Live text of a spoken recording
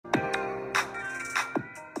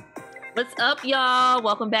What's up, y'all?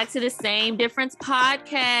 Welcome back to the Same Difference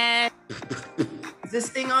podcast. Is this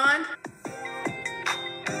thing on?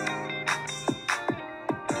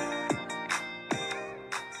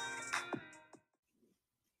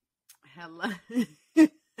 Hello.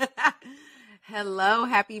 Hello.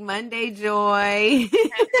 Happy Monday, Joy.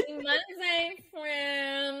 Happy Monday,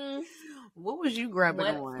 friends. What was you grabbing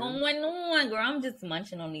on? What's going on, girl? I'm just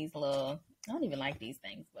munching on these little... I don't even like these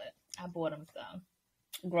things, but I bought them, so...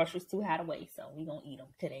 Groceries too high to waste, so we gonna eat them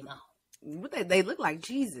till they gone. What they look like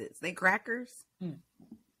cheeses. They crackers. I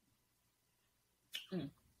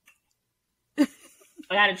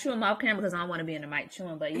gotta chew them off camera because I don't want to be in the mic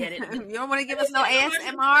chewing. But yeah, you don't want to give us no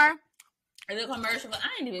ASMR. It's a commercial, but I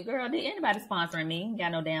ain't even, girl. Did anybody sponsoring me?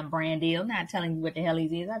 Got no damn brand deal. Not telling you what the hell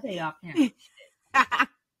these is. I tell you off camera.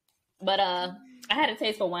 But I had a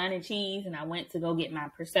taste for wine and cheese, and I went to go get my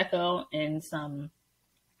prosecco and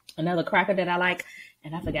another cracker that I like,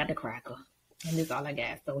 and I forgot the cracker, and this is all I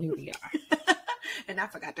got. So here we are. And I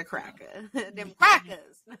forgot the cracker. Them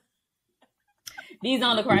crackers. These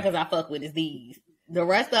only crackers I fuck with is these. The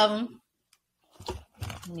rest of them,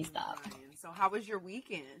 let me stop. So how was your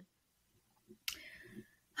weekend?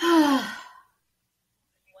 Sorry,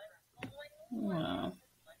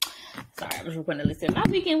 I was recording to listen. My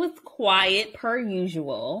weekend was quiet per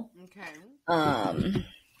usual. Okay.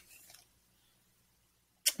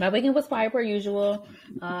 My weekend was quiet per usual.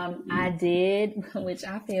 I did, which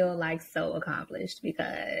I feel like so accomplished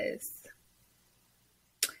because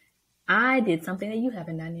I did something that you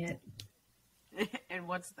haven't done yet. And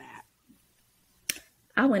what's that?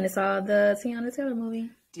 I went and saw the Tiana Taylor movie.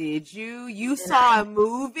 Did you? You saw a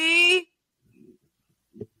movie?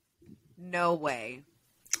 No way.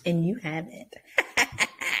 And you haven't.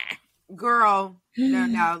 Girl,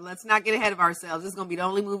 no, let's not get ahead of ourselves. It's going to be the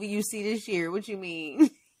only movie you see this year. What you mean?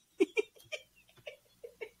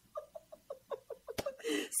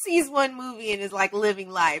 Sees one movie and is like living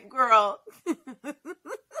life. Girl.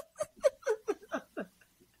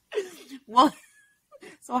 Well,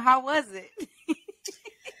 so how was it?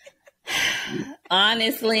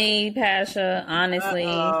 Honestly, Pascha, honestly.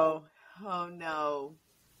 Oh no.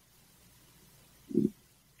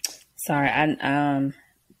 Sorry,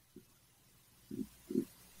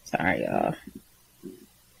 sorry, y'all.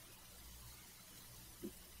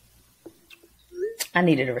 I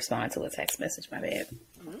needed to respond to a text message, my bad.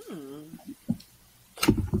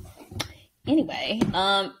 Anyway,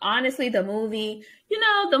 honestly, the movie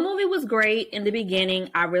was great in the beginning.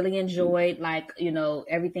 I really enjoyed,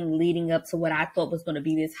 everything leading up to what I thought was going to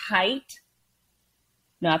be this height.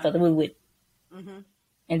 No, I thought the movie would,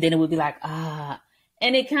 and then it would be like,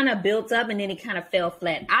 and it kind of built up and then it kind of fell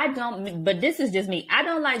flat. But this is just me. I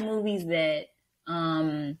don't like movies that,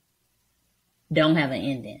 don't have an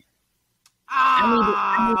ending.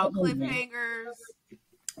 I need cliffhangers.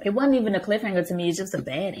 It wasn't even a cliffhanger to me. It's just a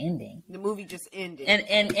bad ending. The movie just ended.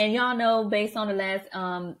 And y'all know, based on the last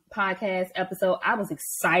podcast episode, I was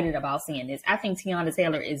excited about seeing this. I think Tiana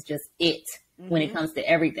Taylor is just it when it comes to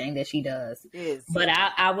everything that she does. But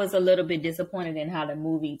I was a little bit disappointed in how the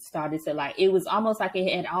movie started to, it was almost like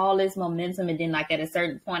it had all this momentum, and then at a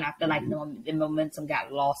certain point, I feel like the momentum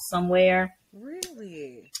got lost somewhere.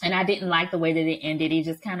 Really? And I didn't like the way that it ended. It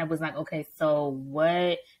just kind of was like, okay, so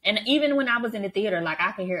what? And even when I was in the theater,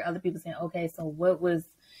 I could hear other people saying, okay, so what was,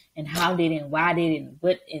 and how did it, and why did it, and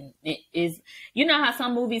what, and it is, you know how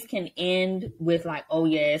some movies can end with oh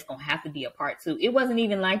yeah, it's going to have to be a part 2. It wasn't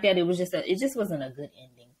even like that. It was just, it just wasn't a good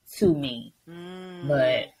ending to me.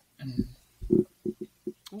 But.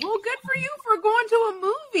 Well, good for you for going to a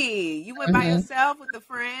movie. You went by yourself with a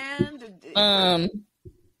friend?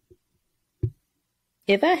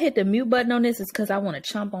 If I hit the mute button on this, it's because I want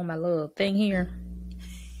to chomp on my little thing here.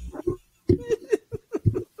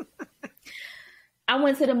 I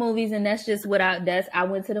went to the movies, and that's just what I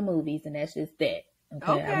went to the movies, and that's just that.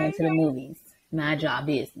 Okay. I went to the movies. My job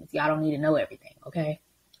business. Y'all don't need to know everything. Okay.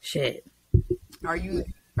 Shit. Are you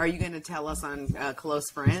going to tell us on Close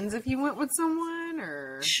Friends if you went with someone,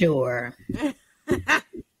 or? Sure.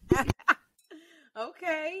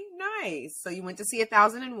 Okay, nice. So you went to see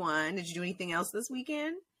 1001. Did you do anything else this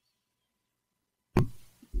weekend?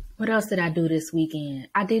 What else did I do this weekend?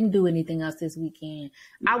 I didn't do anything else this weekend.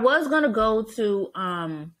 I was going to go to,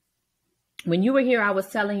 when you were here, I was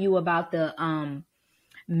telling you about the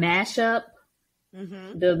mashup,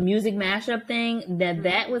 the music mashup thing,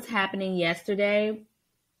 that was happening yesterday,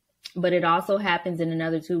 but it also happens in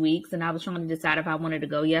another 2 weeks. And I was trying to decide if I wanted to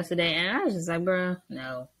go yesterday. And I was just like, bro,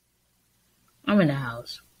 no. I'm in the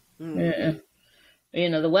house. The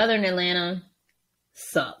weather in Atlanta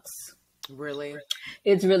sucks. Really?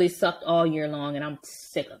 It's really sucked all year long, and I'm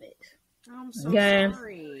sick of it. I'm so Okay.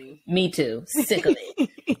 sorry. Me too. Sick of it.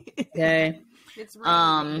 Okay. It's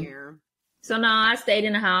raining here. So no, I stayed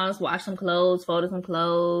in the house, washed some clothes, folded some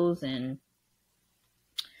clothes, and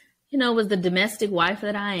was the domestic wife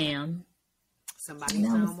that I am. Somebody's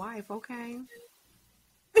son wife, okay.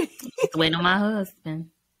 Just waiting on my husband.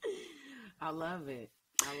 I love it.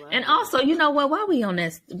 And also, you know what? While we on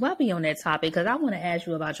that topic, because I want to ask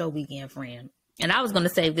you about your weekend friend. And I was going to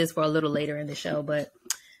save this for a little later in the show, but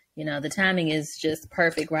the timing is just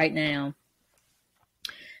perfect right now.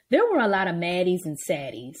 There were a lot of maddies and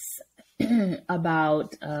saddies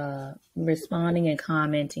about responding and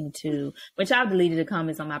commenting to, which I've deleted the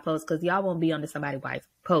comments on my post because y'all won't be under somebody's wife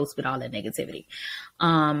post with all that negativity.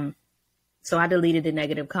 So I deleted the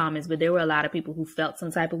negative comments, but there were a lot of people who felt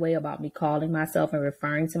some type of way about me calling myself and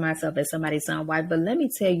referring to myself as somebody's son wife. But let me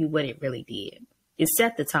tell you what it really did. It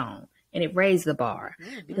set the tone and it raised the bar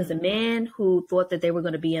because the men who thought that they were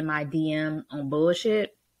going to be in my DM on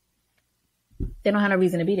bullshit, they don't have no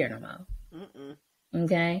reason to be there no more.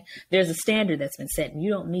 Okay. There's a standard that's been set and you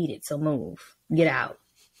don't need it. So move, get out.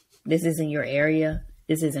 This isn't your area.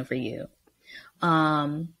 This isn't for you.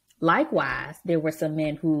 Likewise, there were some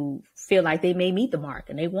men who feel like they may meet the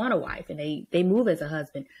mark and they want a wife and they move as a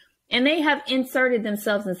husband and they have inserted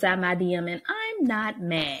themselves inside my DM and I'm not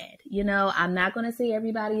mad. I'm not going to say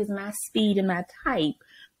everybody is my speed and my type,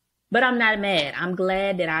 but I'm not mad. I'm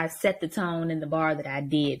glad that I set the tone and the bar that I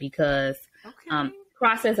did because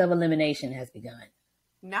process of elimination has begun.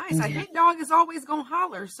 Nice. A hit dog is always going to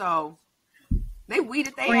holler. So they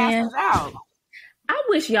weeded their asses out. I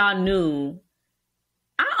wish y'all knew.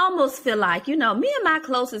 I almost feel like, me and my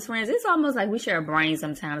closest friends, it's almost like we share a brain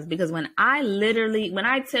sometimes because when I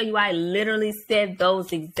tell you I literally said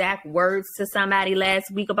those exact words to somebody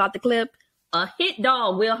last week about the clip, a hit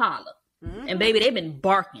dog will holler. And baby, they've been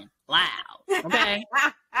barking loud. Okay.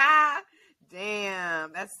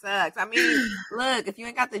 Damn, that sucks. I mean, look, if you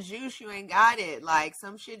ain't got the juice, you ain't got it. Like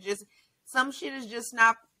some shit is just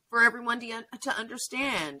not for everyone to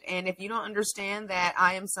understand. And if you don't understand that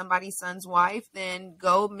I am somebody's son's wife, then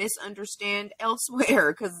go misunderstand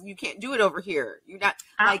elsewhere because you can't do it over here. You're not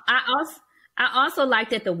like. I also like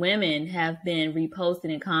that the women have been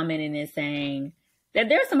reposting and commenting and saying that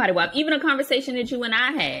there's somebody wife. Even a conversation that you and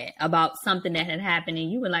I had about something that had happened,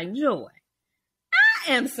 and you were like, "Joy,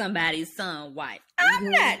 I am somebody's son wife. I'm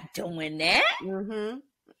not doing that." I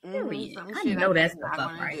know that's the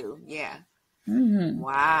fuck right. Yeah.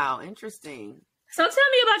 Wow, interesting. So tell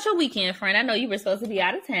me about your weekend, friend. I know you were supposed to be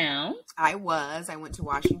out of town. I went to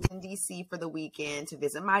Washington, D.C. for the weekend to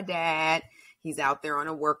visit my dad. He's out there on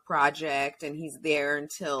a work project and he's there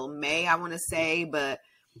until May, I want to say, but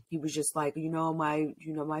he was just like,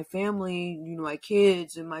 my family, my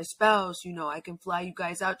kids and my spouse, I can fly you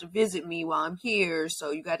guys out to visit me while I'm here.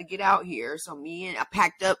 So you got to get out here. So I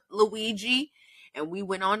packed up Luigi and we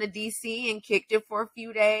went on to DC and kicked it for a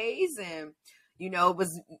few days. And, it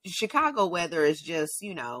was Chicago weather is just,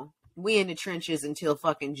 we in the trenches until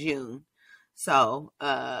fucking June. So,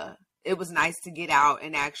 it was nice to get out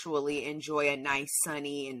and actually enjoy a nice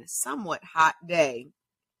sunny and somewhat hot day.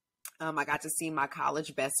 I got to see my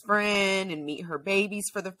college best friend and meet her babies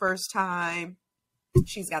for the first time.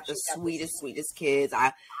 She's got the sweetest kids.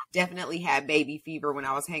 I definitely had baby fever when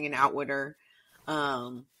I was hanging out with her.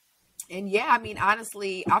 And yeah, I mean,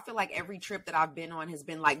 honestly, I feel like every trip that I've been on has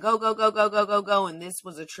been like, go, go, go, go, go, go, go. And this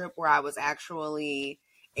was a trip where I was actually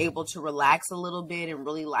able to relax a little bit and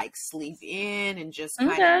really like sleep in and just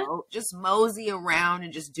kind of just mosey around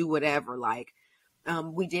and just do whatever. Like,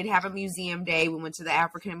 we did have a museum day. We went to the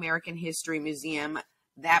African American History Museum.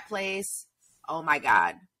 That place, oh my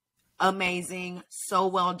God, amazing. So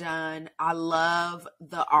well done. I love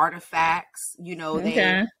the artifacts.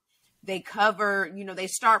 They cover, they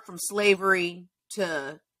start from slavery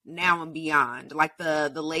to now and beyond. Like the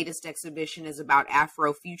latest exhibition is about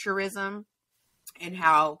Afrofuturism and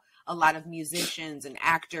how a lot of musicians and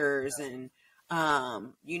actors and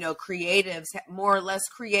creatives more or less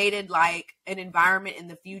created like an environment in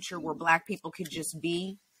the future where Black people could just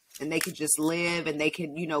be and they could just live and they could,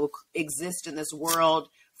 exist in this world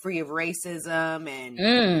free of racism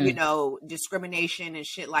and, discrimination and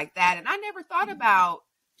shit like that. And I never thought about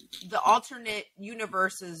the alternate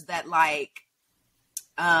universes that like,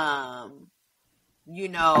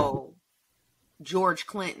 George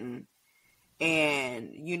Clinton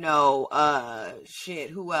and,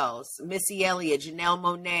 who else? Missy Elliott, Janelle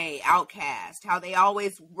Monáe, Outkast, how they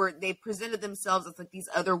always they presented themselves as like these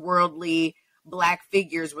otherworldly Black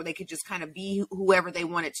figures where they could just kind of be whoever they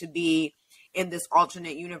wanted to be in this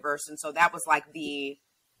alternate universe. And so that was like the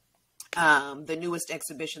the newest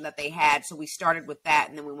exhibition that they had. So we started with that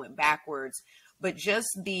and then we went backwards. But just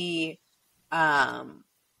the,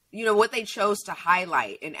 what they chose to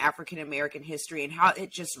highlight in African American history and how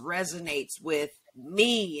it just resonates with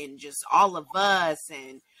me and just all of us.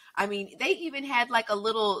 And I mean, they even had like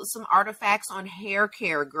some artifacts on hair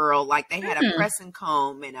care, girl. Like they had a pressing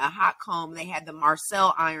comb and a hot comb. They had the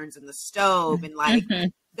Marcel irons in the stove. And like,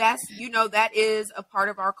 that's, that is a part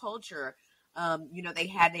of our culture. They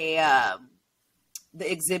had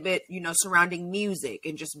the exhibit, surrounding music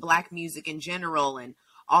and just Black music in general, and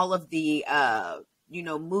all of the,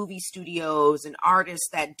 movie studios and artists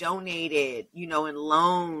that donated, and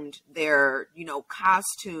loaned their,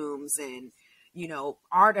 costumes and,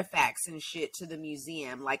 artifacts and shit to the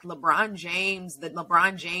museum. Like the LeBron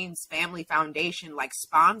James Family Foundation, like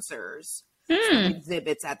sponsors some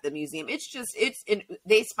exhibits at the museum.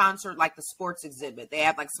 They sponsored like the sports exhibit. They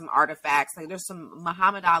have like some artifacts. Like there's some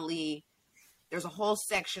Muhammad Ali. There's a whole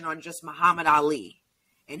section on just Muhammad Ali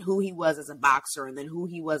and who he was as a boxer and then who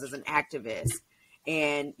he was as an activist.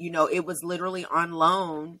 And, it was literally on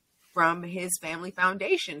loan from his family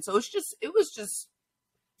foundation. So it was just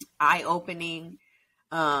eye-opening,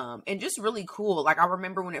 and just really cool. Like I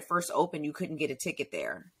remember when it first opened, you couldn't get a ticket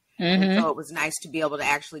there. So it was nice to be able to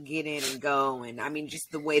actually get in and go. And I mean,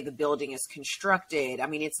 just the way the building is constructed. I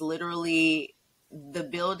mean, it's literally, the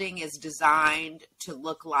building is designed to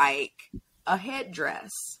look like a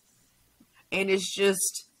headdress. And it's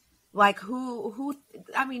just like just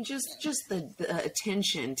the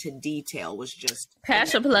attention to detail was just.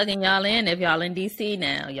 Pascha plugging y'all in. If y'all in DC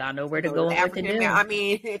now, y'all know where to go and what to do. I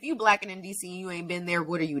mean, if you Black and in DC, you ain't been there,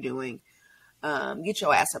 what are you doing? Get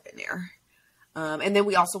your ass up in there. And then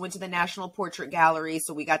we also went to the National Portrait Gallery.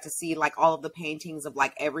 So we got to see like all of the paintings of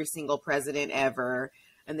like every single president ever.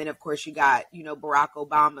 And then of course you got, Barack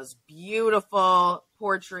Obama's beautiful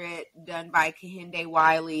portrait done by Kehinde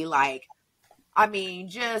Wiley. Like, I mean,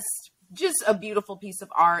 just a beautiful piece of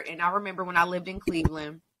art. And I remember when I lived in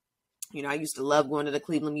Cleveland, I used to love going to the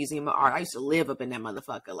Cleveland Museum of Art. I used to live up in that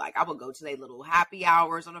motherfucker. Like I would go to their little happy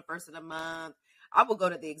hours on the first of the month. I would go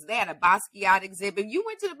to they had a Basquiat exhibit. You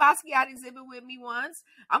went to the Basquiat exhibit with me once.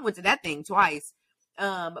 I went to that thing twice.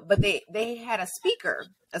 But they had a speaker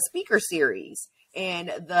series, and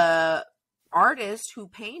the artist who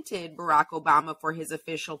painted Barack Obama for his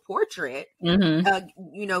official portrait,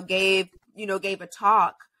 gave a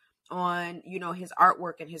talk on, his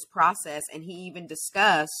artwork and his process. And he even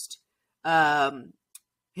discussed,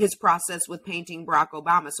 his process with painting Barack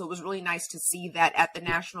Obama. So it was really nice to see that at the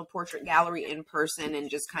National Portrait Gallery in person, and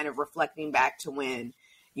just kind of reflecting back to when,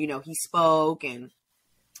 he spoke. And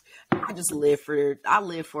I live for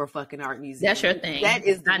a fucking art museum. That's your thing. That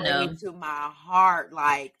is the way to my heart.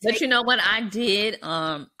 Like, but what I did,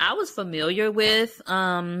 I was familiar with,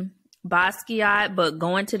 Basquiat, but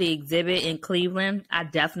going to the exhibit in Cleveland, I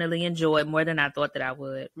definitely enjoyed more than I thought that I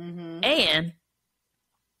would. And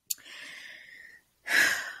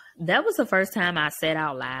that was the first time I said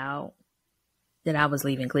out loud that I was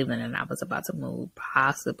leaving Cleveland and I was about to move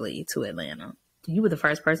possibly to Atlanta. You were the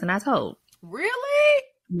first person I told. Really?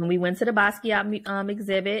 When we went to the Basquiat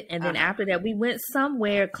exhibit, and then after that, we went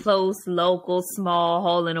somewhere close, local, small,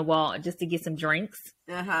 hole in the wall, just to get some drinks.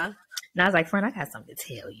 And I was like, friend, I got something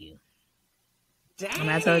to tell you. Dang.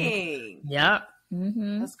 And I told you, yep.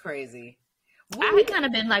 That's crazy. I had kind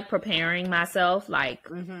of been like preparing myself, like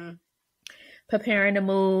preparing to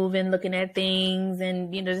move and looking at things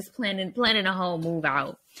and, just planning a whole move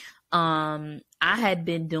out. I had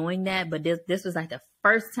been doing that, but this was like the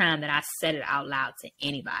first time that I said it out loud to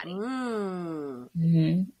anybody. I'm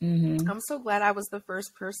so glad I was the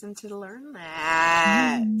first person to learn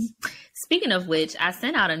that. Speaking of which, I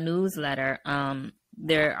sent out a newsletter. I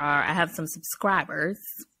have some subscribers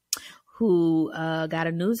who got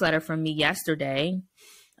a newsletter from me yesterday.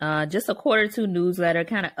 Just a Q2 newsletter,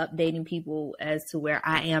 kind of updating people as to where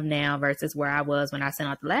I am now versus where I was when I sent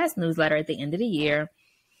out the last newsletter at the end of the year.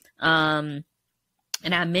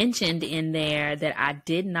 And I mentioned in there that I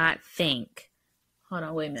did not think, hold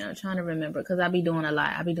on, wait a minute. I'm trying to remember, because I be doing a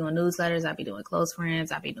lot. I be doing newsletters. I be doing close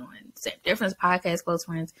friends. I be doing Same Difference podcast, close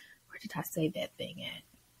friends. Where did I say that thing at?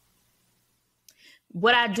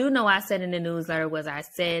 What I do know I said in the newsletter was I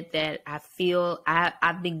said that I feel I've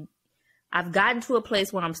gotten to a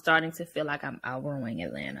place where I'm starting to feel like I'm outgrowing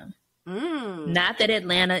Atlanta. Not that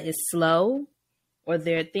Atlanta is slow or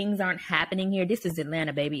things aren't happening here. This is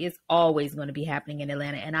Atlanta, baby. It's always going to be happening in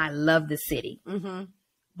Atlanta. And I love the city.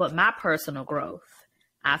 But my personal growth,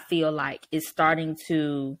 I feel like is starting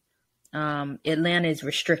to, Atlanta is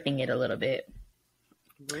restricting it a little bit.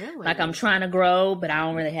 Really? Like I'm trying to grow, but I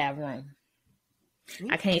don't really have room.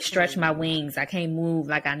 I can't stretch my wings. I can't move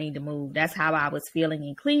like I need to move. That's how I was feeling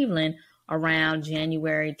in Cleveland around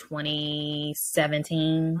January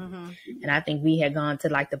 2017. And I think we had gone to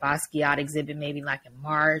like the Basquiat exhibit maybe like in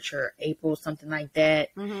March or April, something like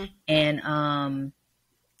that. And I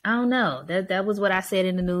don't know. That was what I said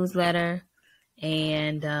in the newsletter.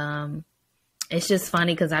 And it's just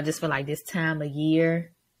funny because I just feel like this time of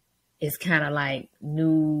year is kind of like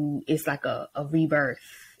new. It's like a rebirth.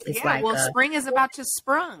 It's spring is about to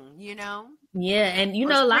sprung, you know? Yeah. And you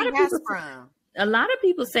know, a lot of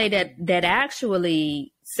people say that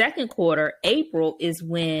actually second quarter, April, is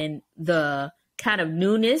when the kind of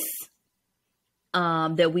newness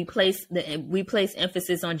that we place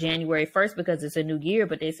emphasis on January 1st because it's a new year,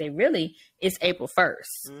 but they say really it's April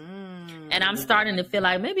 1st. And I'm starting to feel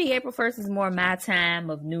like maybe April 1st is more my time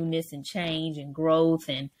of newness and change and growth.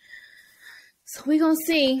 And so we're going to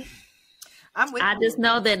see. I just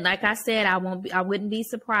know that, like I said, I wouldn't be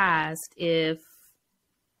surprised if,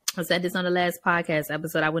 I said this on the last podcast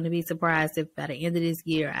episode, I wouldn't be surprised if by the end of this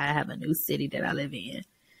year, I have a new city that I live in.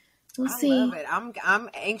 We'll see. I love it. I'm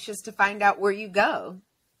anxious to find out where you go.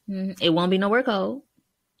 It won't be nowhere cold.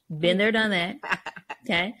 Been there, done that.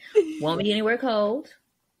 Okay. Won't be anywhere cold.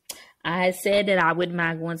 I had said that I wouldn't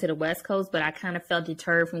mind going to the West Coast, but I kind of felt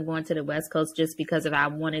deterred from going to the West Coast just because if I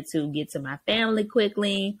wanted to get to my family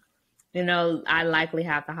quickly. You know, I likely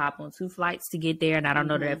have to hop on 2 flights to get there. And I don't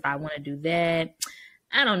know that if I want to do that.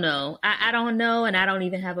 I don't know. I don't know. And I don't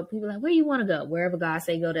even have people like, where you want to go? Wherever God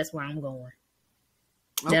say go, that's where I'm going.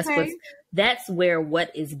 Okay. That's where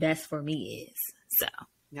what is best for me is. So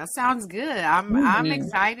that sounds good. I'm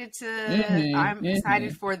excited I'm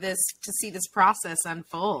excited for this, to see this process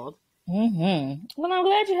unfold. Well, I'm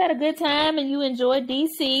glad you had a good time and you enjoyed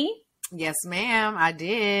DC. Yes, ma'am, I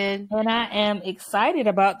did. And I am excited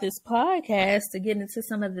about this podcast to get into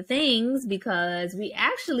some of the things because we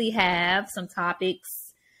actually have some topics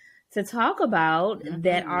to talk about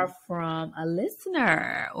that are from a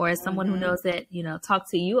listener or someone who knows that, you know,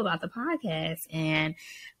 talk to you about the podcast, and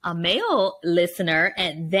a male listener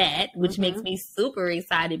at that, which makes me super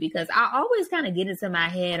excited because I always kind of get into my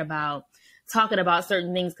head about talking about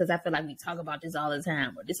certain things because I feel like we talk about this all the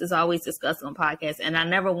time, or this is always discussed on podcasts, and I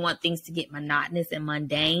never want things to get monotonous and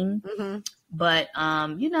mundane. But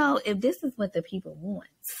you know, if this is what the people want,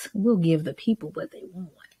 we'll give the people what they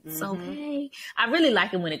want. It's okay. I really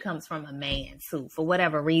like it when it comes from a man too. For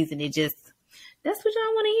whatever reason, it just, that's what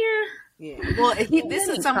y'all want to hear. Yeah. Well, this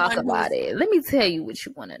is someone talk about it. Let me tell you what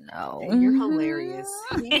you want to know. You're hilarious.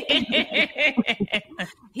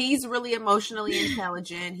 He's really emotionally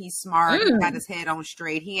intelligent. He's smart. He got his head on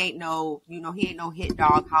straight. He ain't no hit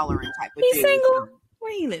dog hollering type of dude. He's single.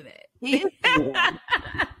 Where you live at? He is single.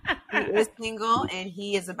 He is single, and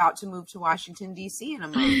he is about to move to Washington, D.C. in a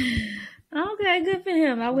month. Okay, good for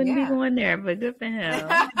him. I wouldn't be going there, but good for him.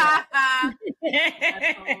 That's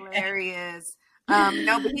hilarious.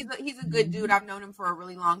 No, but he's a good dude. I've known him for a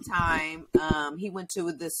really long time. He went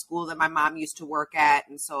to the school that my mom used to work at,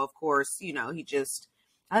 and so of course, you know, he just,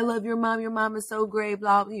 I love your mom. Your mom is so great.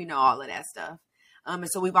 Blah, you know, all of that stuff. And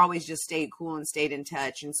so we've always just stayed cool and stayed in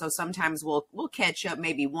touch. And so sometimes we'll catch up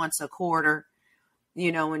maybe once a quarter,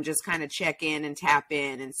 you know, and just kind of check in and tap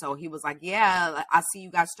in. And so he was like, yeah, I see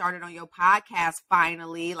you got started on your podcast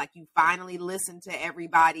finally. Like, you finally listened to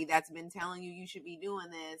everybody that's been telling you should be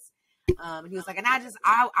doing this. And he was like, and I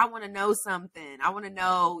want to know something. I want to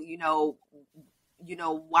know, you know,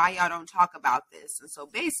 why y'all don't talk about this. And so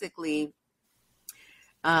basically,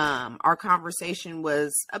 our conversation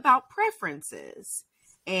was about preferences.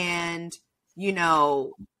 And, you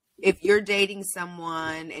know, if you're dating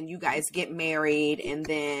someone and you guys get married, and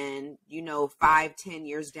then, you know, 5-10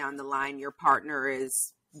 years down the line, your partner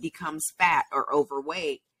becomes fat or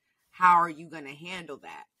overweight, how are you going to handle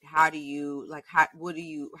that? How do you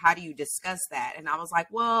discuss that? And I was like,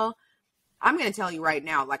 well, I'm going to tell you right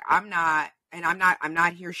now, like, I'm not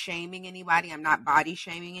here shaming anybody. I'm not body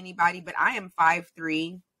shaming anybody, but I am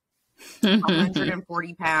 5'3",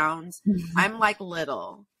 140 pounds. I'm like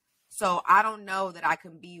little. So I don't know that I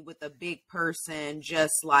can be with a big person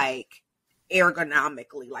just like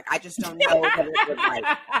ergonomically. Like, I just don't know that it would like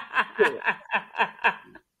fit.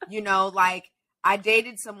 You know, like, I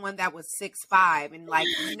dated someone that was 6'5", and like,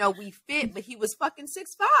 you know, we fit, but he was fucking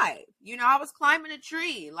 6'5". You know, I was climbing a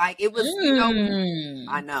tree. Like, it was, you know,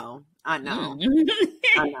 I know.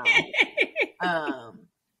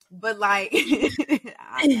 But like,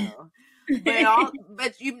 I know.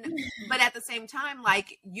 But at the same time,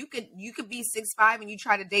 like, you could be 6'5" and you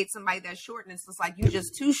try to date somebody that's short, and it's just like, you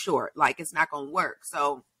just too short. Like, it's not gonna work.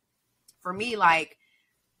 So for me, like,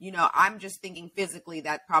 you know, I'm just thinking physically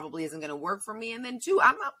that probably isn't going to work for me. And then two,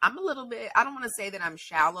 I'm a little bit, I don't want to say that I'm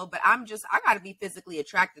shallow, but I got to be physically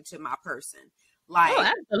attracted to my person. Like, oh,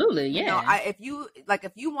 absolutely, yeah. You know,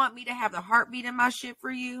 if you want me to have the heartbeat in my shit for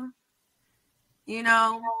you, you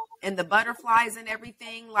know, and the butterflies and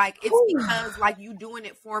everything, like, it's because like you doing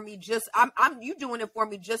it for me. You doing it for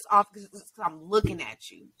me just off because I'm looking at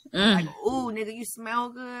you. Like, ooh, nigga, you smell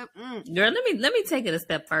good. Girl, let me take it a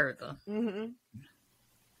step further. Mm-hmm.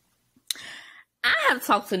 I have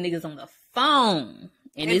talked to niggas on the phone,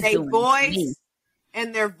 and it's doing me.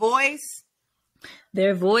 And their voice.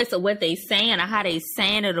 Their voice, or what they saying, or how they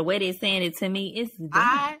saying it, or the way they saying it to me, it's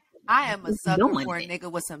I am a sucker for a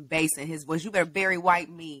nigga with some bass in his voice. You better Barry White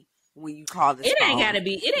me when you call this. It ain't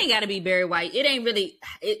gotta be Barry White. It ain't really.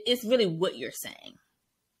 It's really what you're saying.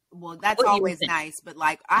 Well, that's always nice, but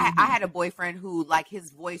like I had a boyfriend who, like,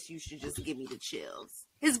 his voice used to just give me the chills.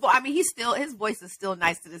 His voice is still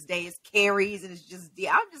nice to this day. It carries, and it's just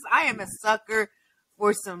I am a sucker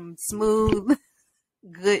for some smooth,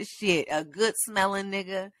 good shit. A good smelling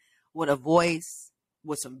nigga with a voice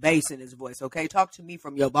with some bass in his voice. Okay, talk to me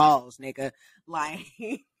from your balls, nigga. Like,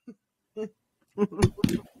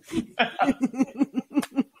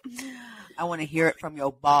 I want to hear it from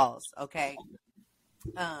your balls. Okay.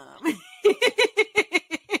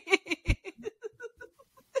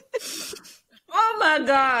 Oh my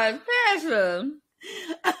God, Pascha.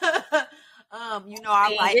 You know,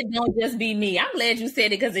 I like it. Don't just be me. I'm glad you said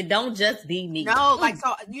it because it don't just be me. No, like,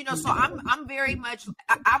 so, you know, so I'm very much.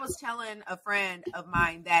 I was telling a friend of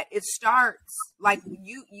mine that it starts like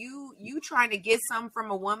you trying to get something from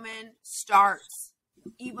a woman starts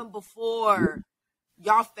even before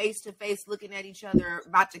y'all face to face looking at each other,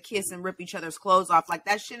 about to kiss and rip each other's clothes off. Like,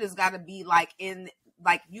 that shit has got to be like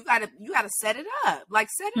you gotta set it up. Like,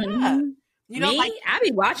 set it up. You know, like, I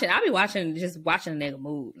be watching a nigga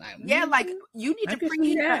move. Like, yeah, like, you need to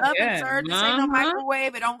preheat the oven, sir. This ain't no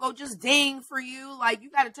microwave. It don't go just ding for you. Like, you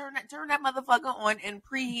got to turn that motherfucker on and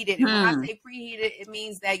preheat it. And when I say preheat it, it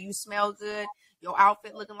means that you smell good, your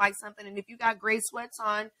outfit looking like something. And if you got gray sweats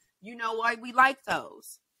on, you know what? We like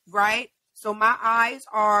those, right? So my eyes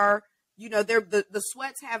are, you know, they're the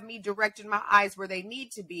sweats have me directing my eyes where they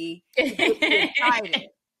need to be to get me excited.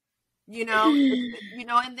 You know,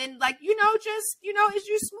 and then, like, you know, just, you know, is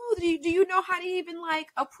you smooth? Do you know how to even, like,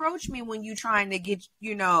 approach me when you trying to get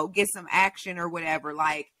some action or whatever?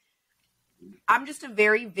 Like, I'm just a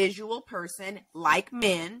very visual person, like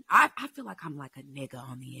men. I feel like I'm like a nigga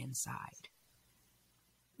on the inside.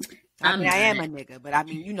 I mean, I am a nigga, but I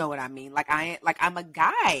mean, you know what I mean? Like, I'm a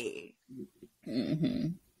guy. Mm-hmm.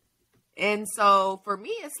 And so for me,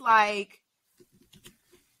 it's like,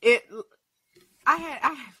 I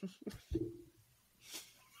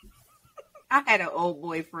had an old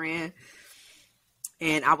boyfriend,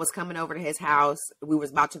 and I was coming over to his house. We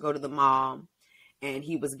was about to go to the mall, and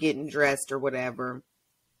he was getting dressed or whatever.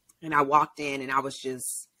 And I walked in, and I was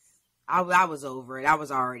just, I was over it. I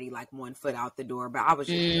was already like 1 foot out the door, but I was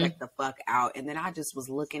just like the fuck out. And then I just was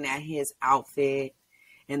looking at his outfit.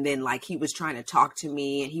 And then, like, he was trying to talk to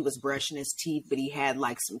me, and he was brushing his teeth, but he had,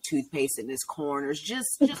 like, some toothpaste in his corners.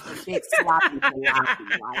 Just a big sloppy. Like,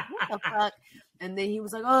 what the fuck? And then he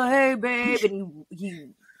was like, oh, hey, babe. And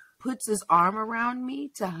he puts his arm around me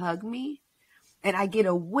to hug me, and I get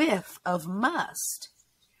a whiff of must.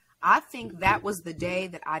 I think that was the day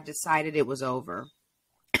that I decided it was over.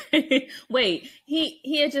 Wait,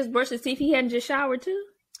 he had just brushed his teeth? He hadn't just showered, too?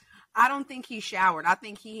 I don't think he showered. I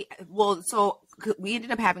think so we ended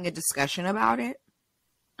up having a discussion about it.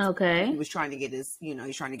 Okay. He was trying to get his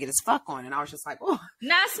fuck on, and I was just like, oh,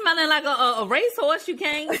 not smelling like a racehorse, you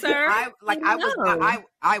can't, sir. I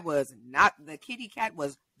was not. The kitty cat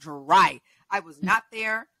was dry. I was not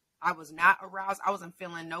there. I was not aroused. I wasn't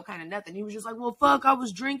feeling no kind of nothing. He was just like, well, fuck, I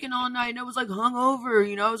was drinking all night, and I was like hungover.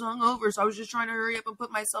 You know, I was hungover, so I was just trying to hurry up and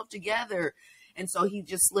put myself together. And so he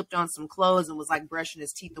just slipped on some clothes and was like brushing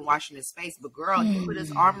his teeth and washing his face. But girl, he put his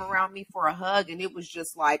arm around me for a hug, and it was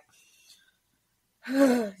just like,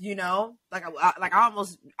 you know, like I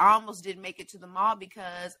almost didn't make it to the mall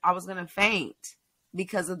because I was gonna faint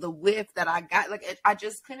because of the whiff that I got. Like, I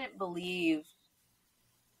just couldn't believe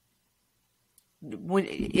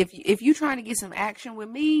if you trying to get some action with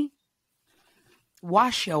me,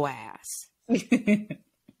 wash your ass.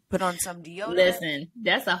 Put on some deodorant. Listen,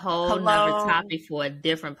 that's a whole nother topic for a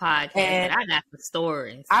different podcast. And I got the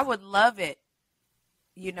stories. I would love it.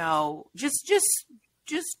 You know, just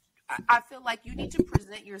I feel like you need to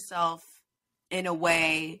present yourself in a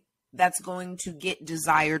way that's going to get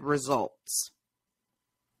desired results.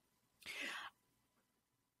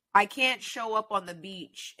 I can't show up on the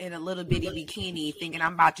beach in a little bitty bikini thinking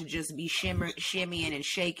I'm about to just be shimmying and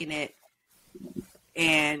shaking it,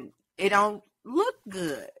 and it don't look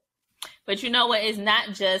good. But you know what? It's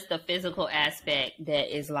not just the physical aspect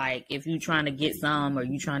that is like, if you're trying to get some or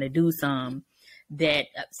you're trying to do some, that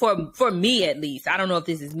for me at least, I don't know if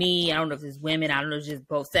this is me, I don't know if this is women, I don't know if it's just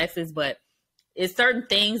both sexes, but it's certain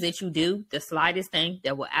things that you do, the slightest thing,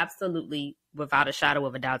 that will absolutely, without a shadow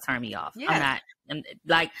of a doubt, turn me off. Yeah. I'm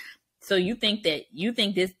like, so you think you're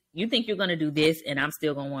going to do this and I'm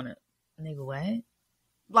still going to want to, nigga, what?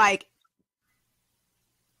 Like,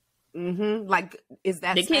 like, is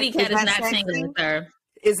that the kitty cat is not tingling, sir?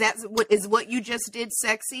 Is that what you just did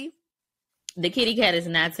sexy? The kitty cat is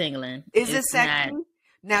not tingling. Is it sexy?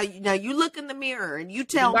 Not. Now you look in the mirror and you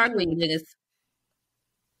tell me.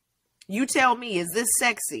 You tell me, is this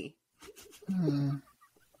sexy?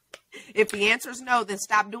 If the answer is no, then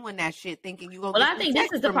stop doing that shit thinking you gonna. Well, I think this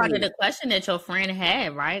is the part of the question that your friend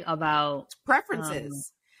had, right? About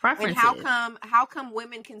preferences. And how come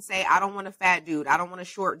women can say, I don't want a fat dude, I don't want a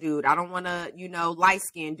short dude, I don't want a, light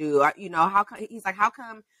skinned dude, how come he's like, how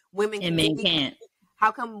come women and men can't?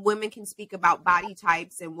 How come women can speak about body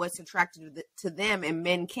types and what's attractive to them and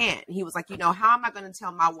men can't? And he was like, how am I going to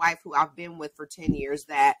tell my wife, who I've been with for 10 years,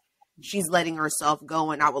 that she's letting herself go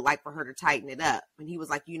and I would like for her to tighten it up? And he was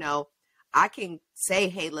like, I can say,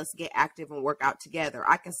 hey, let's get active and work out together.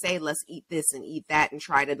 I can say, let's eat this and eat that and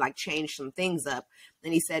try to like change some things up.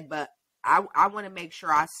 And he said, but I want to make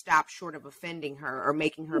sure I stop short of offending her or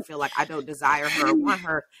making her feel like I don't desire her or want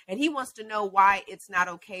her. And he wants to know why it's not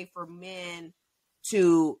okay for men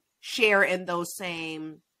to share in those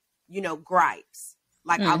same, gripes.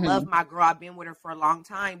 Like, I love my girl. I've been with her for a long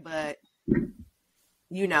time, but,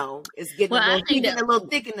 it's getting a little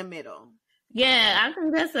thick in the middle. Yeah, I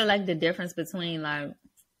think that's like the difference between like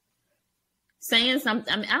saying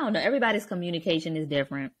something. I mean, I don't know. Everybody's communication is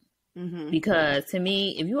different because to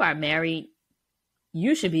me, if you are married,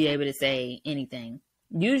 you should be able to say anything.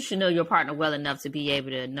 You should know your partner well enough to be able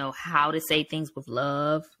to know how to say things with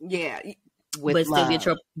love. Yeah. But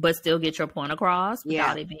still get your point across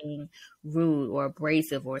without it being rude or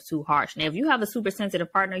abrasive or too harsh. Now, if you have a super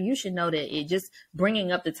sensitive partner, you should know that it just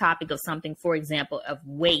bringing up the topic of something, for example, of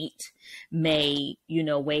weight may,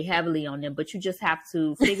 weigh heavily on them, but you just have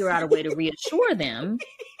to figure out a way to reassure them.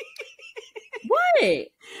 What?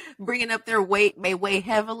 Bringing up their weight may weigh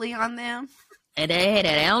heavily on them. And that's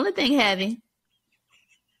the only thing heavy.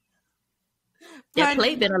 That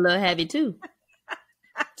plate been a little heavy too.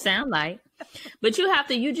 Sound like. But you have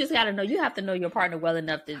to know your partner well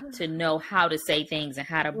enough to know how to say things and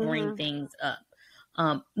how to bring things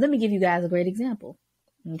up. Let me give you guys a great example.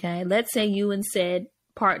 Okay. Let's say you and said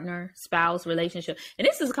partner, spouse, relationship. And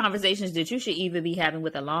this is conversations that you should either be having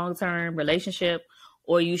with a long-term relationship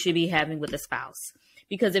or you should be having with a spouse.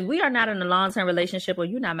 Because if we are not in a long-term relationship or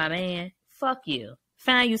you're not my man, fuck you.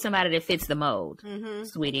 Find you somebody that fits the mold,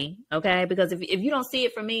 sweetie. Okay. Because if you don't see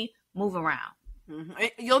it from me, move around.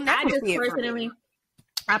 You'll never see it from me.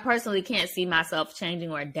 I personally can't see myself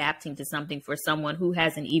changing or adapting to something for someone who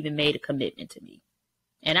hasn't even made a commitment to me.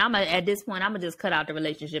 And at this point, I'm gonna just cut out the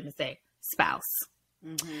relationship and say spouse.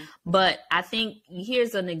 But I think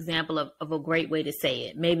here's an example of a great way to say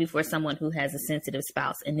it. Maybe for someone who has a sensitive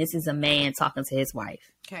spouse, and this is a man talking to his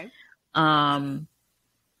wife. Okay.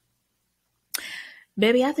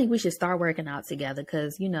 Baby, I think we should start working out together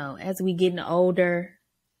because, as we getting older,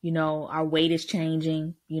 our weight is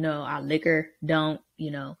changing, our liquor don't,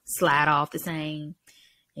 slide off the same.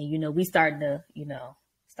 And, we starting to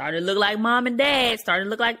look like mom and dad, starting to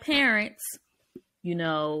look like parents.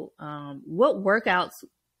 What workouts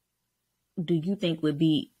do you think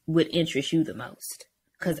would interest you the most?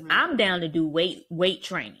 Because I'm down to do weight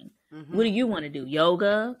training. What do you want to do?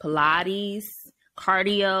 Yoga, Pilates,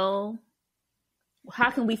 cardio?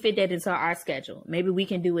 How can we fit that into our schedule? Maybe we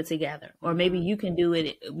can do it together, or maybe you can do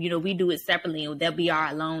it. We do it separately and that'll be our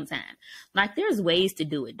alone time. Like there's ways to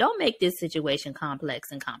do it. Don't make this situation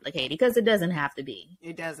complex and complicated because it doesn't have to be.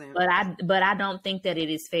 It doesn't. But I don't think that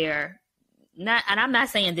it is fair. And I'm not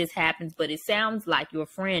saying this happens, but it sounds like your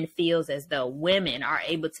friend feels as though women are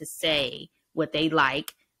able to say what they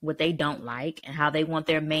like, what they don't like, and how they want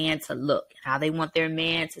their man to look, how they want their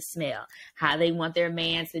man to smell, how they want their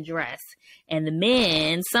man to dress. And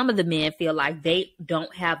some of the men feel like they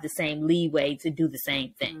don't have the same leeway to do the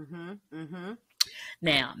same thing.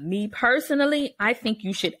 Now, me personally, I think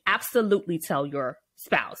you should absolutely tell your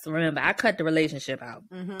spouse. Remember, I cut the relationship out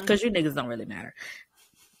because you niggas don't really matter.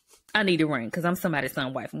 I need a ring because I'm somebody's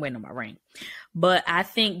son, wife. I'm waiting on my ring. But I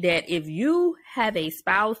think that if you have a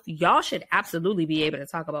spouse, y'all should absolutely be able to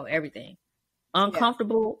talk about everything.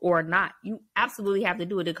 uncomfortable or not. You absolutely have to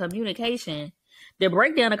do it. The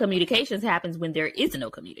breakdown of communications happens when there is no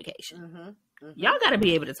communication. Y'all got to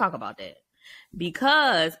be able to talk about that,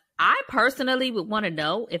 because I personally would want to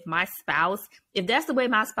know if that's the way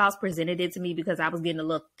my spouse presented it to me, because I was getting a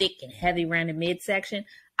little thick and heavy around the midsection.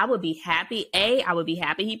 I would be happy. I would be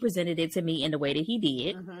happy he presented it to me in the way that he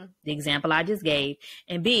did, the example I just gave.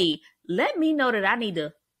 And B, let me know that I need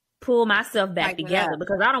to pull myself back together,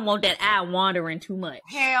 because I don't want that eye wandering too much.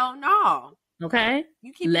 Hell no. Okay?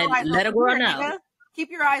 You keep your eyes let a girl know. Nigga.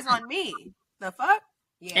 Keep your eyes on me. The fuck?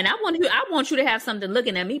 Yeah. And I want you to have something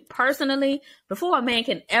looking at me personally before a man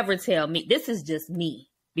can ever tell me. This is just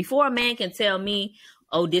me. Before a man can tell me,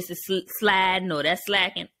 oh, this is sliding or that's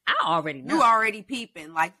slacking, I already know. You already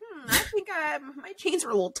peeping. Like, I think my jeans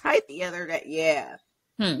were a little tight the other day. Yeah.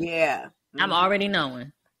 Yeah. I'm already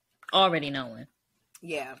knowing.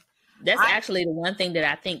 Yeah. That's actually the one thing that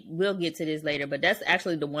I think, we'll get to this later, but that's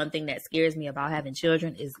actually the one thing that scares me about having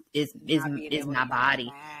children is my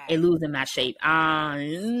body and losing my shape.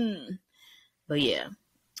 But yeah,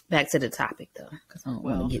 back to the topic though, because I don't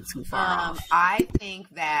want to get too far off. I think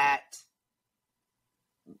that,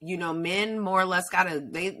 men more or less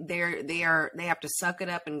they have to suck it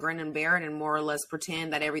up and grin and bear it and more or less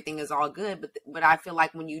pretend that everything is all good. But I feel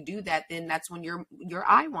like when you do that, then that's when your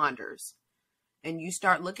eye wanders. And you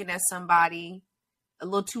start looking at somebody a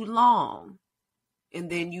little too long. And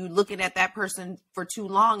then you looking at that person for too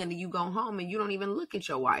long, and then you go home and you don't even look at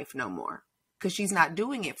your wife no more, because she's not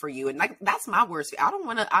doing it for you. And like, that's my worst. I don't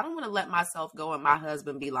want to let myself go and my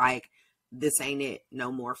husband be like, this ain't it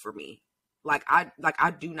no more for me. I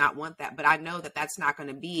do not want that. But I know that that's not going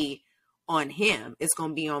to be on him. It's going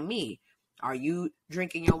to be on me. Are you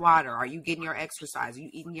drinking your water? Are you getting your exercise? Are you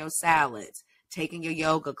eating your salads? Taking your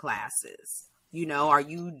yoga classes? Are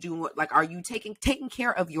you taking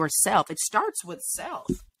care of yourself? It starts with self,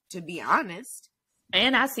 to be honest.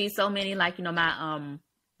 And I see so many, my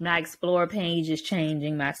explore page is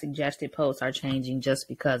changing. My suggested posts are changing just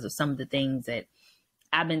because of some of the things that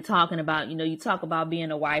I've been talking about. You talk about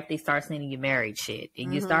being a wife, they start sending you married shit,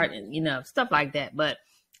 and you start, stuff like that. But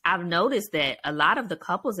I've noticed that a lot of the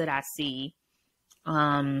couples that I see,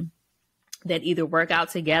 that either work out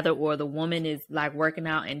together or the woman is like working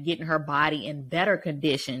out and getting her body in better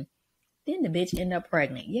condition, then the bitch end up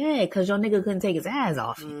pregnant. Yeah, because your nigga couldn't take his eyes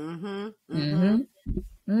off you.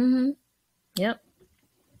 Yep.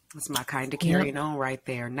 That's my kind of carrying on right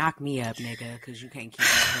there. Knock me up, nigga, because you can't keep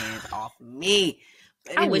your hands off me.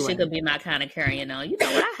 Anyway. I wish it could be my kind of carrying on. You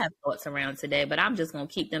know what? I have thoughts around today, but I'm just going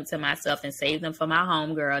to keep them to myself and save them for my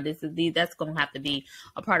homegirl. That's going to have to be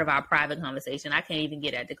a part of our private conversation. I can't even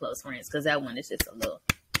get at the close friends, because that one is just a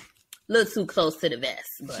little too close to the vest.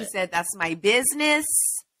 But. She said, that's my business.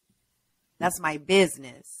 That's my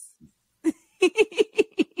business.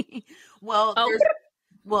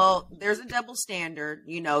 Well, there's a double standard.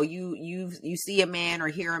 You see a man or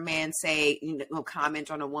hear a man say,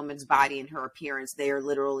 comment on a woman's body and her appearance. They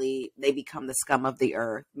become the scum of the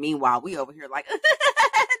earth. Meanwhile, we over here like, that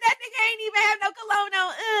nigga ain't even have no cologne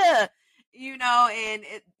on. And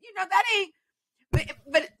that ain't,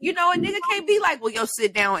 but a nigga can't be like, well, yo,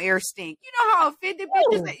 sit down, air stink. You know how offended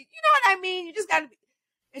bitches, you know what I mean? You just gotta be.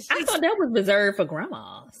 I thought that was reserved for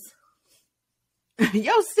grandmas.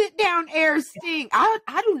 Yo, sit down, air stink.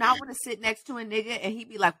 I do not want to sit next to a nigga and he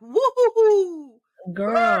be like, woo,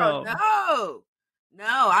 girl, no,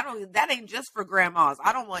 I don't. That ain't just for grandmas.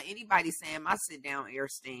 I don't want anybody saying my sit down air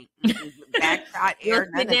stink. Back shot air,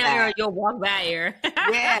 none sit down of that. Air or you'll walk by air.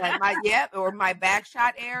 Or my back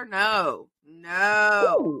shot air. No.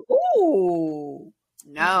 Ooh.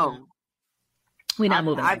 No. We're not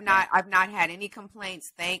moving. I've not had any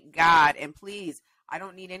complaints, thank God. And please, I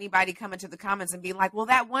don't need anybody coming to the comments and being like, well,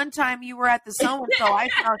 that one time you were at the so-and-so, I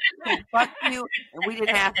started fuck you, and we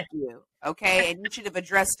didn't have to, okay? And you should have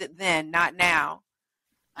addressed it then, not now.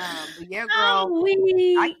 But yeah, girl,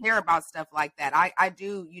 I care about stuff like that. I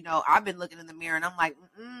do, I've been looking in the mirror and I'm like,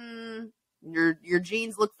 your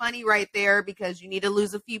jeans look funny right there because you need to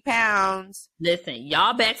lose a few pounds. Listen,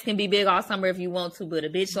 y'all backs can be big all summer if you want to, but a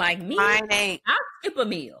bitch like me, mine ain't. I'll skip a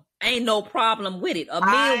meal. Ain't no problem with it. A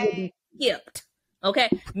meal will be skipped. Okay,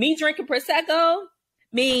 me drinking Prosecco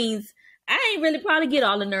means I ain't really probably get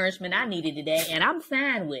all the nourishment I needed today, and I'm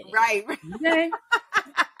fine with it. Right. Okay,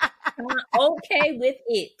 I'm okay with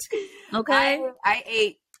it. Okay, I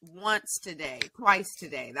ate twice today.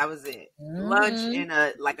 That was it. Lunch and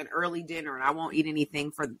an early dinner, and I won't eat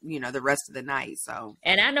anything for the rest of the night. So,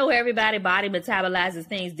 and I know everybody's body metabolizes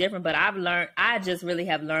things different, but I just really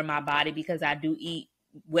have learned my body because I do eat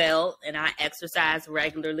well and I exercise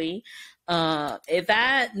regularly, if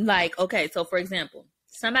I like, okay, so for example,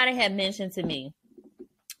 somebody had mentioned to me,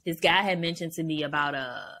 this guy had mentioned to me about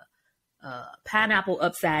a pineapple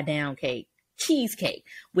upside down cake, cheesecake,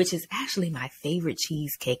 which is actually my favorite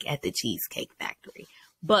cheesecake at the Cheesecake Factory.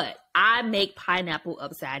 But I make pineapple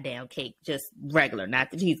upside down cake, just regular,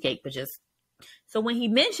 not the cheesecake, but just. So when he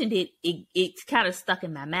mentioned it, it kind of stuck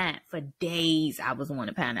in my mind. For days, I was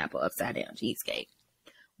wanting pineapple upside down cheesecake.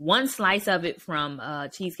 One slice of it from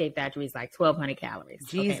Cheesecake Factory is like 1,200 calories.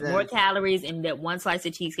 Jesus. Okay, more calories in that one slice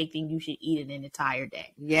of cheesecake than you should eat it an entire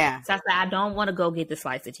day. Yeah. So I said, I don't want to go get the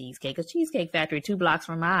slice of cheesecake because Cheesecake Factory 2 blocks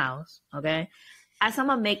from my house. Okay. I'm going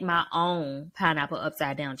to make my own pineapple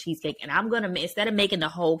upside down cheesecake. And I'm going to, instead of making the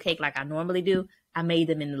whole cake like I normally do, I made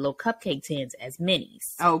them in the little cupcake tins as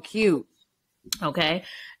minis. Oh, cute. Okay.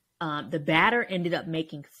 The batter ended up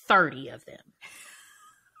making 30 of them.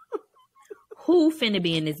 Who finna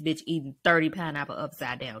be in this bitch eating 30 pineapple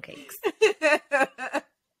upside down cakes?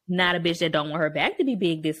 Not a bitch that don't want her back to be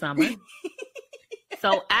big this summer.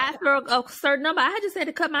 So after a certain number, I just had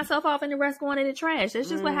to cut myself off and the rest going in the trash. That's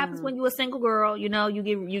just what happens when you're a single girl. You know,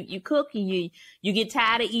 you cook and you get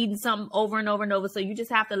tired of eating something over and over and over. So you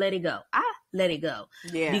just have to let it go. I let it go.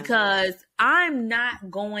 Yeah. Because I'm not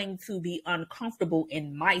going to be uncomfortable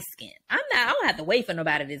in my skin. I don't have to wait for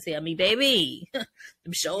nobody to tell me, baby,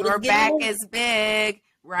 them shoulders your back is big.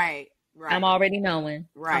 Right. Right. I'm already knowing.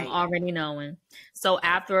 Right. I'm already knowing. So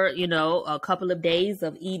after, a couple of days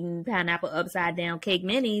of eating pineapple upside down cake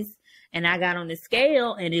minis, and I got on the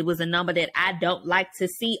scale and it was a number that I don't like to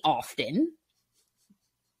see often,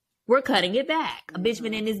 we're cutting it back. A bitch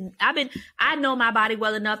been in this, I know my body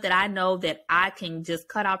well enough that I know that I can just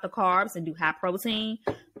cut out the carbs and do high protein.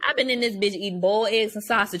 I've been in this bitch eating boiled eggs and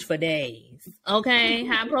sausage for days. Okay.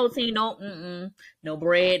 High protein, no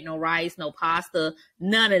bread, no rice, no pasta,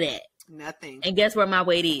 none of that. Nothing. And guess where my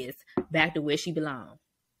weight is? Back to where she belongs.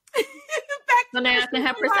 So now I can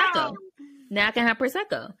have Prosecco. Now I can have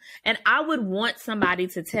Prosecco. And I would want somebody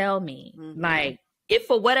to tell me, like, if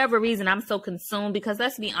for whatever reason I'm so consumed, because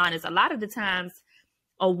let's be honest, a lot of the times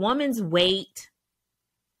a woman's weight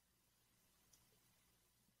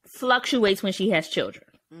fluctuates when she has children.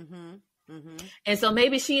 And so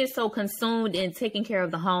maybe she is so consumed in taking care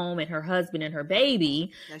of the home and her husband and her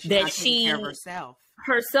baby that she care of herself.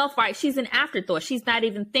 Right? She's an afterthought. She's not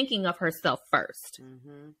even thinking of herself first.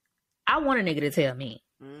 I want a nigga to tell me.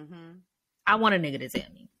 I want a nigga to tell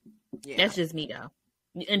me. Yeah. That's just me though.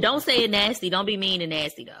 And don't say it nasty. Don't be mean and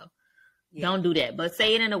nasty though. Yeah. Don't do that. But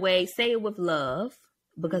say it in a way, say it with love,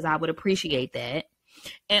 because I would appreciate that.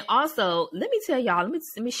 And also, let me tell y'all,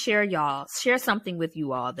 let me share something with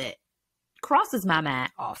you all that crosses my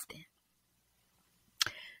mind often.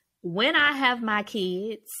 When I have my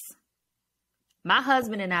kids, my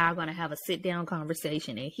husband and I are going to have a sit-down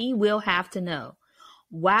conversation, and he will have to know,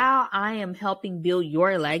 while I am helping build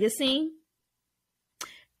your legacy,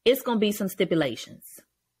 it's going to be some stipulations.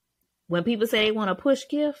 When people say they want a push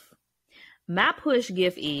gift, my push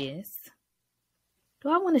gift is, do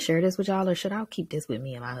I want to share this with y'all, or should I keep this with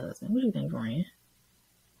me and my husband? What do you think, Brian?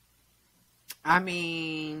 I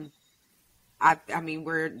mean,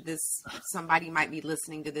 somebody might be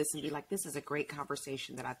listening to this and be like, this is a great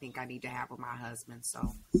conversation that I think I need to have with my husband.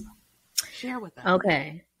 So share with them.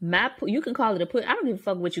 Okay. You can call it a put. I don't give a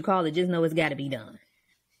fuck what you call it. Just know it's got to be done.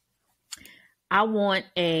 I want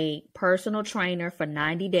a personal trainer for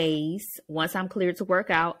 90 days. Once I'm cleared to work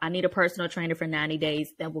out, I need a personal trainer for 90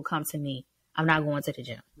 days that will come to me. I'm not going to the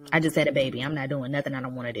gym. I just had a baby. I'm not doing nothing I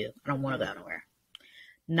don't want to do. I don't want to go nowhere.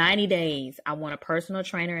 90 days. I want a personal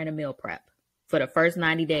trainer and a meal prep for the first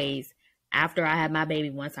 90 days after I have my baby.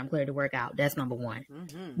 Once I'm cleared to work out, that's number one.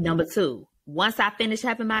 Number two, once I finish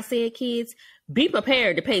having my said kids, be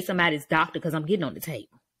prepared to pay somebody's doctor, because I'm getting on the table.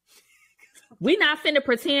 We not finna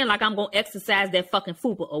pretend like I'm going to exercise that fucking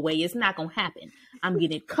fupa away. It's not going to happen. I'm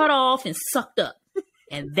getting cut off and sucked up.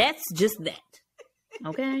 And that's just that.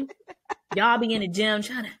 Okay? Y'all be in the gym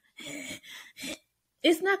trying to...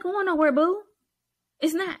 It's not going nowhere, boo.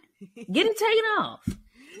 It's not. Get it taken off.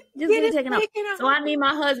 Just get it taken off. So I need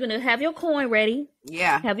my husband to have your coin ready.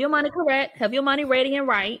 Yeah. Have your money correct. Have your money ready and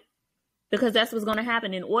right. Because that's what's going to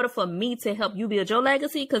happen in order for me to help you build your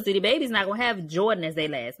legacy. Because the baby's not going to have Jordan as their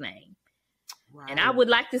last name. Right. And I would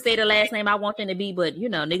like to say the last name I want them to be, but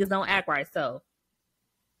niggas don't act right. So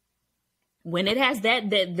when it has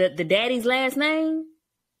the daddy's last name,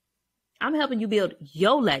 I'm helping you build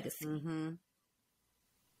your legacy. I'm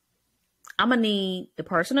gonna need the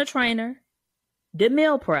personal trainer, the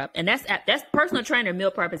meal prep, and that's personal trainer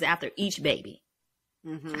meal prep is after each baby.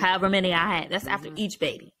 However many I had, that's after each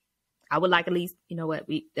baby. I would like at least, you know what,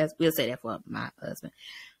 we'll say that for my husband.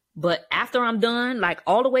 But after I'm done, like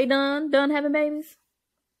all the way done having babies.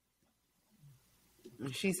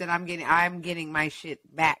 She said, I'm getting my shit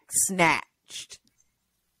back snatched.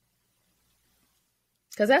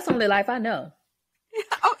 Because that's the only life I know.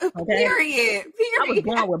 Oh, okay? Period. I was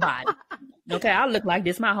born with body. Okay, I look like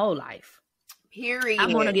this my whole life. Period. I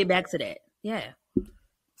want to get back to that. Yeah.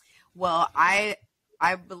 Well, I,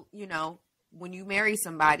 you know, when you marry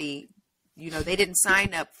somebody, you know, they didn't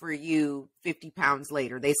sign up for you 50 pounds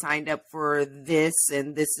later. They signed up for this,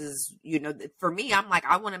 and this is, you know, for me, I'm like,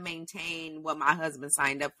 I want to maintain what my husband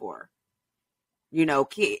signed up for. You know,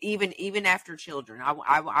 even after children, I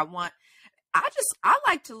want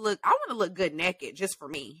to look good naked just for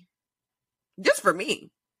me. Just for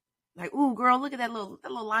me. Like, ooh, girl, look at that little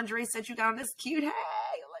lingerie set you got on. This cute. Hey, look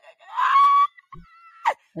at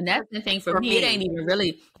that. And that's the thing for me. It ain't even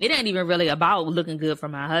really about looking good for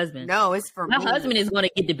my husband. No, it's for my me. My husband is going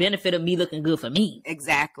to get the benefit of me looking good for me.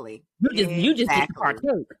 Exactly. You just get to partake.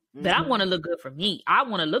 Mm-hmm. But I want to look good for me. I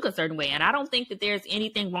want to look a certain way. And I don't think that there's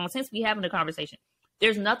anything wrong, since we having a conversation,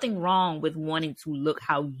 there's nothing wrong with wanting to look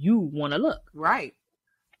how you want to look. Right.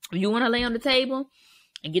 If you want to lay on the table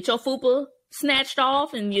and get your fupa snatched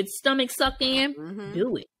off and your stomach sucked in, mm-hmm.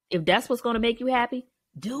 do it. If that's what's going to make you happy,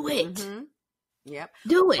 do it. Mm-hmm. Yep.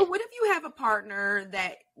 Do it. But what if you have a partner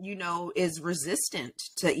that, you know, is resistant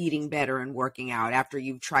to eating better and working out after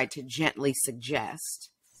you've tried to gently suggest,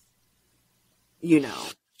 you know,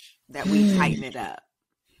 that we tighten it up?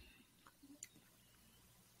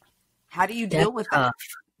 How do you deal with that?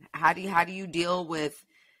 How do you deal with,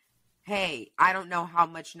 hey, I don't know how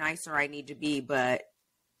much nicer I need to be, but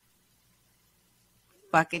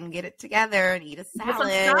fucking get it together and eat a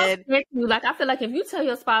salad. Like, I feel like if you tell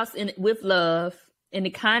your spouse with love in the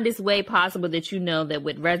kindest way possible that you know that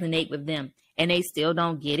would resonate with them, and they still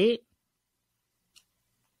don't get it,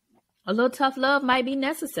 a little tough love might be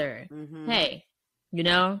necessary. Mm-hmm. Hey, you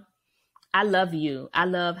know, I love you. I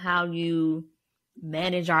love how you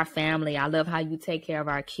manage our family. I love how you take care of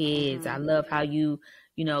our kids. Mm-hmm. I love how you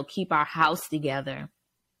know, keep our house together.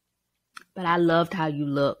 But I loved how you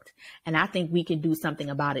looked. And I think we can do something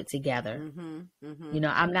about it together. Mm-hmm, mm-hmm. You know,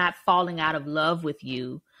 I'm not falling out of love with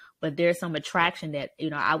you, but there's some attraction that, you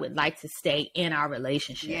know, I would like to stay in our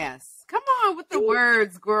relationship. Yes. Come on with the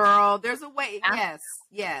words, girl. There's a way. Yes.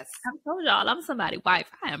 I told y'all I'm somebody's wife.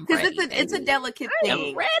 I am ready. Because it's a delicate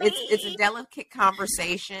thing. It's a delicate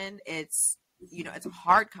conversation. It's, you know, it's a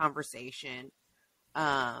hard conversation.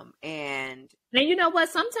 And you know what?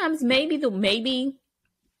 Sometimes maybe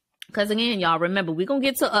because again, y'all remember, we're going to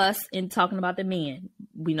get to us in talking about the men.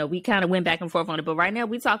 We know we kind of went back and forth on it, but right now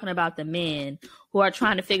we're talking about the men who are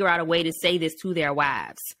trying to figure out a way to say this to their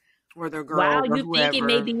wives. Or their girls, while you think it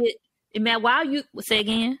may be while you say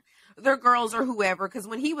again, their girls or whoever. Because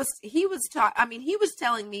when he was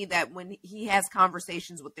telling me that when he has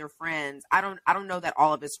conversations with their friends, I don't know that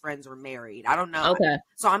all of his friends are married. I don't know. Okay.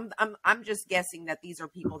 So I'm just guessing that these are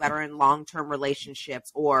people that are in long-term relationships,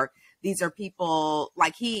 or these are people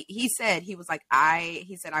like he said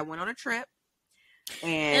I went on a trip.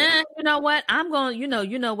 And you know what? I'm going, you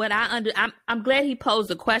know what? I'm glad he posed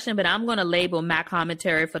the question, but I'm going to label my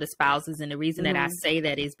commentary for the spouses. And the reason that I say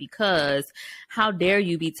that is because how dare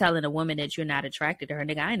you be telling a woman that you're not attracted to her?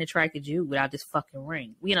 Nigga, I ain't attracted to you without this fucking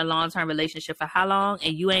ring. We in a long-term relationship for how long?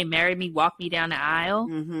 And you ain't married me, walk me down the aisle.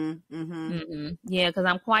 Yeah. Cause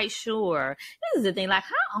I'm quite sure this is the thing. Like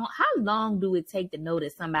how long do it take to know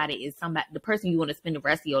that somebody is the person you want to spend the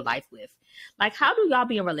rest of your life with? Like, how do y'all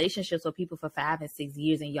be in relationships with people for 5 and 6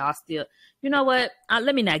 years and y'all still, you know what?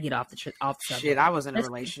 Let me not get off the subject. Shit, I was in a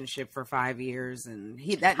relationship for 5 years and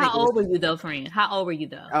How old were you though, friend? How old were you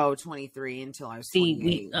though? Oh, 23 until I was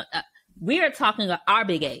 28. We are talking our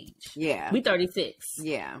big age. Yeah. We 36.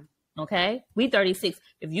 Yeah. Okay. We 36.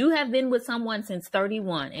 If you have been with someone since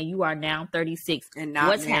 31 and you are now 36 and not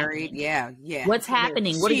what's married. Happening? Yeah. What's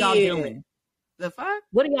happening? What are y'all doing? The fuck?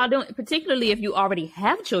 What are y'all doing? Particularly if you already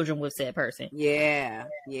have children with said person. Yeah.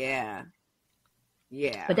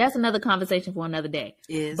 But that's another conversation for another day.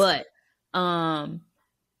 But I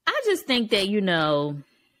just think that, you know,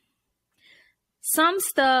 some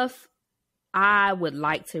stuff I would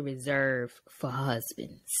like to reserve for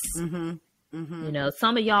husbands. You know,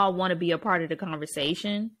 some of y'all want to be a part of the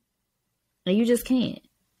conversation and you just can't.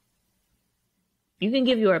 You can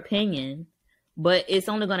give your opinion, but it's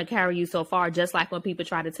only going to carry you so far, just like when people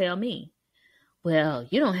try to tell me, well,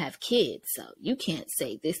 you don't have kids, so you can't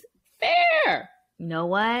say this. Fair. You know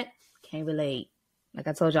what? Can't relate. Like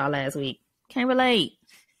I told y'all last week. Can't relate.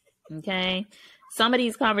 Okay? some of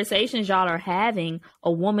these conversations y'all are having,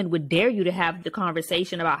 a woman would dare you to have the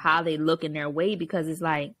conversation about how they look in their weight, because it's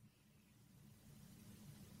like,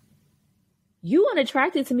 you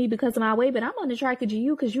unattracted to me because of my weight, but I'm unattracted to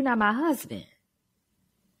you because you're not my husband.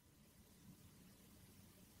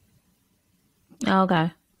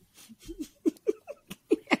 Okay.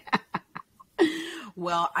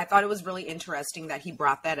 Well, I thought it was really interesting that he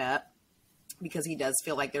brought that up, because he does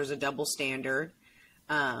feel like there's a double standard.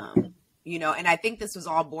 You know, and I think this was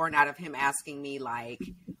all born out of him asking me, like,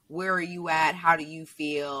 where are you at? How do you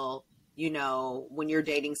feel? You know, when you're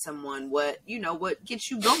dating someone, what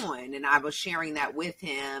gets you going? And I was sharing that with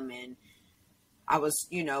him, and I was,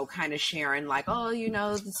 you know, kind of sharing like, oh, you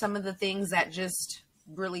know, some of the things that just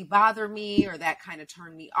really bother me or that kind of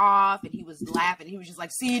turned me off. And he was laughing. He was just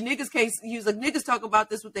like, see, he was like, niggas talk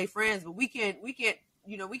about this with their friends, but we can't,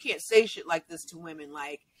 you know, we can't say shit like this to women.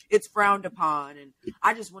 Like, it's frowned upon. And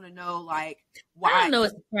I just want to know, like, why. I don't know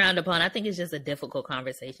it's frowned upon. I think it's just a difficult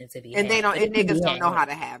conversation to be and had. And niggas don't know how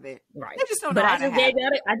to have it. Right. They just don't know how to have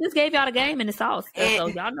it. I just gave y'all the game and the sauce. So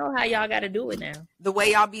y'all know how y'all got to do it now. The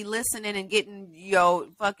way y'all be listening and getting yo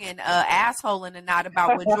fucking asshole in a knot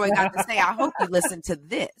about what Joy got to say, I hope you listen to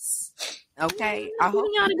this. Okay? I hope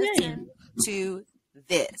you listen to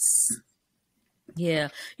this. Yeah.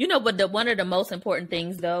 You know, but one of the most important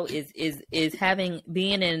things though is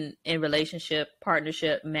being in relationship,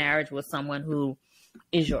 partnership, marriage with someone who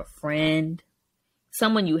is your friend,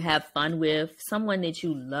 someone you have fun with, someone that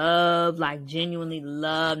you love, like genuinely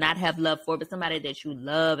love, not have love for, but somebody that you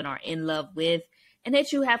love and are in love with, and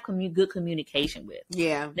that you have good communication with.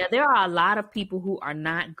 Yeah. Now, there are a lot of people who are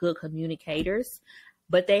not good communicators,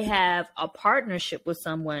 but they have a partnership with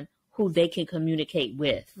someone who they can communicate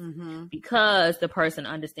with, because the person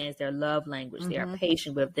understands their love language. They are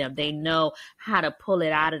patient with them. They know how to pull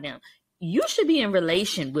it out of them. You should be in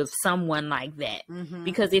relation with someone like that,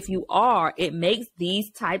 because if you are, it makes these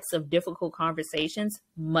types of difficult conversations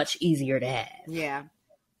much easier to have. Yeah.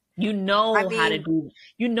 You know how to do,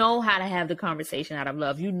 you know how to have the conversation out of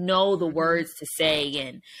love. You know the words to say,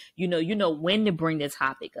 and you know when to bring the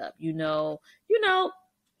topic up.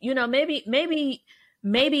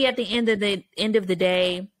 Maybe at the end of the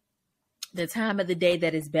day, the time of the day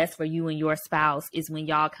that is best for you and your spouse is when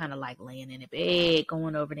y'all kind of like laying in the bed,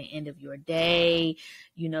 going over the end of your day.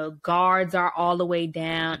 You know, guards are all the way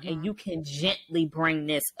down, and you can gently bring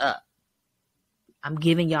this up. I'm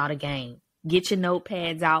giving y'all the game. Get your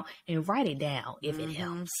notepads out and write it down if it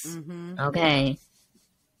helps. Okay.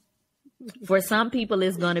 For some people,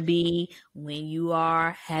 it's going to be when you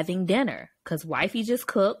are having dinner, because wifey just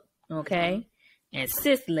cooked. Okay. And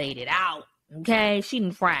sis laid it out. Okay. She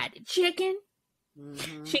done fried the chicken.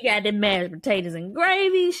 She got the mashed potatoes and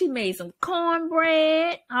gravy. She made some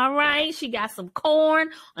cornbread. All right. She got some corn,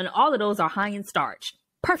 and all of those are high in starch.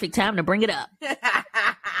 Perfect time to bring it up.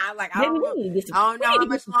 Like, I don't know how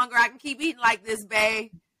much longer I can keep eating like this,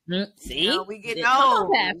 babe. See? You know, we getting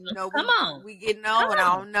old. Come on. We getting old, and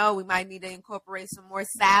I don't know. We might need to incorporate some more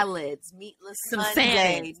salads, meatless some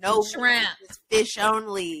Sunday, salad, no shrimp, fish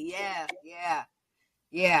only.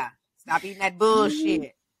 Yeah. Stop eating that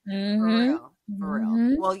bullshit. For real.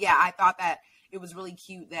 Well, yeah, I thought that it was really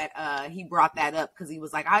cute that he brought that up, because he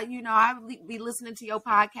was like, I be listening to your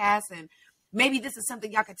podcast, and maybe this is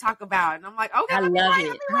something y'all could talk about. And I'm like, okay, let me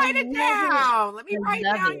write it down. Let me write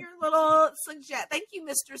down your little thank you,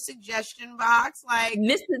 Mr. Suggestion Box. Like,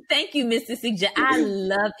 thank you, Mr. Suggestion. I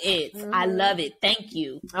love it. I love it. Thank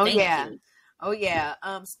you. Oh yeah.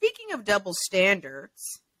 Speaking of double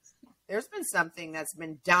standards, there's been something that's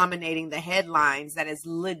been dominating the headlines that is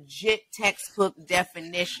legit textbook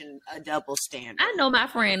definition a double standard. I know my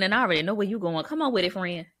friend, and I already know where you're going. Come on with it,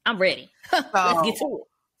 friend. I'm ready. Let's get to it.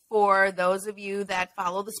 For those of you that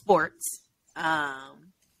follow the sports,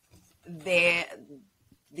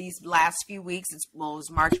 these last few weeks, it was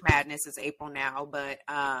March Madness, it's April now, but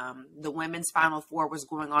the women's Final Four was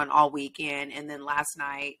going on all weekend. And then last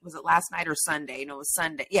night, was it last night or Sunday? No, it was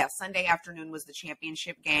Sunday. Yeah, Sunday afternoon was the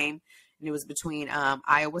championship game. And it was between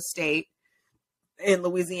Iowa State and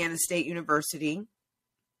Louisiana State University.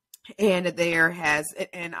 And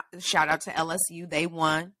and shout out to LSU, they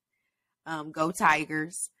won. Go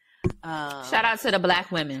Tigers. Shout out to the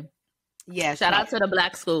Black women. Yeah. Shout out to the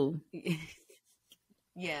Black school.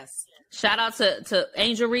 Yes. Shout out to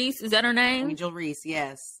Angel Reese. Is that her name? Angel Reese,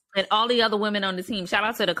 yes. And all the other women on the team. Shout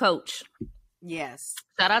out to the coach. Yes.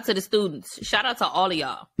 Shout out to the students. Shout out to all of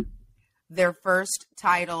y'all. Their first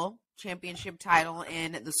championship title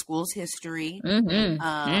in the school's history.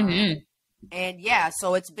 And yeah,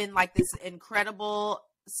 so it's been like this incredible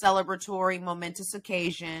celebratory, momentous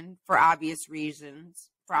occasion for obvious reasons.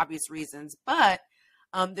 for obvious reasons. But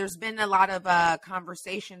there's been a lot of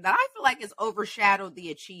conversation that I feel like has overshadowed the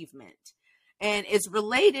achievement. And it's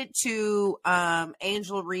related to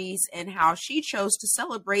Angel Reese and how she chose to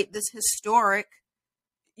celebrate this historic,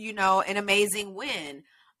 an amazing win.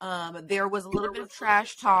 There was a little bit of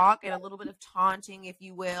trash talk and a little bit of taunting, if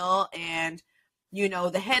you will. And,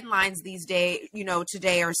 the headlines these days,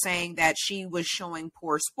 today are saying that she was showing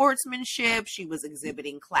poor sportsmanship. She was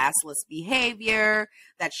exhibiting classless behavior,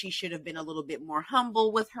 that she should have been a little bit more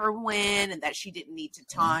humble with her win, and that she didn't need to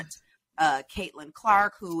taunt Caitlin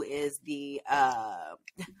Clark, who is the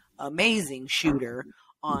amazing shooter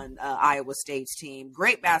on Iowa State's team.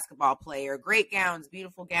 Great basketball player, great gowns,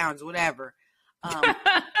 beautiful gowns, whatever. But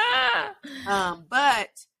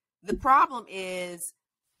the problem is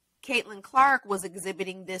Caitlin Clark was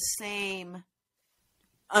exhibiting this same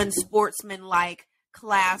unsportsmanlike,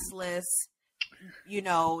 classless,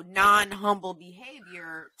 non-humble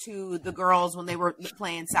behavior to the girls when they were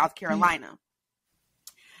playing South Carolina.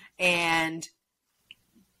 And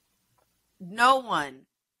no one,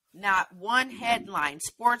 not one headline,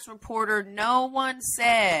 sports reporter, no one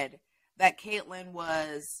said that Caitlin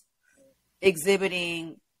was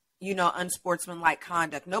exhibiting, unsportsmanlike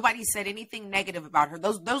conduct. Nobody said anything negative about her.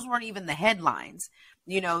 Those weren't even the headlines.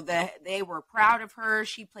 They were proud of her.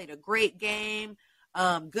 She played a great game.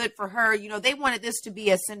 Good for her. They wanted this to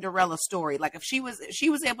be a Cinderella story. Like if she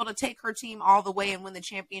was able to take her team all the way and win the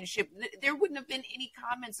championship, there wouldn't have been any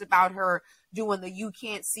comments about her doing the "you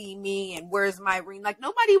can't see me" and "where's my ring." Like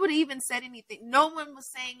nobody would have even said anything. No one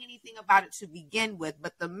was saying anything about it to begin with.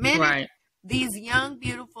 But the minute these young,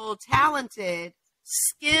 beautiful, talented,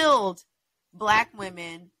 skilled Black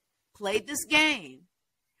women played this game,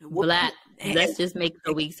 let's just make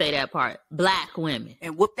sure we say that part. Black women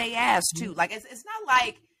and whoop they ass too. Like it's not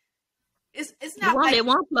like it's not like they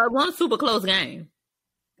one super close game.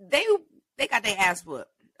 They got their ass whooped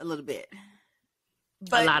a little bit,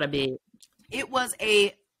 but a lot of bit. It was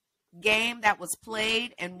a game that was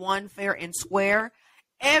played and won fair and square.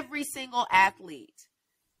 Every single athlete,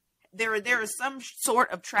 there is some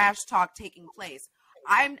sort of trash talk taking place.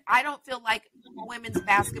 I don't feel like women's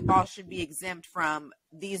basketball should be exempt from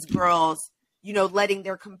these girls, letting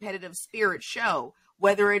their competitive spirit show,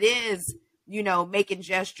 whether it is, making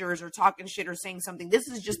gestures or talking shit or saying something. This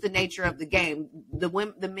is just the nature of the game.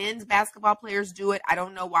 The men's basketball players do it. I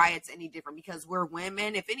don't know why it's any different because we're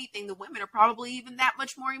women. If anything, the women are probably even that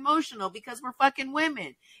much more emotional because we're fucking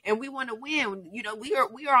women and we want to win.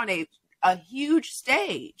 We are on a huge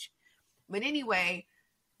stage. But anyway,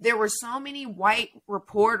 there were so many white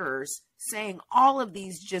reporters saying all of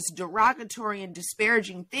these just derogatory and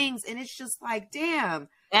disparaging things. And it's just like, damn.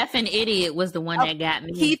 Effing idiot was the one that got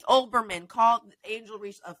me. Keith Olbermann called Angel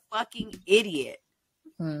Reese a fucking idiot.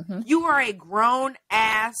 Mm-hmm. You are a grown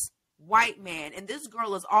ass white man. And this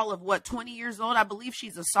girl is all of 20 years old? I believe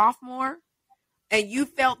she's a sophomore. And you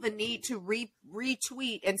felt the need to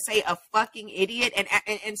retweet and say a fucking idiot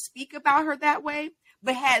and speak about her that way.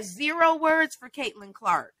 But has 0 words for Caitlin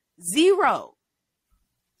Clark. 0.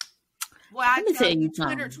 Well, I tell you,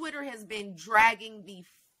 Twitter has been dragging the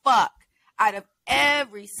fuck out of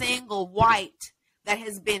every single white that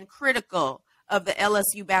has been critical of the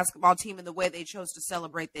LSU basketball team and the way they chose to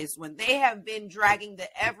celebrate this when they have been dragging the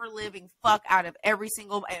ever living fuck out of every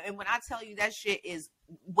single. And when I tell you that shit is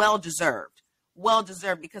well deserved,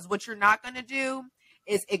 because what you're not going to do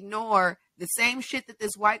is ignore the same shit that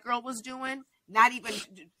this white girl was doing not even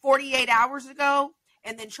 48 hours ago,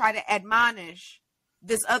 and then try to admonish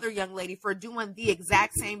this other young lady for doing the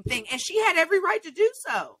exact same thing. And she had every right to do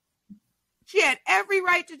so.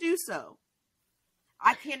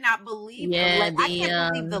 I cannot believe I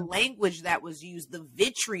can't believe the language that was used, the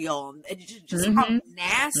vitriol, just how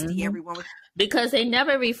nasty everyone was. Because they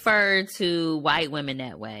never referred to white women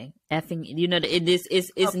that way. Effing,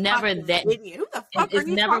 it's never that. Idiot. Who the fuck are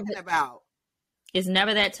you talking about? It's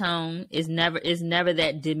never that tone. It's never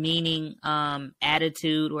that demeaning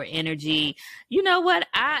attitude or energy. You know what?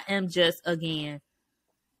 I am just, again,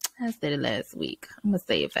 I said it last week. I'm going to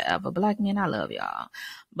say it forever. Black men, I love y'all.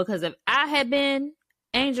 Because if I had been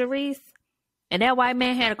Angel Reese and that white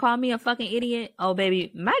man had to call me a fucking idiot, oh,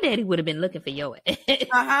 baby, my daddy would have been looking for your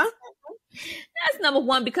ass. That's number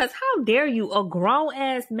one, because how dare you, a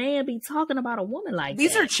grown-ass man, be talking about a woman like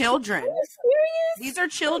these that? These are children. Are you serious? These are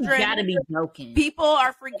children. You gotta be joking. People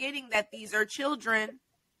are forgetting that these are children.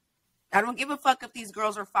 I don't give a fuck if these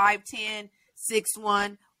girls are 5'10",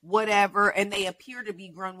 6'1", whatever, and they appear to be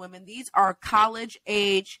grown women. These are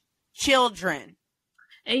college-age children.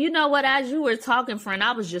 And you know what? As you were talking, friend,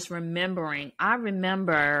 I was just remembering. I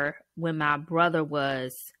remember when my brother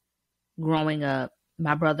was growing up,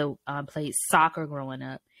 my brother played soccer growing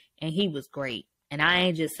up, and he was great. And I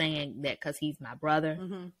ain't just saying that because he's my brother.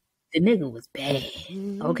 Mm-hmm. The nigga was bad,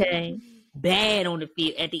 okay? Bad on the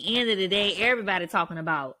field. At the end of the day, everybody talking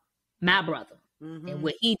about my brother and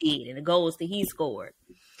what he did and the goals that he scored.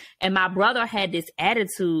 And my brother had this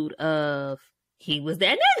attitude of he was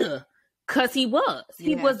that nigga. Because he was.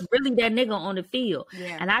 He was really that nigga on the field.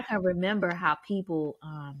 Yeah. And I can remember how people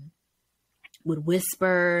would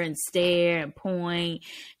whisper and stare and point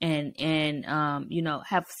and you know,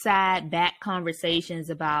 have side back conversations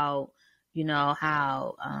about, you know,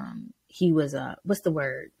 how he was what's the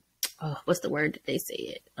word? What's the word that they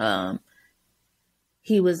said?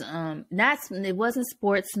 He was it wasn't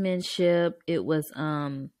sportsmanship. It was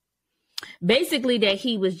basically that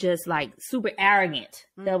he was just like super arrogant.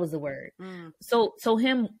 That was the word. So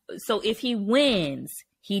if he wins,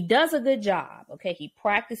 he does a good job. Okay. He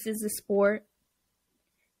practices the sport.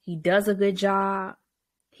 He does a good job.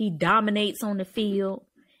 He dominates on the field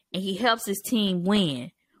and he helps his team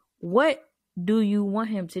win. What do you want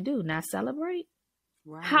him to do? Not celebrate?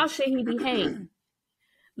 Right. How should he behave?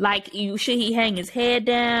 Like should he hang his head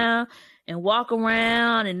down and walk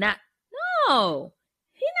around and not? No.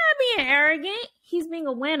 He's not being arrogant. He's being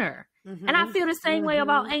a winner. And I feel the same way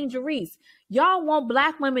about Angel Reese. Y'all want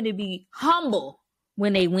Black women to be humble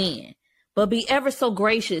when they win, but be ever so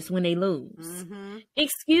gracious when they lose.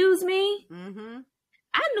 Excuse me?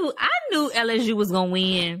 I knew LSU was going to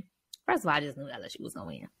win. First of all, I just knew LSU was going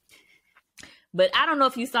to win. But I don't know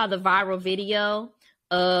if you saw the viral video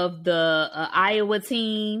of the Iowa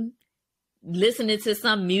team listening to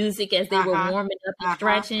some music as they were warming up and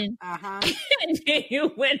stretching. And then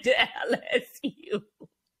you went to LSU.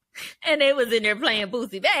 And they was in there playing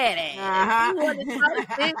Boosie Badass.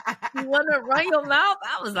 You want to run your mouth?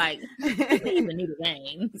 I was like, you don't even need the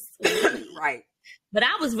games. Right. But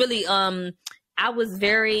I was really, I was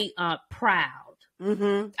very proud.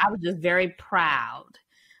 I was just very proud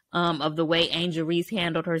of the way Angel Reese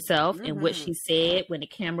handled herself and what she said when the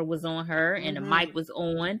camera was on her and the mic was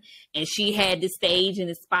on. And she had the stage and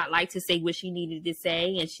the spotlight to say what she needed to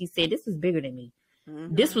say. And she said, this was bigger than me.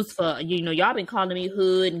 This was for, you know, y'all been calling me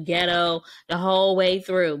hood and ghetto the whole way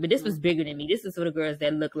through, but this was bigger than me. This is for the girls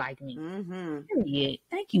that look like me. Period.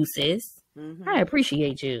 Thank you, sis. I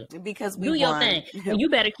appreciate you. Because we do your thing. And you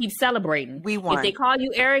better keep celebrating. We won. If they call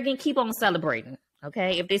you arrogant, keep on celebrating.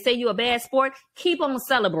 Okay. If they say you a bad sport, keep on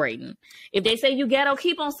celebrating. If they say you ghetto,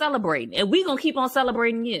 keep on celebrating. And we gonna keep on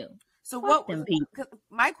celebrating you. So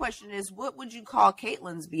my question is, what would you call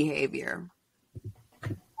Caitlin's behavior?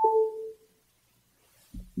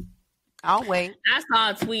 I'll wait. I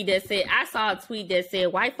saw a tweet that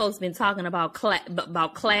said white folks been talking about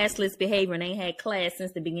classless behavior and they had class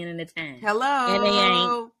since the beginning of time. Hello. And they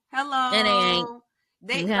ain't. Hello. And they ain't.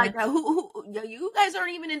 They like you guys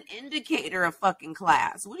aren't even an indicator of fucking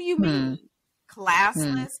class. What do you mean?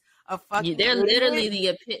 Classless? A fucking they're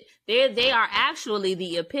literally they are actually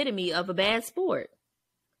the epitome of a bad sport.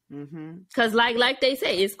 Cause like they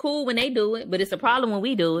say, it's cool when they do it, but it's a problem when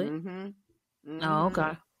we do it. Oh,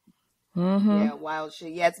 okay. Yeah, wild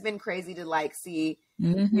shit. Yeah, it's been crazy to like see,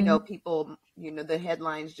 you know, people, you know, the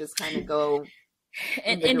headlines just kind of go,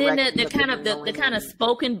 and then the kind of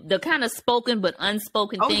spoken but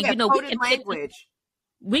unspoken thing. You know,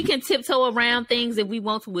 we can tiptoe around things if we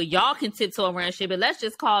want to. Well, y'all can tiptoe around shit, but let's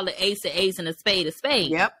just call the ace a ace and a spade a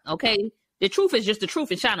spade. Yep. Okay. The truth is just the truth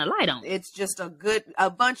and shine a light on it. It's just a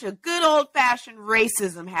bunch of good old fashioned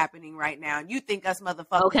racism happening right now. You think us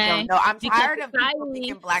motherfuckers don't know? I'm tired of people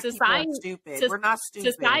thinking Black people are stupid. We're not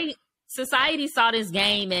stupid. Society saw this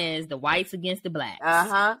game as the whites against the blacks.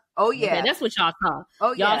 Oh yeah, okay, that's what y'all saw.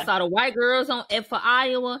 Oh yeah, y'all saw the white girls for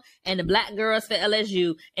Iowa and the black girls for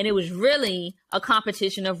LSU, and it was really a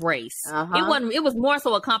competition of race. It wasn't. It was more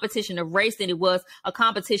so a competition of race than it was a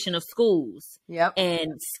competition of schools.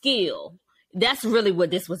 And skill. That's really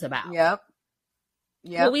what this was about. Yep.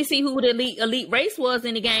 But we see who the elite race was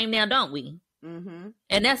in the game now, don't we? And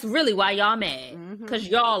that's really why y'all mad, because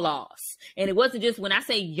y'all lost. And it wasn't just, when I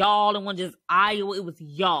say y'all, it wasn't just Iowa, it was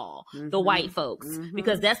y'all, the white folks,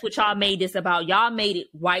 because that's what y'all made this about. Y'all made it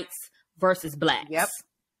whites versus blacks.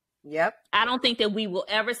 Yep. I don't think that we will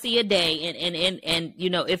ever see a day, and you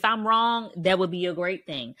know, if I'm wrong, that would be a great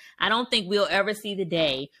thing. I don't think we'll ever see the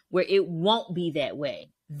day where it won't be that way.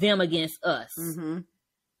 Them against us.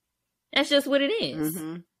 That's just what it is.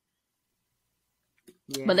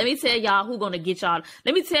 Yeah. But let me tell y'all who's going to get y'all.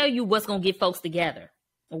 Let me tell you what's going to get folks together,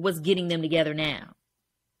 or what's getting them together now.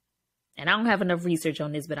 And I don't have enough research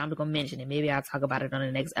on this, but I'm going to mention it. Maybe I'll talk about it on the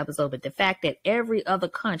next episode. But the fact that every other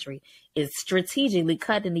country is strategically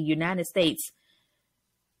cutting the United States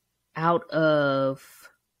out of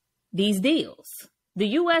these deals. The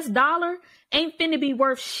US dollar ain't finna be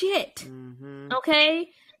worth shit. Mm-hmm. Okay?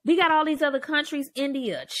 We got all these other countries,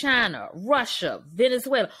 India, China, Russia,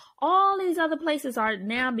 Venezuela. All these other places are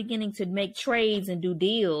now beginning to make trades and do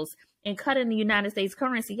deals and cutting the United States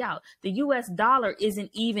currency out. The US dollar isn't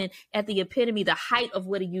even at the epitome, the height of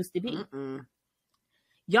what it used to be. Mm-mm.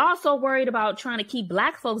 Y'all so worried about trying to keep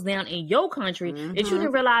black folks down in your country that you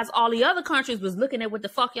didn't realize all the other countries was looking at what the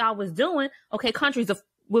fuck y'all was doing. Okay, countries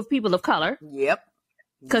with people of color. Yep.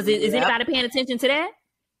 Because is anybody paying attention to that?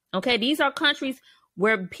 Okay, these are countries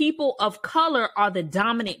where people of color are the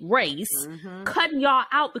dominant race, cutting y'all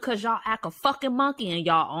out because y'all act a fucking monkey in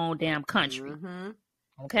y'all own damn country.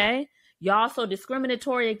 Okay? Y'all so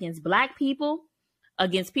discriminatory against black people,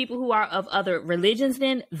 against people who are of other religions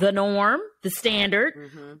than the norm, the standard,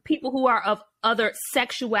 people who are of other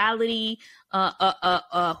sexuality,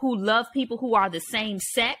 who love people who are the same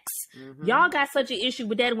sex. Y'all got such an issue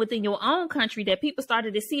with that within your own country that people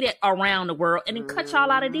started to see that around the world and then cut y'all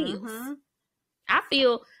out of deals. I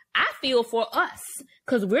feel for us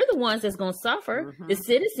because we're the ones that's going to suffer, the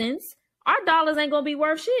citizens. Our dollars ain't going to be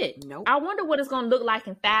worth shit. Nope. I wonder what it's going to look like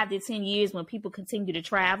in 5 to 10 years when people continue to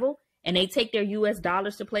travel and they take their US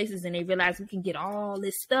dollars to places and they realize we can get all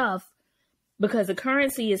this stuff because the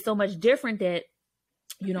currency is so much different that,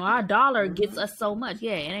 you know, our dollar gets us so much.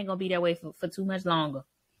 Yeah, it ain't going to be that way for too much longer.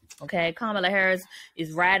 Okay, Kamala Harris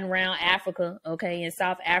is riding around Africa, okay, in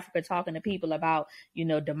South Africa talking to people about, you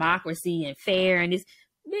know, democracy and fair and this.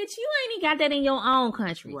 Bitch, you ain't even got that in your own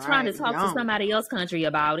country. Right, trying to talk to somebody else's country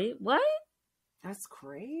about it. What? That's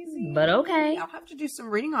crazy. But okay. I'll have to do some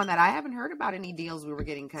reading on that. I haven't heard about any deals we were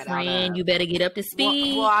getting cut out of. You better get up to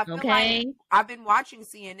speed. Well, I feel like I've been watching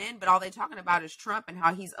CNN, but all they're talking about is Trump and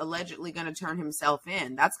how he's allegedly going to turn himself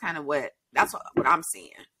in. That's kind of what I'm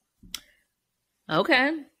seeing.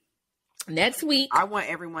 Okay. Next week, I want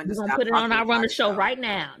everyone to put it on our Run the Show right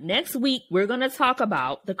now. Next week, we're going to talk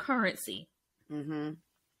about the currency.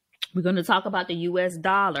 We're going to talk about the US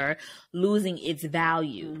dollar losing its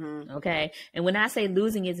value. Okay. And when I say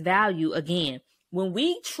losing its value, again, when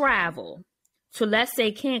we travel to, let's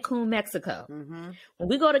say, Cancun, Mexico, when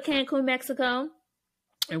we go to Cancun, Mexico,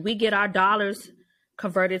 and we get our dollars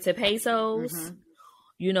converted to pesos,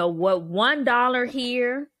 you know, what $1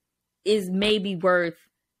 here is maybe worth,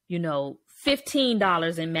 you know,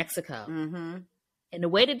 $15 in Mexico. And the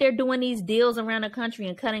way that they're doing these deals around the country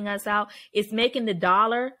and cutting us out, it's making the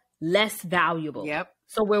dollar less valuable. Yep.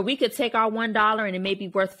 So where we could take our $1 and it may be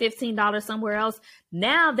worth $15 somewhere else,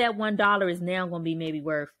 now that $1 is now going to be maybe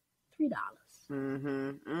worth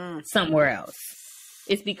 $3 somewhere else.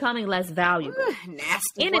 It's becoming less valuable.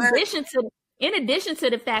 Nasty in work. addition to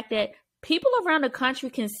the fact that people around the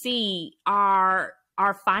country can see our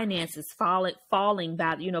finances falling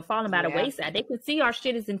by the wayside. They can see our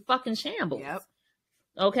shit is in fucking shambles. Yep.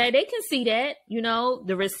 Okay, they can see that, you know,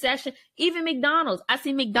 the recession, even McDonald's. I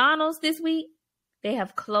see McDonald's this week. They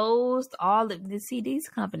have closed all of the, see, these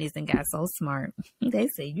companies and got so smart. They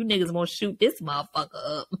say, you niggas won't shoot this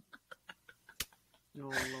motherfucker up.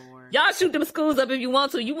 Oh, Lord. Y'all shoot them schools up if you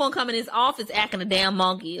want to. You won't come in this office acting a damn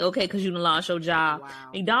monkey, okay, because you done lost your job. Wow.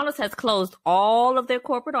 McDonald's has closed all of their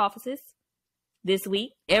corporate offices this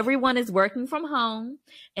week. Everyone is working from home.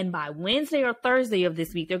 And by Wednesday or Thursday of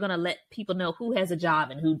this week, they're going to let people know who has a job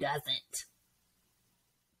and who doesn't.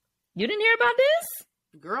 You didn't hear about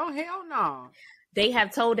this? Girl, hell no. They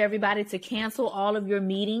have told everybody to cancel all of your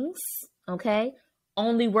meetings. Okay.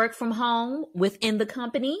 Only work from home within the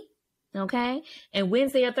company. Okay. And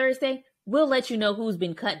Wednesday or Thursday, we'll let you know who's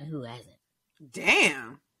been cut and who hasn't.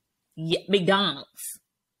 Damn. Yeah, McDonald's.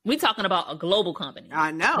 We're talking about a global company.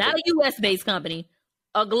 I know. Not a U.S.-based company,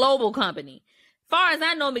 a global company. Far as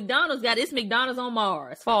I know, McDonald's got its McDonald's on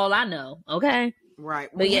Mars, for all I know. Okay?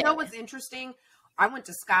 Right. Well, but you know what's interesting? I went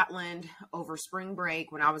to Scotland over spring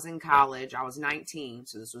break when I was in college. I was 19,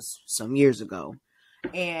 so this was some years ago.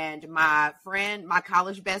 And my friend, my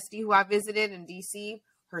college bestie who I visited in D.C.,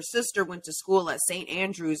 her sister went to school at St.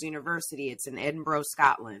 Andrews University. It's in Edinburgh,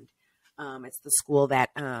 Scotland. It's the school that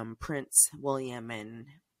Prince William and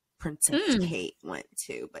Princess Kate went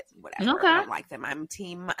to, but whatever. Okay. I don't like them. I'm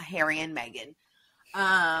team Harry and Meghan.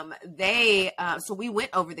 So we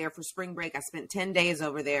went over there for spring break. I spent 10 days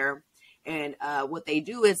over there. And what they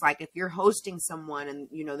do is, like, if you're hosting someone and,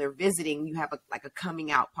 you know, they're visiting, you have a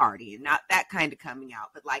coming out party, and not that kind of coming out,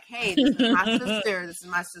 but like, hey, this is my sister. This is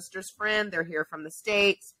my sister's friend. They're here from the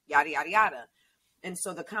States, yada, yada, yada. And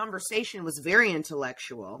so the conversation was very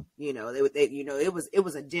intellectual. You know, it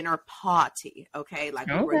was a dinner party. Okay. Like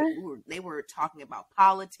they were talking about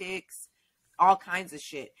politics, all kinds of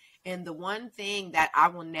shit. And the one thing that I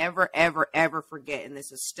will never, ever, ever forget, and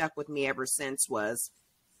this has stuck with me ever since, was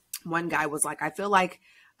one guy was like, I feel like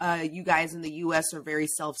you guys in the U.S. are very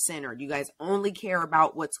self-centered. You guys only care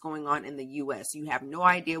about what's going on in the U.S. You have no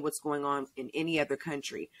idea what's going on in any other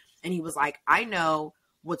country. And he was like, I know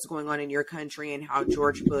what's going on in your country and how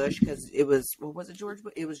George Bush, because it was, what was it, George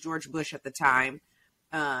Bush? It was George Bush at the time.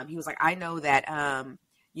 He was like, I know that,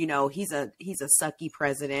 you know, he's a sucky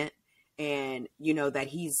president, and, you know, that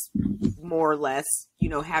he's more or less, you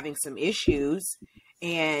know, having some issues.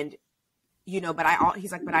 And, you know, but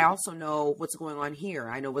he's like, but I also know what's going on here.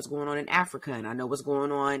 I know what's going on in Africa, and I know what's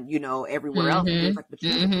going on, you know, everywhere else. And he was like,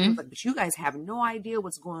 but you guys have no idea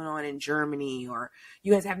what's going on in Germany, or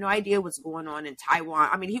you guys have no idea what's going on in Taiwan.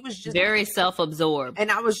 I mean, he was just very self-absorbed.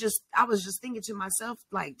 And I was just thinking to myself,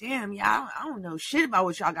 like, damn, yeah, I don't know shit about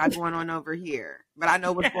what y'all got going on over here, but I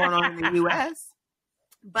know what's going on in the U.S.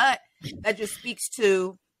 But that just speaks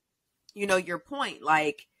to, you know, your point.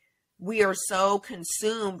 Like, we are so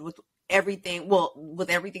consumed with everything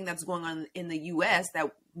that's going on in the U.S.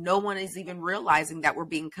 that no one is even realizing that we're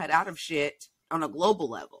being cut out of shit on a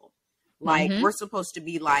global level. Like, we're supposed to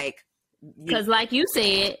be like, because like you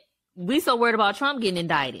said, we so worried about Trump getting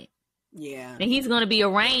indicted. Yeah. And he's going to be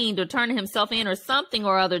arraigned or turning himself in or something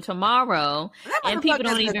or other tomorrow. And people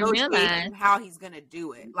don't even realize how he's going to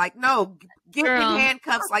do it. Like, no, get in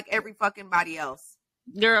handcuffs like every fucking body else.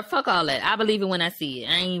 Girl, fuck all that. I believe it when I see it.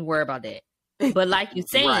 I ain't worried about that. But like you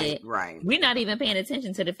said, right. We're not even paying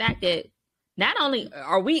attention to the fact that not only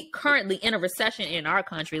are we currently in a recession in our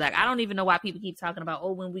country, like, I don't even know why people keep talking about,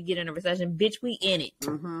 oh, when we get in a recession, bitch, we in it.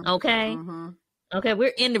 Okay? Okay,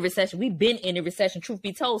 we're in the recession. We've been in the recession, truth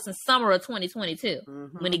be told, since summer of 2022,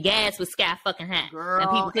 when the gas was sky fucking high. Girl,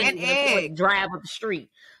 and people couldn't even afford to drive up the street.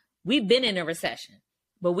 We've been in a recession.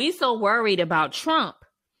 But we so worried about Trump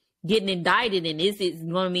getting indicted, and is it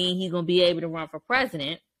going to mean he's going to be able to run for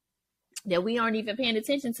president, that we aren't even paying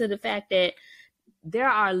attention to the fact that there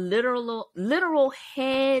are literal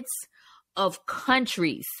heads of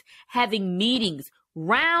countries having meetings,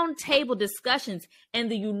 round table discussions,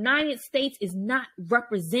 and the United States is not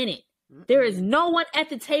represented. There is no one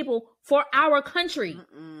at the table for our country.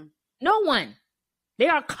 No one. They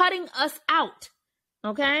are cutting us out.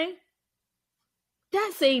 Okay?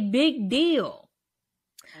 That's a big deal.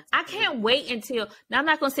 I can't wait until, now I'm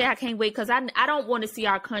not going to say I can't wait, because I don't want to see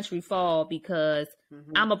our country fall, because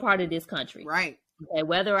I'm a part of this country. Right. Okay,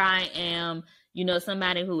 whether I am, you know,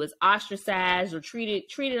 somebody who is ostracized or treated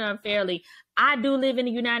unfairly, I do live in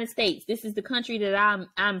the United States. This is the country that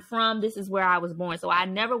I'm from. This is where I was born. So I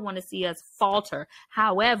never want to see us falter.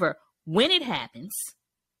 However, when it happens,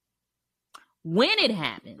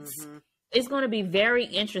 it's going to be very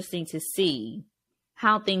interesting to see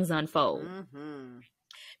how things unfold.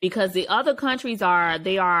 Because the other countries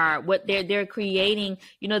they're creating,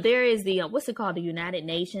 you know, there is the, what's it called? The United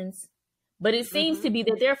Nations. But it seems to be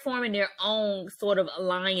that they're forming their own sort of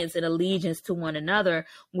alliance and allegiance to one another,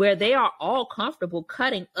 where they are all comfortable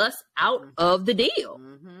cutting us out of the deal.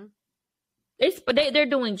 They're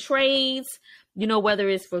doing trades, you know, whether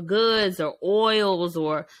it's for goods or oils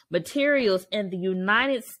or materials, and the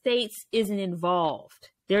United States isn't involved.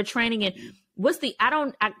 They're training in, I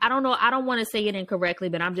don't know. I don't want to say it incorrectly,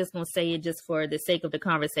 but I'm just going to say it just for the sake of the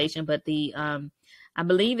conversation. But I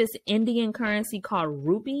believe it's Indian currency called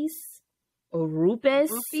rupees or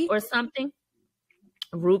rupees or something.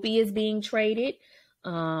 Rupee is being traded.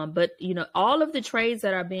 But, you know, all of the trades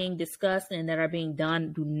that are being discussed and that are being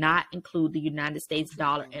done do not include the United States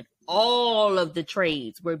dollar. And all of the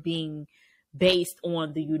trades were being based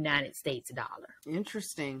on the United States dollar.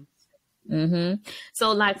 Interesting.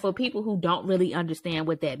 So, like, for people who don't really understand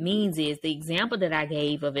what that means, is the example that I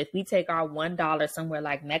gave of, if we take our $1 somewhere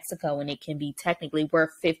like Mexico, and it can be technically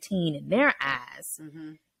worth 15 in their eyes,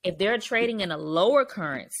 if they're trading in a lower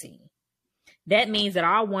currency, that means that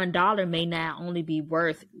our $1 may now only be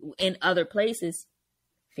worth in other places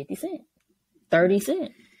 50 cents, 30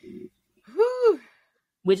 cents,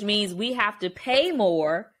 which means we have to pay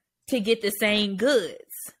more to get the same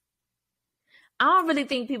goods. I don't really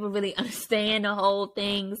think people really understand the whole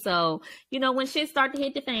thing. So, you know, when shit start to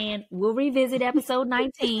hit the fan, we'll revisit episode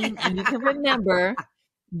 19, and you can remember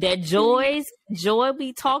that Joy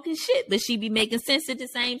be talking shit, but she be making sense at the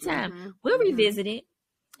same time. We'll revisit it.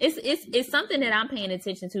 It's something that I'm paying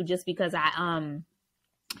attention to, just because I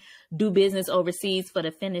do business overseas for the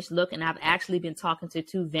finished look, and I've actually been talking to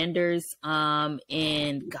 2 vendors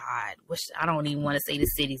in, God, I don't even want to say the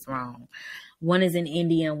city's wrong. One is in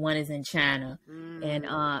India and one is in China. And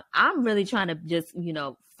I'm really trying to just, you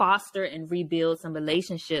know, foster and rebuild some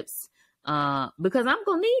relationships because I'm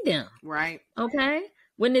going to need them. Right. Okay.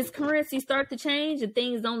 when this currency start to change and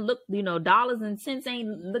things don't look, dollars and cents ain't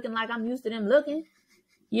looking like I'm used to them looking,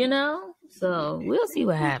 So we'll see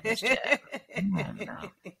what happens. I don't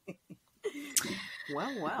know.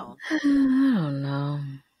 Well. I don't know.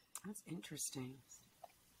 That's interesting.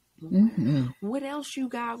 Mm-hmm. What else you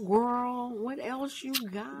got, girl? What else you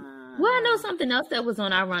got? Well, I know something else that was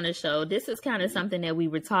on our runner show. This is kind of something that we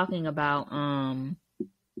were talking about.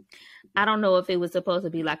 I don't know if it was supposed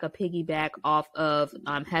to be like a piggyback off of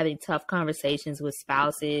having tough conversations with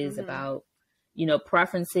spouses about,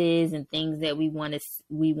 preferences and things that we want to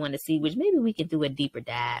see, which maybe we can do a deeper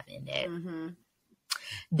dive in that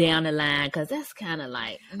down the line, because that's kind of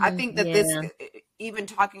like I think that this, even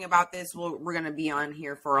talking about this, we're going to be on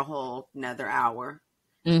here for a whole another hour,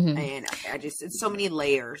 and it's so many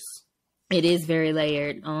layers. It is very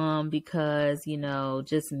layered, because,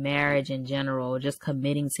 just marriage in general, just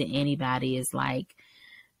committing to anybody is like,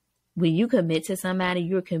 when you commit to somebody,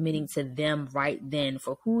 you're committing to them right then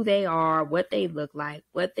for who they are, what they look like,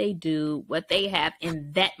 what they do, what they have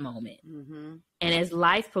in that moment. And as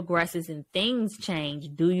life progresses and things change,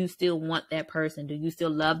 do you still want that person? Do you still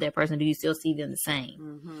love that person? Do you still see them the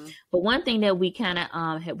same? But one thing that we kind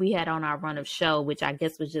of we had on our run of show, which I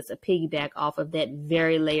guess was just a piggyback off of that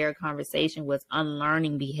very layered conversation, was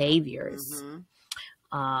unlearning behaviors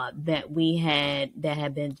that we had that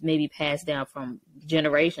have been maybe passed down from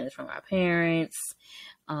generations from our parents.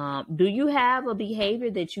 Do you have a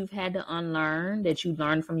behavior that you've had to unlearn, that you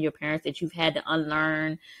learned from your parents, that you've had to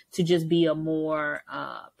unlearn to just be a more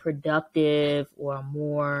productive or a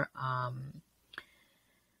more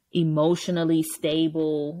emotionally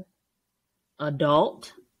stable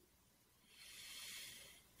adult?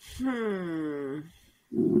 Trying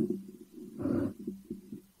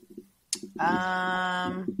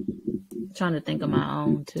to think of my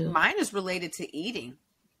own too. Mine is related to eating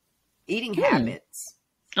habits.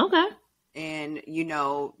 Okay. And,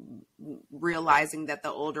 realizing that the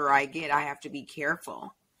older I get, I have to be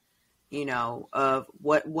careful, of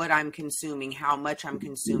what I'm consuming, how much I'm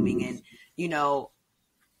consuming. And,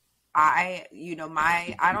 I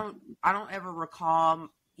don't ever recall,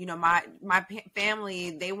 my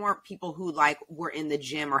family, they weren't people who were in the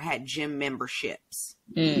gym or had gym memberships,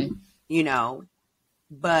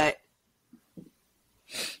 but,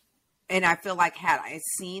 and I feel like had I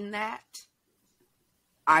seen that,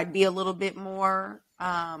 I'd be a little bit more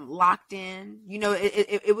locked in.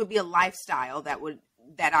 It would be a lifestyle it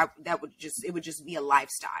would just be a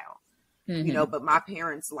lifestyle. But my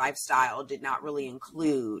parents' lifestyle did not really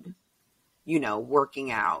include,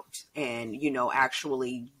 working out and,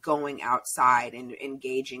 actually going outside and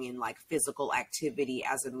engaging in physical activity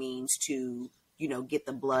as a means to, get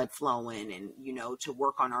the blood flowing and, to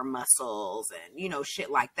work on our muscles and,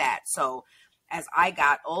 shit like that. So as I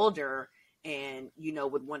got older and,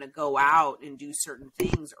 would want to go out and do certain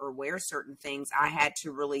things or wear certain things, I had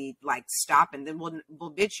to really stop and then, well,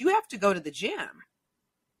 bitch, you have to go to the gym.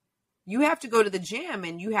 You have to go to the gym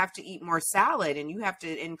and you have to eat more salad and you have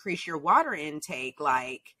to increase your water intake.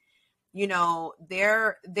 There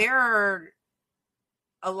are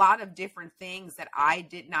a lot of different things that I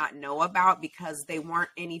did not know about because they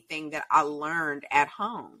weren't anything that I learned at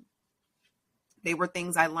home. They were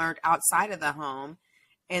things I learned outside of the home.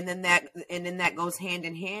 And then that goes hand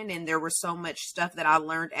in hand. And there was so much stuff that I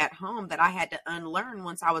learned at home that I had to unlearn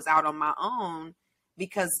once I was out on my own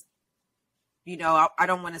because, I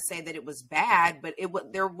don't want to say that it was bad, but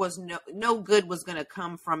there was no good was going to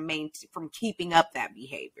come from keeping up that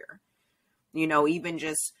behavior. Even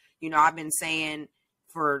just, I've been saying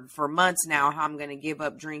for months now how I'm going to give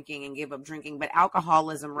up drinking, but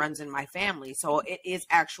alcoholism runs in my family. So it is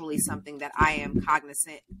actually something that I am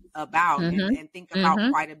cognizant about and think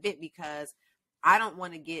about quite a bit because I don't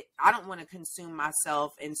want to consume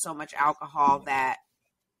myself in so much alcohol that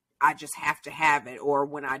I just have to have it. Or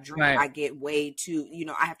when I drink, I get way too,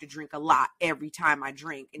 I have to drink a lot every time I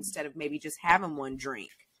drink instead of maybe just having one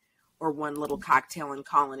drink or one little cocktail and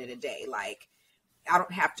calling it a day. I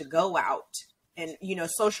don't have to go out. And,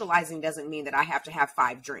 socializing doesn't mean that I have to have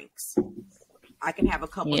 5 drinks. I can have a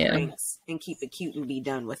couple drinks and keep it cute and be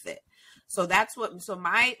done with it. So that's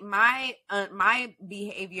my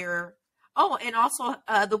behavior. Oh, and also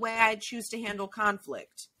the way I choose to handle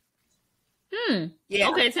conflict. Yeah.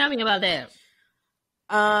 Okay. Tell me about that.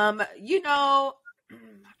 I'm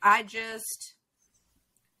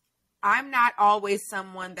not always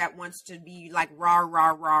someone that wants to be rah,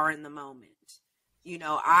 rah, rah in the moment.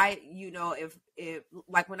 If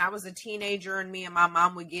when I was a teenager and me and my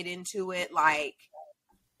mom would get into it,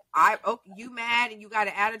 you mad and you got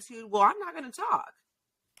an attitude. Well, I'm not going to talk.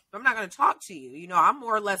 I'm not going to talk to you. You know, I'm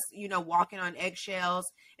more or less, you know, walking on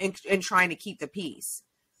eggshells and trying to keep the peace.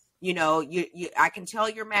 You know, I can tell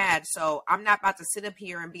you're mad. So I'm not about to sit up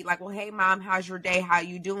here and be like, well, hey, mom, how's your day? How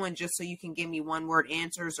you doing? Just so you can give me one word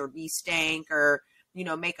answers or be stank or, you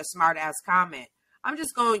know, make a smart ass comment. I'm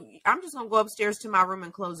just going to go upstairs to my room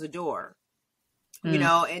and close the door, you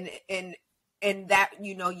know, and that,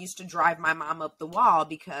 you know, used to drive my mom up the wall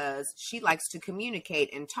because she likes to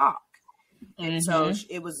communicate and talk. And so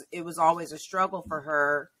it was always a struggle for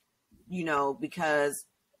her, you know, because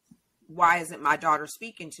why isn't my daughter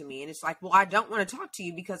speaking to me? And it's like, well, I don't want to talk to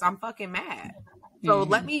you because I'm fucking mad. So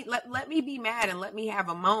let me be mad and let me have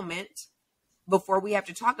a moment before we have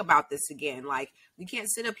to talk about this again. Like, you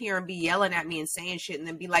can't sit up here and be yelling at me and saying shit and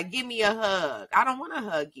then be like, give me a hug. I don't want to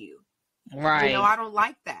hug you. Right. You know, I don't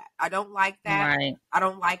like that. I don't like that. Right. I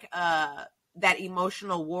don't like that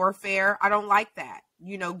emotional warfare. I don't like that.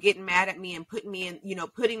 You know, getting mad at me and putting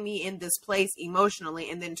me in this place emotionally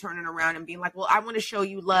and then turning around and being like, well, I want to show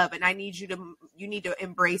you love and you need to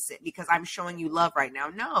embrace it because I'm showing you love right now.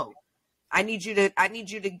 No, I need you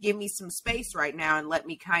to give me some space right now and let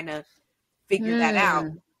me kind of figure that out.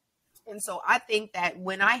 And so I think that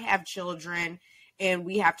when I have children and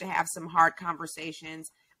we have to have some hard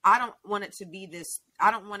conversations, I don't want it to be this. I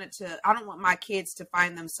don't want my kids to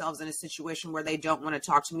find themselves in a situation where they don't want to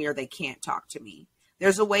talk to me or they can't talk to me.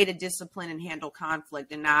 There's a way to discipline and handle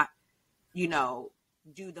conflict and not, you know,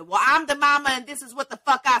 well, I'm the mama and this is what the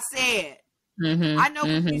fuck I said. I know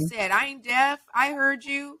what you said. I ain't deaf. I heard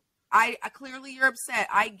you. I clearly you're upset.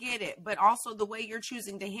 I get it. But also the way you're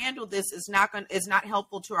choosing to handle this is not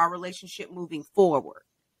helpful to our relationship moving forward.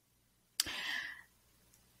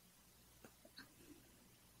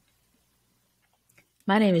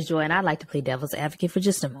 My name is Joy, and I'd like to play devil's advocate for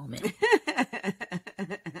just a moment.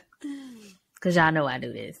 Because y'all know I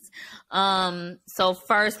do this. So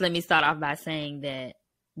first, let me start off by saying that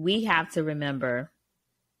we have to remember,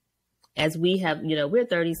 as we have, you know, we're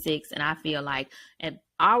 36, and I feel like at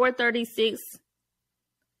our 36,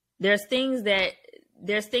 there's things that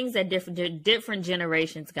different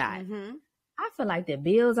generations got. I feel like the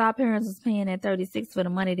bills our parents was paying at 36 for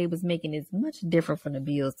the money they was making is much different from the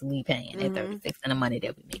bills we paying at 36 and the money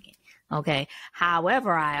that we making. Okay.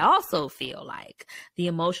 However, I also feel like the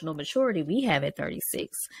emotional maturity we have at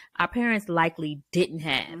 36, our parents likely didn't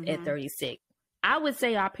have at 36. I would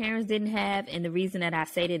say our parents didn't have, and the reason that I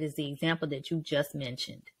say that is the example that you just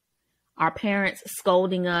mentioned. Our parents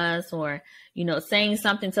scolding us or, you know, saying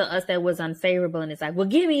something to us that was unfavorable, and it's like, well,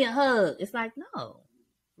 give me a hug. It's like, no.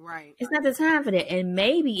 Right. It's not the time for that. And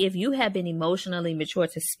maybe if you have been emotionally mature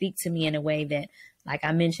to speak to me in a way that, like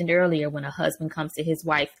I mentioned earlier, when a husband comes to his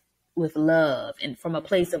wife with love and from a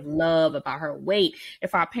place of love about her weight,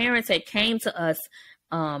 if our parents had came to us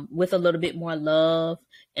with a little bit more love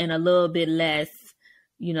and a little bit less,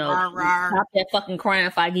 you know, stop that fucking crying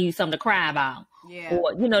if I give you something to cry about. Yeah.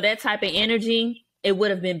 Or, you know, that type of energy, it would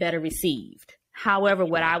have been better received. However,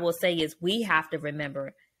 what I will say is we have to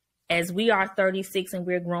remember, as we are 36 and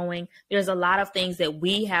we're growing, there's a lot of things that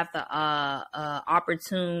we have the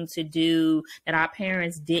opportunity to do that our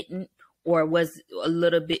parents didn't, or was a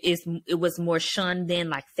little bit, it was more shunned than,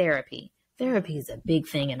 like therapy. Therapy is a big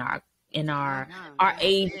thing in our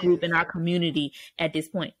age group, in our community at this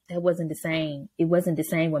point. That wasn't the same. It wasn't the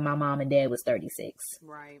same when my mom and dad was 36.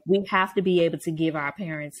 Right. We have to be able to give our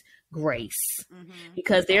parents grace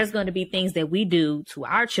because there's going to be things that we do to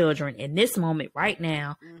our children in this moment right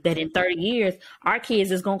now that in 30 years, our kids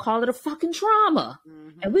is going to call it a fucking trauma.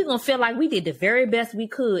 And we're going to feel like we did the very best we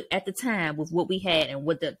could at the time with what we had and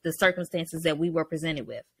with the circumstances that we were presented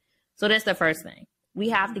with. So that's the first thing. We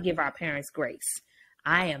have to give our parents grace.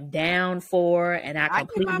 I am down for, and I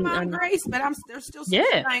completely give my mom grace, but there's still some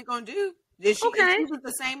shit I ain't gonna do. She was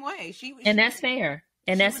the same way. And that's fair.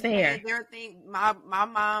 And that's fair. My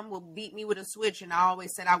mom will beat me with a switch, and I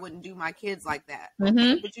always said I wouldn't do my kids like that. But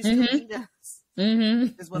you still beat us.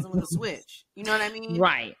 This wasn't with a switch. You know what I mean?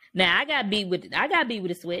 Right. Now I got beat with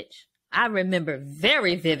a switch. I remember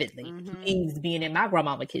very vividly things being in my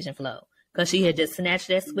grandmama's kitchen floor because she had just snatched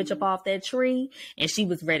that switch up off that tree, and she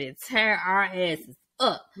was ready to tear our asses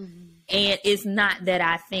up. And it's not that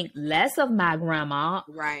I think less of my grandma,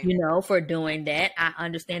 right, you know, for doing that. I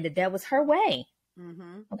understand that was her way.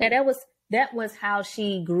 Okay, that was how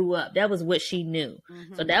she grew up. That was what she knew.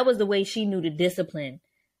 So that was the way she knew to discipline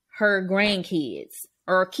her grandkids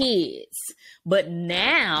or kids. But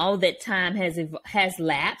now that time has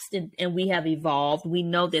lapsed and we have evolved, we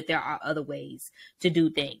know that there are other ways to do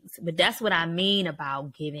things. But that's what I mean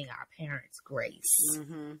about giving our parents grace.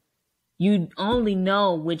 You only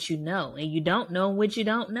know what you know, and you don't know what you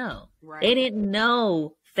don't know. Right. They didn't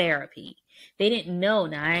know therapy. They didn't know.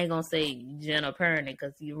 Now, I ain't going to say gentle parenting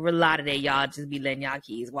because a lot of that y'all just be letting y'all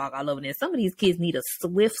kids walk all over there. Some of these kids need a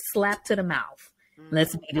swift slap to the mouth. I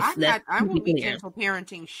won't be gentle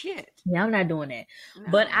parenting shit. Yeah, I'm not doing that.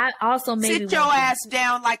 No. But I also maybe sit your ass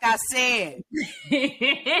down, like I said.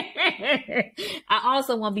 I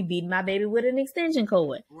also won't be beating my baby with an extension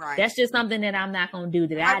cord. Right. That's just something that I'm not going to do.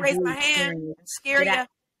 That I raise my hand and scare you.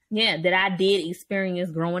 That I did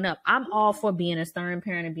experience growing up. I'm all for being a stern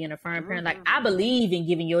parent and being a firm parent. Like, I believe in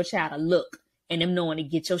giving your child a look and them knowing to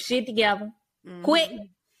get your shit together quick.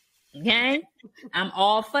 Okay? I'm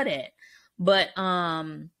all for that. But,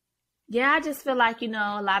 yeah, I just feel like, a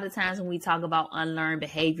lot of times when we talk about unlearned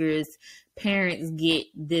behaviors, parents get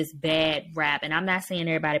this bad rap. And I'm not saying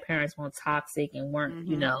parents weren't toxic and weren't,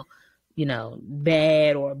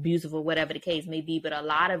 bad or abusive or whatever the case may be. But a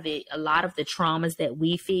lot of the traumas that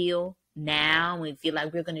we feel now, we feel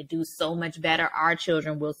like we're going to do so much better. Our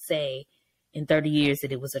children will say in 30 years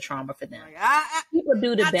that it was a trauma for them. People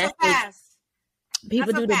do the best.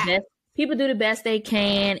 People do the best they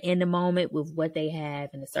can in the moment with what they have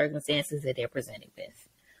and the circumstances that they're presented with.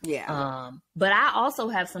 Yeah. But I also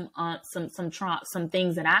have some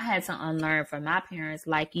things that I had to unlearn from my parents.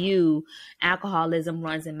 Like you, alcoholism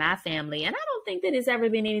runs in my family, and I don't think that it's ever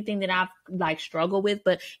been anything that I've struggled with.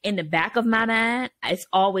 But in the back of my mind, it's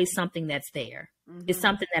always something that's there. It's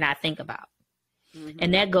something that I think about,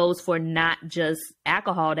 and that goes for not just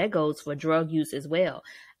alcohol. That goes for drug use as well.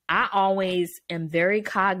 I always am very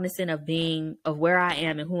cognizant of where I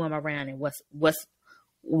am and who I'm around and what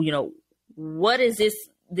is this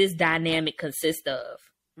dynamic consist of.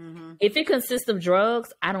 If it consists of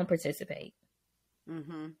drugs, I don't participate.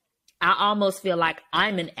 I almost feel like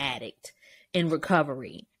I'm an addict in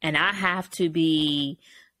recovery, and I have to be,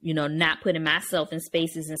 not putting myself in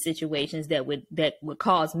spaces and situations that would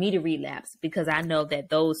cause me to relapse, because I know that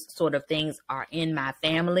those sort of things are in my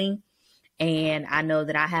family. And I know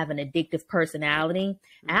that I have an addictive personality.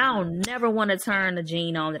 I don't never want to turn a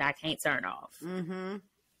gene on that I can't turn off.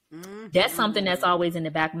 That's something that's always in the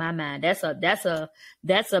back of my mind. That's a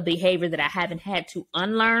behavior that I haven't had to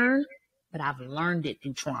unlearn, but I've learned it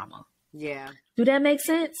through trauma. Yeah. Do that make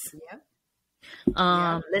sense? Yeah.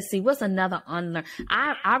 Let's see. What's another unlearn?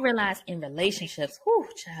 I realize in relationships,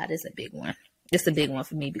 child, it's a big one. It's a big one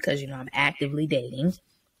for me because, I'm actively dating.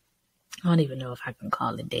 I don't even know if I can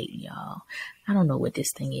call it dating, y'all. I don't know what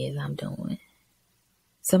this thing is I'm doing.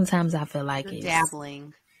 Sometimes I feel like it's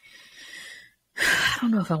dabbling. I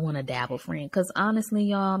don't know if I want to dabble, friend. Because honestly,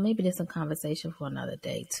 y'all, maybe there's a conversation for another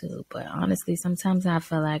day too. But honestly, sometimes I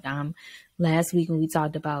feel like last week when we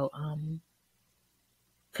talked about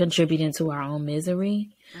contributing to our own misery,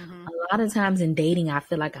 a lot of times in dating, I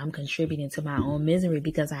feel like I'm contributing to my own misery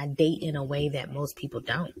because I date in a way that most people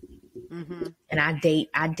don't. And I date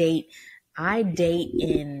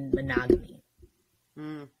in monogamy.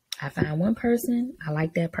 I find one person, I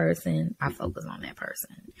like that person, I focus on that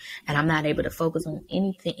person. And I'm not able to focus on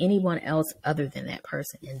anyone else other than that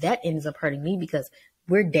person. And that ends up hurting me because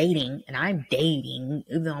we're dating and I'm dating,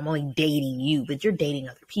 even though I'm only dating you, but you're dating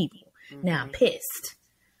other people. Now I'm pissed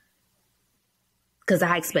because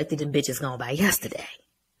I expected them bitches gone by yesterday.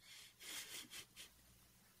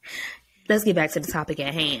 Let's get back to the topic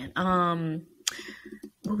at hand.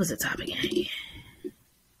 What was the topic at hand?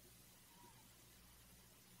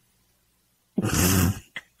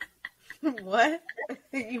 What?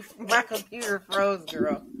 My computer froze,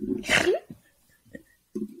 girl.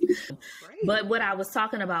 But what I was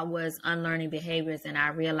talking about was unlearning behaviors, and I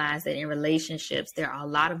realized that in relationships, there are a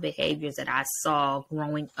lot of behaviors that I saw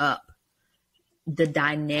growing up. The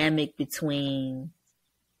dynamic between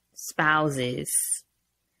spouses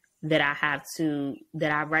that I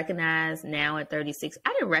recognize now at 36.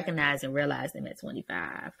 I didn't recognize and realize them at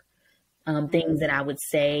 25. Things that I would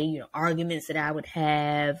say, arguments that I would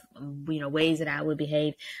have, ways that I would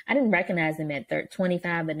behave. I didn't recognize them at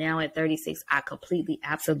 25, but now at 36, I completely,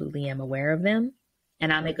 absolutely am aware of them.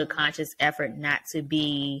 And I make a conscious effort not to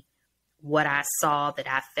be what I saw that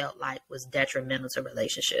I felt like was detrimental to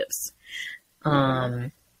relationships.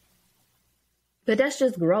 But that's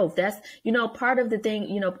just growth. That's, part of the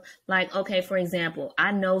thing, okay, for example,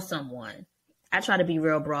 I know someone, I try to be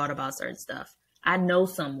real broad about certain stuff. I know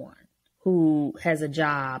someone who has a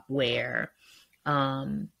job where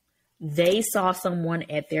they saw someone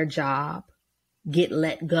at their job get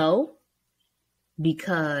let go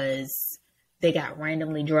because they got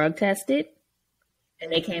randomly drug tested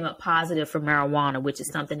and they came up positive for marijuana, which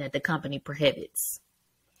is something that the company prohibits.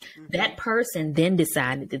 That person then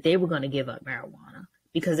decided that they were going to give up marijuana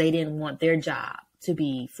because they didn't want their job to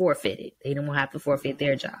be forfeited. They didn't want to have to forfeit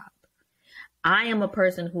their job. I am a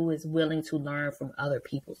person who is willing to learn from other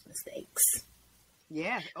people's mistakes.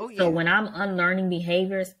 Yeah. Oh, yeah. So when I'm unlearning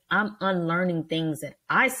behaviors, I'm unlearning things that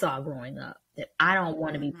I saw growing up that I don't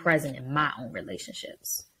want to be present in my own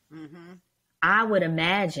relationships. Mm-hmm. I would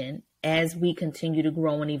imagine as we continue to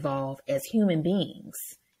grow and evolve as human beings,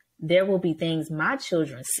 there will be things my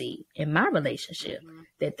children see in my relationship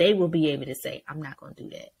that they will be able to say, I'm not going to do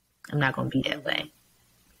that. I'm not going to be that way.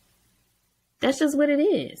 That's just what it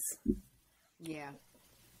is. Yeah.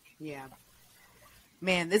 Yeah.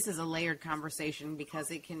 Man, this is a layered conversation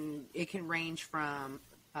because it can range from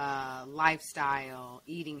lifestyle,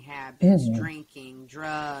 eating habits, drinking,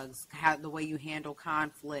 drugs, how the way you handle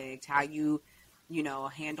conflict, how you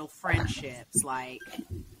handle friendships. Like,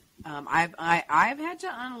 I've had to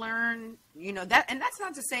unlearn, that, and that's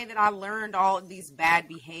not to say that I learned all of these bad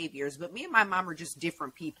behaviors, but me and my mom are just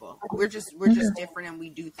different people. We're just different, and we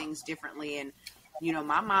do things differently. And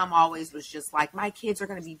my mom always was just like, my kids are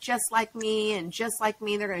going to be just like me and just like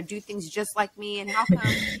me. They're going to do things just like me. And how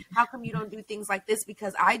come you don't do things like this?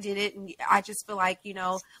 Because I did it. And I just feel like,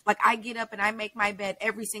 like I get up and I make my bed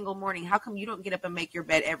every single morning. How come you don't get up and make your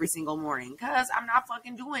bed every single morning? Because I'm not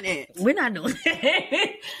fucking doing it. We're not doing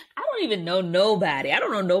it. I don't even know nobody. I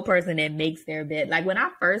don't know no person that makes their bed. Like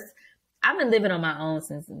I've been living on my own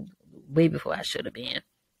since way before I should have been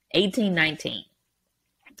 18, 19.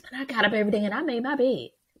 And I got up every day and I made my bed.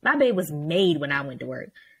 My bed was made when I went to work.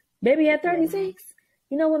 Baby, at 36,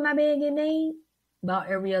 you know when my bed get made? About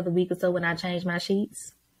every other week or so when I change my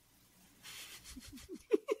sheets.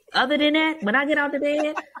 Other than that, when I get out the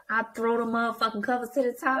bed, I throw the motherfucking covers to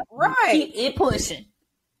the top. Right. Keep it pushing.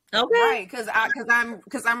 Okay. Right,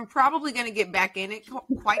 because I'm probably going to get back in it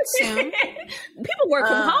quite soon. People work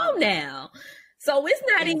from home now. So it's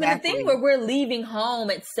not even a thing where we're leaving home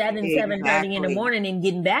at 7:30 in the morning and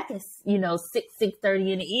getting back at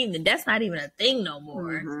 6:30 in the evening. That's not even a thing no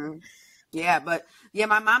more. Mm-hmm. Yeah, but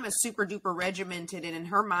my mom is super duper regimented, and in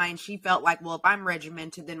her mind, she felt like, well, if I'm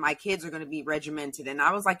regimented, then my kids are going to be regimented. And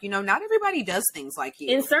I was like, not everybody does things like you.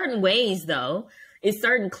 In certain ways, though, it's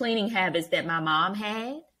certain cleaning habits that my mom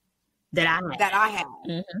had. That I had.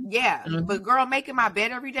 Mm-hmm. Yeah. Mm-hmm. But girl, making my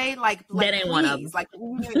bed every day, like that ain't please. One of them. Like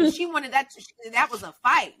she wanted that. That was a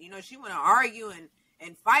fight. She wanted to argue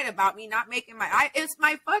and fight about me not making it's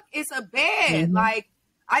a bed. Mm-hmm. Like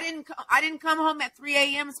I didn't come home at 3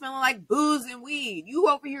 a.m. smelling like booze and weed. You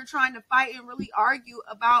over here trying to fight and really argue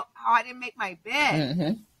about how I didn't make my bed.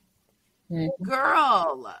 Mm-hmm. Mm-hmm.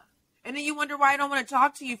 Girl. And then you wonder why I don't want to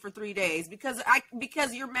talk to you for 3 days because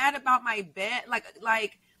you're mad about my bed.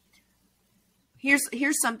 Like,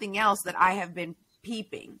 Here's something else that I have been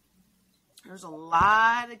peeping. There's a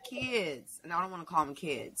lot of kids, and I don't want to call them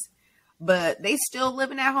kids, but they still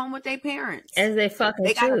living at home with their parents. As they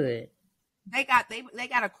fucking should. They got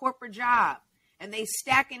a corporate job, and they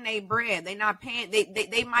stacking their bread. They not paying.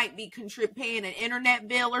 They might be paying an internet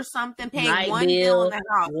bill or something, paying light one bill in the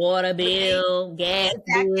house, water bill, gas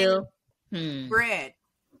bill, bread.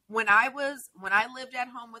 When I lived at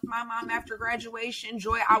home with my mom after graduation,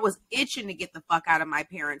 Joy, I was itching to get the fuck out of my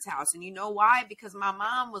parents' house. And you know why? Because my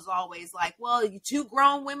mom was always like, well, you two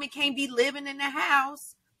grown women can't be living in the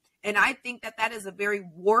house. And I think that is a very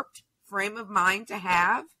warped frame of mind to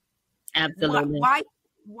have. Absolutely.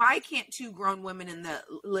 Why can't two grown women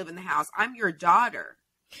live in the house? I'm your daughter.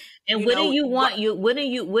 And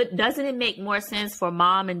what doesn't it make more sense for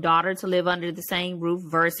mom and daughter to live under the same roof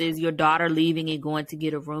versus your daughter leaving and going to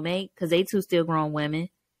get a roommate? Because they two still grown women.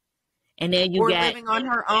 And then you got living on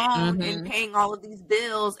her own and paying all of these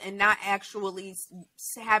bills and not actually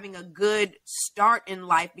having a good start in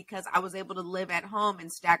life because I was able to live at home and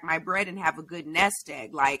stack my bread and have a good nest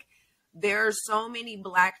egg. Like there are so many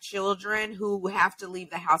Black children who have to leave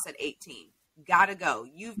the house at 18. Gotta go.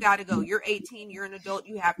 You've got to go. You're 18. You're an adult.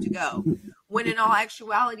 You have to go. When in all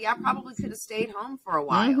actuality, I probably could have stayed home for a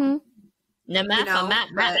while. Mm-hmm. Now,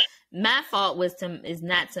 my fault is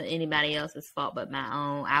not to anybody else's fault but my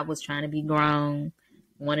own. I was trying to be grown,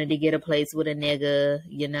 wanted to get a place with a nigga,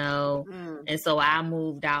 and so I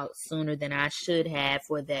moved out sooner than I should have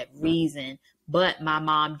for that reason. But my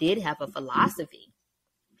mom did have a philosophy.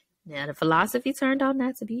 Now, the philosophy turned out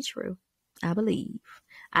not to be true, I believe.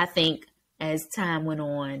 I think as time went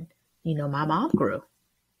on, my mom grew.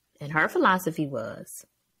 And her philosophy was,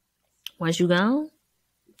 once you gone,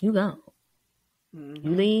 you gone. Mm-hmm.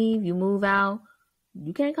 You leave, you move out,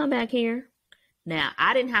 you can't come back here. Now,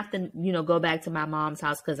 I didn't have to, go back to my mom's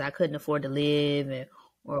house because I couldn't afford to live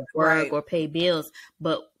or work or pay bills.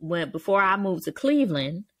 But before I moved to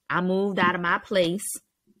Cleveland, I moved out of my place.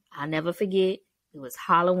 I'll never forget. It was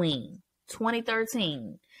Halloween,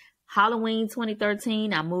 2013. Halloween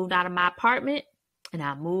 2013, I moved out of my apartment and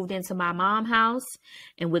I moved into my mom's house.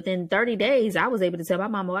 And within 30 days, I was able to tell my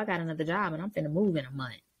mom, oh, I got another job and I'm finna move in a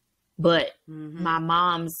month. But my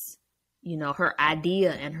mom's, you know, her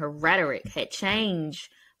idea and her rhetoric had changed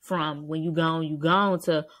from when you gone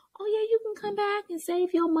to, oh yeah, you can come back and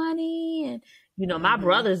save your money. And, you know, my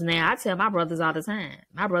brothers now, I tell my brothers all the time,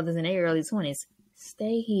 my brothers in their early 20s,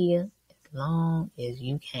 stay here as long as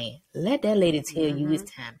you can. Let that lady tell you it's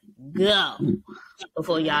time to go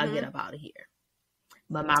before y'all get up out of here.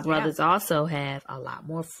 But my brothers also have a lot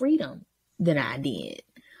more freedom than I did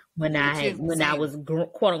when I was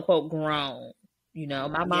quote unquote grown. You know,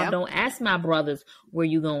 my mom don't ask my brothers where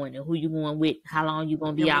you going and who you going with, how long you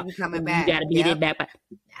gonna be out. You gotta be there back.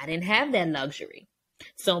 I didn't have that luxury.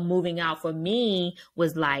 So moving out for me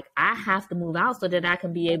was like, I have to move out so that I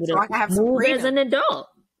can be able to move as an adult.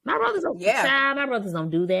 My brothers don't. My brothers don't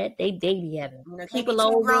do that. They be having people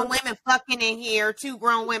over. 2 grown women fucking in here. 2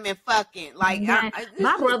 grown women fucking. Like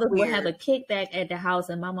my brothers will have a kickback at the house,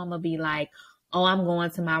 and my mama be like, "Oh, I'm going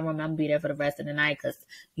to my room. I'm gonna be there for the rest of the night because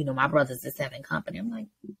you know my brothers is having company." I'm like,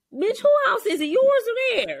 "Bitch, who house is it? Yours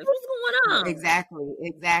or theirs? What's going on?" Exactly.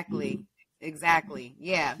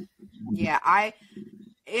 Yeah.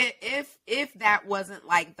 If that wasn't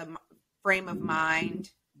like the frame of mind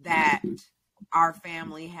that our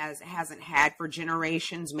family hasn't had for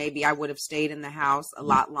generations, maybe I would have stayed in the house a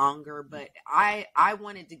lot longer. But I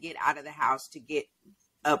wanted to get out of the house to get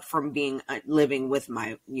up from being living with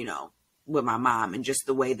my mom and just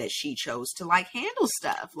the way that she chose to like handle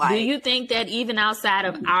stuff. Like, do you think that even outside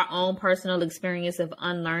of our own personal experience of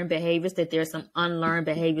unlearned behaviors, that there's some unlearned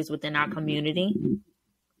behaviors within our community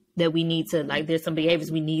that we need to there's some behaviors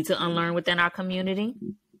we need to unlearn within our community?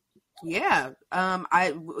 Yeah.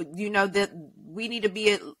 That we need to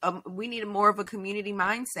be we need more of a community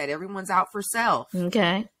mindset. Everyone's out for self.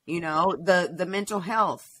 Okay. You know, the mental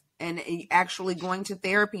health and actually going to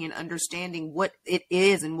therapy and understanding what it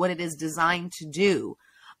is and what it is designed to do.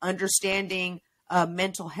 Understanding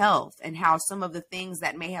mental health and how some of the things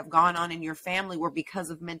that may have gone on in your family were because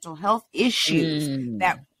of mental health issues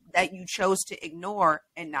that you chose to ignore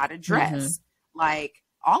and not address. Like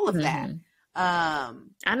all of that. I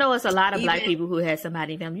know it's a lot of Black people who had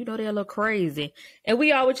somebody in family, you know, they're a little crazy. And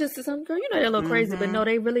we always just to some girl, you know, they're a little crazy, but no,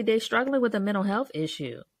 they're struggling with a mental health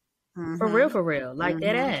issue. For real. Like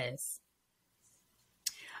that ass.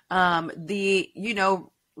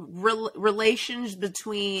 Relations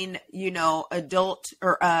between, adult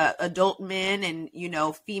men and,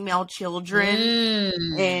 female children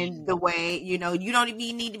and the way, you don't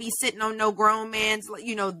even need to be sitting on no grown man's,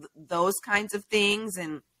 those kinds of things.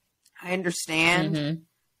 And I understand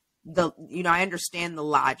I understand the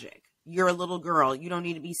logic. You're a little girl. You don't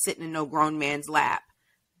need to be sitting in no grown man's lap.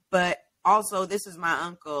 But also, this is my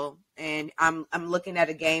uncle, and I'm looking at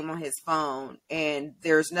a game on his phone, and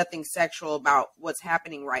there's nothing sexual about what's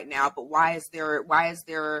happening right now. But why is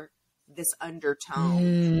there this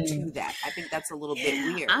undertone to that? I think that's a little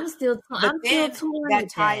bit weird. I'm still torn.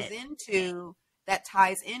 That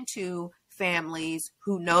ties into families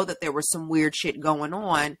who know that there was some weird shit going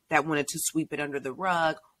on that wanted to sweep it under the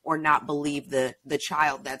rug or not believe the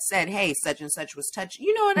child that said, hey, such and such was touched.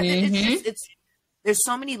 You know what I mean? It's there's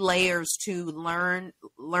so many layers to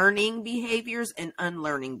learning behaviors and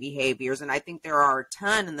unlearning behaviors. And I think there are a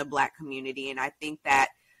ton in the Black community. And I think that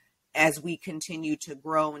as we continue to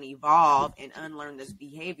grow and evolve and unlearn those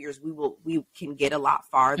behaviors, we can get a lot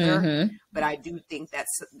farther. But I do think that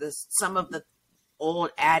some of the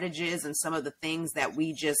old adages and some of the things that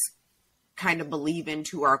we just kind of believe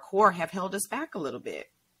into our core have held us back a little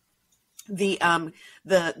bit. The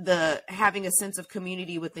having a sense of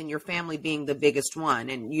community within your family being the biggest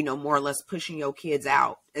one, and more or less pushing your kids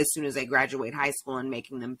out as soon as they graduate high school and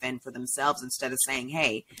making them fend for themselves instead of saying,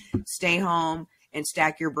 hey, stay home and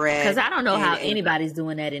stack your bread. Because I don't know how anybody's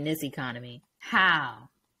doing that in this economy. How?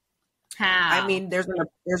 I mean, there's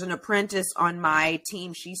an apprentice on my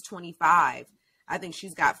team. She's 25. I think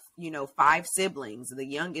she's got 5 siblings. The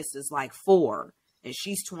youngest is like 4, and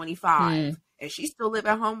she's 25. And she still live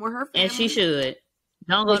at home with her family. And she should.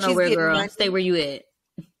 Don't go nowhere, girl. Stay where you at.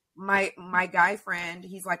 My guy friend,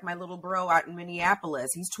 he's like my little bro out in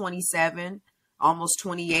Minneapolis. He's 27, almost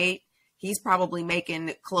 28. He's probably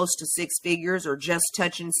making close to 6 figures or just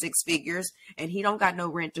touching 6 figures. And he don't got no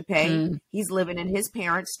rent to pay. He's living in his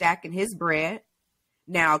parents, stacking his bread.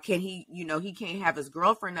 Now, can he, he can't have his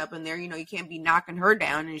girlfriend up in there. He can't be knocking her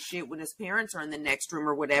down and shit when his parents are in the next room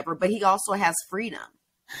or whatever. But he also has freedom.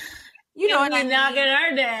 You know what I mean? Knocking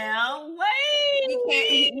her down. Wait.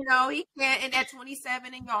 He can't. And at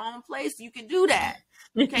 27 in your own place, you can do that.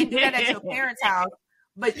 You can't do that at your parents' house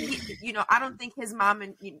But I don't think his mom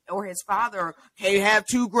or his father can't have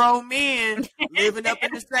two grown men living up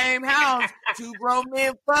in the same house. Two grown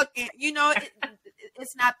men fucking.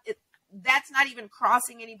 It's not. That's not even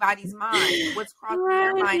crossing anybody's mind. What's crossing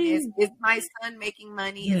their mind is my son making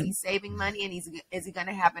money? Is he saving money? And is he going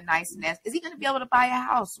to have a nice nest? Is he going to be able to buy a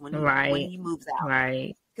house when he moves out?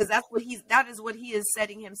 Right. Because that is what he is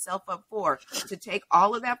setting himself up for, to take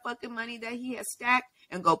all of that fucking money that he has stacked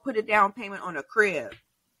and go put a down payment on a crib.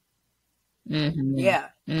 Mm-hmm. Yeah.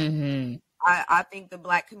 Mm-hmm. I think the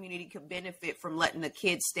Black community could benefit from letting the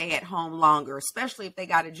kids stay at home longer, especially if they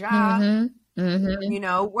got a job. Mm-hmm.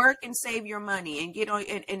 Mm-hmm. Work and save your money and get on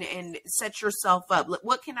and set yourself up.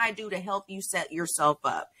 What can I do to help you set yourself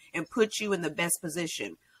up and put you in the best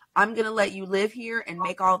position? I'm going to let you live here and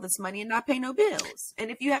make all this money and not pay no bills.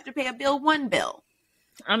 And if you have to pay a bill, one bill.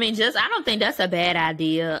 I mean, I don't think that's a bad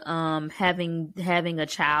idea. Having a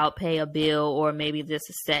child pay a bill, or maybe just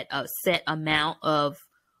a set amount of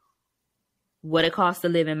what it costs to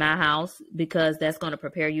live in my house, because that's going to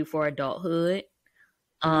prepare you for adulthood.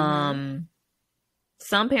 Mm-hmm.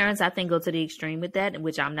 Some parents, I think, go to the extreme with that,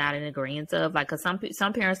 which I'm not in agreement of. Like, cause some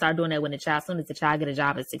parents start doing that when as soon as the child get a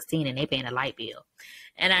job at 16 and they paying a light bill.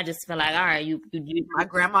 And I just feel like, all right, you my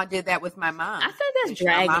grandma did that with my mom. I think that's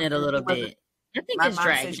dragging it a little bit. I think it's dragging.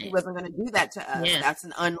 My mom said she wasn't going to do that to us. Yeah. That's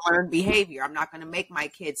an unlearned behavior. I'm not going to make my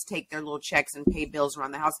kids take their little checks and pay bills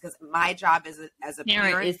around the house, because my job as a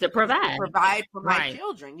parent is to provide for my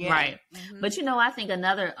children. Yeah. Right. Mm-hmm. But I think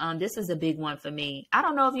another, this is a big one for me. I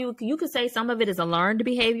don't know if you could say some of it is a learned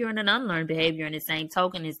behavior and an unlearned behavior. And the same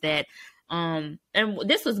token is that, and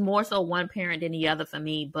this was more so one parent than the other for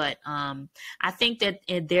me, but I think that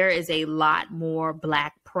there is a lot more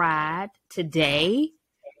Black pride today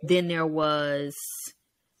than there was.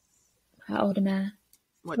 How old am I?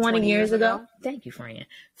 20 years ago? Thank you, friend.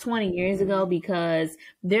 20 years ago, because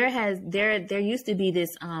there used to be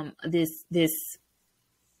this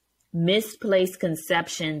misplaced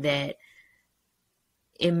conception that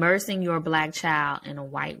immersing your Black child in a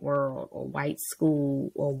white world or white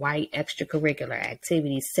school or white extracurricular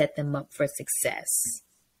activities set them up for success.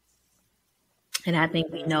 And I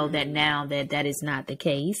think we know that now that is not the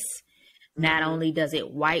case. Not only does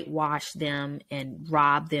it whitewash them and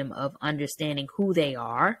rob them of understanding who they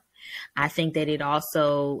are, I think that it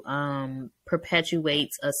also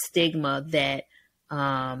perpetuates a stigma that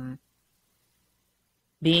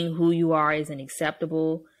being who you are isn't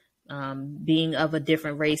acceptable. Being of a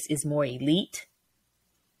different race is more elite.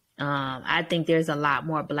 I think there's a lot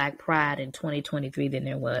more Black pride in 2023 than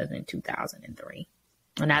there was in 2003.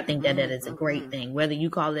 And I think that is a great thing, whether you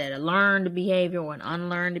call that a learned behavior or an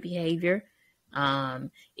unlearned behavior.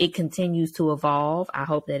 It continues to evolve. I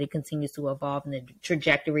hope that it continues to evolve in the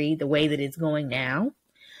trajectory, the way that it's going now.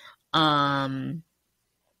 I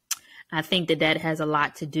think that has a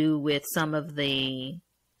lot to do with some of the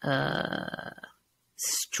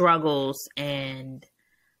struggles, and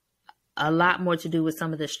a lot more to do with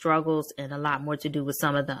some of the struggles, and a lot more to do with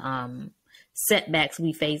some of the setbacks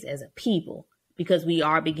we face as a people, because we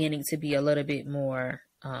are beginning to be a little bit more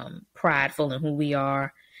prideful in who we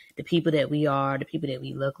are, the people that we are, the people that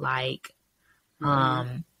we look like.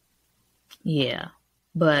 Yeah,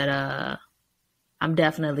 but I'm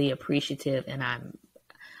definitely appreciative, and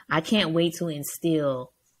I can't wait to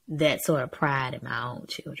instill that sort of pride in my own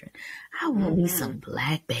children. I want me some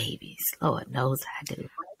Black babies. Lord knows I do.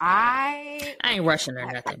 I ain't rushing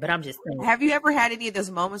or nothing, but I'm just saying. Have you ever had any of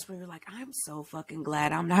those moments where you're like, I'm so fucking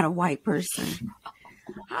glad I'm not a white person.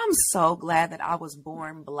 I'm so glad that I was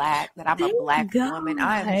born Black, that I'm a Black woman.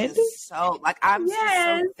 I'm just so, I'm just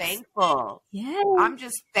so thankful. Yeah. I'm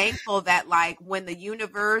just thankful that, like, when the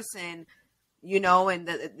universe and,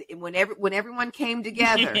 and when everyone came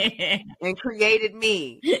together and created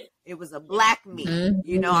me, it was a Black me.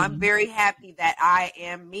 Mm-hmm. I'm very happy that I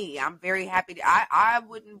am me. I'm very happy that I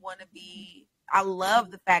wouldn't want to be. I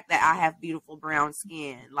love the fact that I have beautiful brown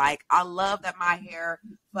skin. Like, I love that my hair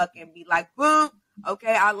fucking be like, boom.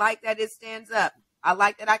 Okay, I like that it stands up. I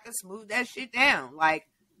like that I can smooth that shit down. Like,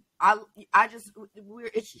 we're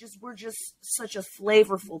just such a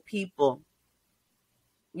flavorful people.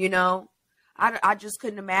 I just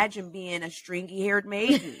couldn't imagine being a stringy haired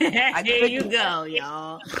maiden. There you go,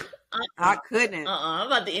 y'all. I couldn't. I'm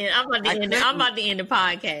about to end. I'm about to end the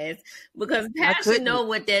podcast, because Pascha know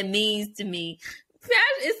what that means to me.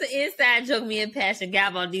 It's an inside joke. Me and Pascha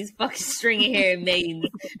got about these fucking stringy haired maidens,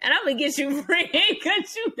 and I'm gonna get you free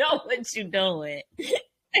because you know what you're doing.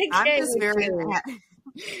 I'm just very happy.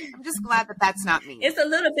 I'm just glad that that's not me. It's a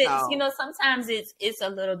little bit, sometimes it's a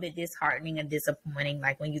little bit disheartening and disappointing.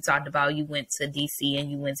 Like when you talked about you went to DC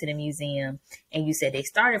and you went to the museum and you said they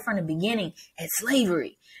started from the beginning at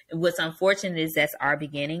slavery. What's unfortunate is that's our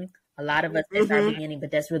beginning. A lot of us, that's our beginning, but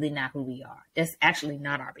that's really not who we are. That's actually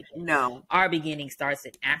not our beginning. No. Our beginning starts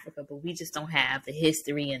in Africa, but we just don't have the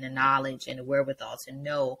history and the knowledge and the wherewithal to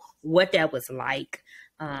know what that was like.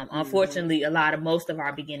 Unfortunately, most of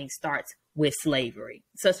our beginning starts with slavery.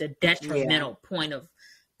 Such a detrimental point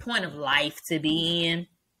of life to be in.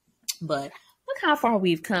 But look how far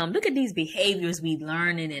we've come. Look at these behaviors we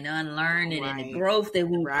learning and unlearning and the growth that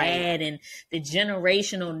we've had and the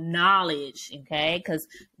generational knowledge. Okay. Because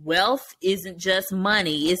wealth isn't just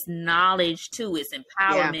money. It's knowledge too. It's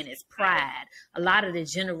empowerment. It's pride. A lot of the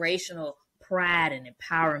generational pride and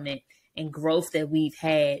empowerment and growth that we've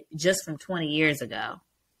had just from 20 years ago.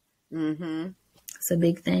 It's a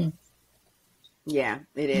big thing. Yeah,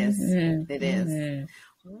 it is. It is.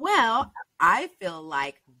 Well, I feel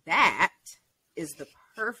like that is the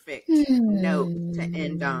perfect note to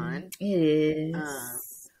end on. It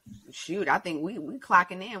is. Shoot, I think we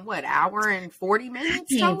clocking in, what, hour and 40 minutes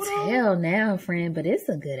I can't total? tell now, friend, but it's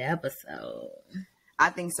a good episode. I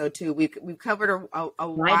think so too. We've covered a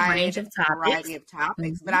wide range of variety of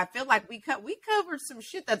topics, but I feel like we covered some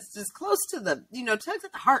shit that's just close to the, tugs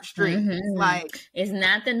at the heartstrings. Like, it's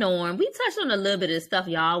not the norm. We touched on a little bit of stuff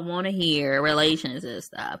y'all want to hear, relations and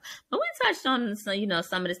stuff, but we touched on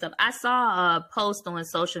some of the stuff. I saw a post on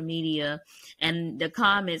social media and the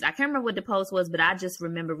comments. I can't remember what the post was, but I just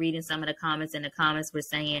remember reading some of the comments, and the comments were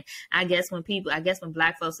saying, I guess when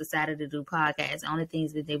Black folks decided to do podcasts, the only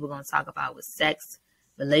things that they were going to talk about was sex,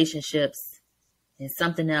 relationships, and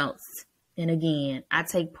something else. And again, I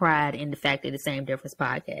take pride in the fact that the Same Difference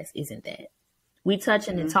podcast isn't that. We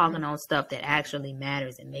touching and talking on stuff that actually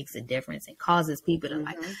matters and makes a difference and causes people to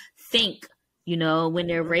think, when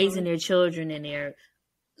they're raising their children and they're,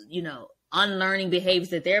 unlearning behaviors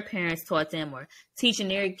that their parents taught them, or teaching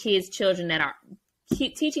their children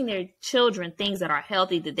things that are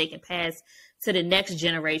healthy that they can pass to the next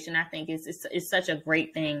generation. I think it's such a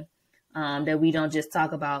great thing. That we don't just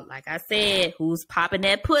talk about, like I said, who's popping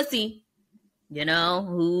that pussy,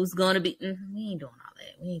 who's going to be, we ain't doing all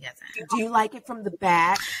that. We ain't got time. Do you like it from the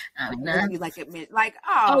back? Or do you like it you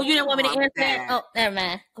didn't want me to answer that? Oh, never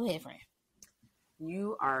mind. Go ahead, friend.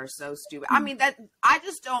 You are so stupid. I mean, I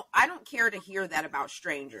don't care to hear that about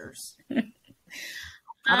strangers. I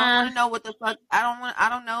don't want to know what the fuck. I don't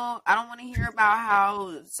want to hear about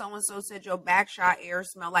how so-and-so said your backshot air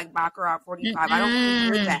smell like Baccarat 45. I don't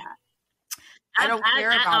want to hear that. I don't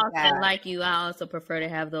care about that. Like you, I also prefer to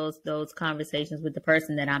have those conversations with the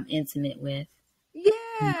person that I'm intimate with.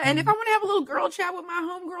 Yeah, and if I want to have a little girl chat with my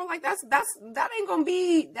homegirl, like that ain't gonna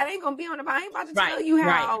be on the. I ain't about to tell you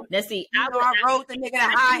how. Right. Let's see. I wrote the nigga to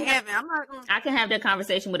high heaven. I'm not gonna. I can have that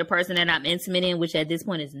conversation with a person that I'm intimate in, which at this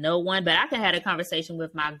point is no one. But I can have a conversation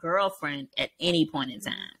with my girlfriend at any point in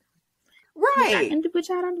time. Right. Which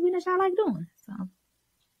y'all like doing. So.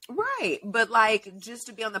 Right, but like just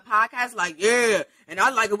to be on the podcast, like and I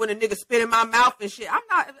like it when a nigga spit in my mouth and shit. I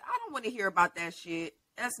don't want to hear about that shit.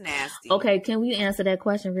 That's nasty. Okay, can we answer that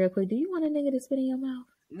question real quick? Do you want a nigga to spit in your mouth?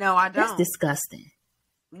 No, I don't. That's disgusting.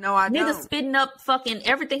 No, I don't. Nigga spitting up fucking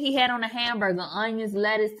everything he had on a hamburger: onions,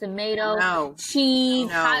 lettuce, tomato,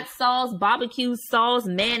 cheese, hot sauce, barbecue sauce,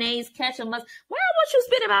 mayonnaise, ketchup, mustard. Why would you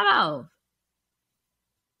spit in my mouth?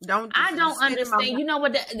 I don't understand. You know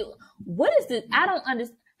what? What is this? I don't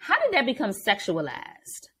understand. How did that become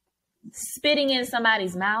sexualized? Spitting in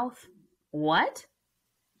somebody's mouth? What?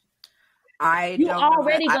 You're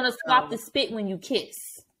already gonna swap the spit when you kiss.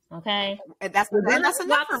 Okay? That's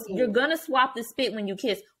enough for me. You're gonna swap the spit when you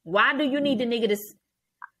kiss. Why do you need the nigga to?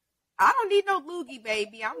 I don't need no loogie,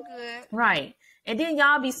 baby. I'm good. Right. And then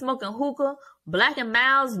y'all be smoking hookah, Black and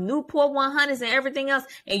Milds, Newport 100s, and everything else,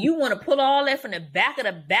 and you want to pull all that from the back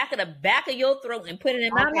of your throat and put it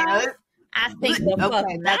in my mouth. I think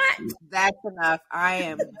that's enough. I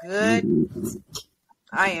am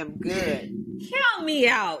good. Count me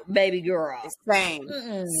out, baby girl.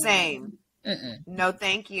 Same. No,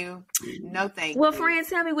 thank you. Well, friends,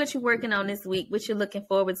 tell me what you're working on this week. What you're looking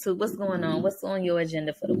forward to. What's going on? What's on your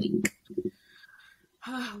agenda for the week?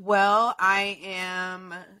 Well,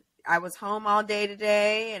 I was home all day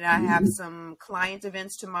today, and I have some client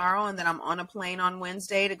events tomorrow, and then I'm on a plane on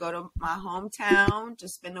Wednesday to go to my hometown to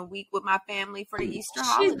spend a week with my family for the Easter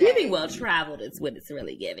holiday. She's giving well traveled is what it's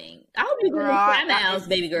really giving. I hope you're doing 5 miles,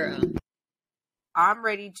 baby girl. I'm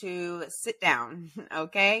ready to sit down,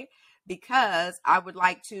 okay? Because I would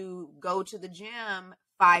like to go to the gym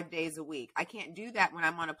 5 days a week. I can't do that when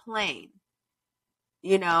I'm on a plane.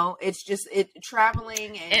 You know, it's just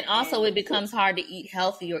traveling. And also it becomes hard to eat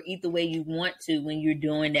healthy or eat the way you want to when you're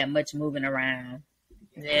doing that much moving around.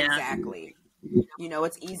 Yeah. Exactly. You know,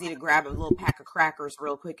 it's easy to grab a little pack of crackers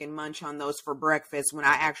real quick and munch on those for breakfast when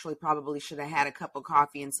I actually probably should have had a cup of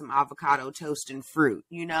coffee and some avocado toast and fruit,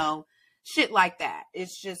 you know, shit like that.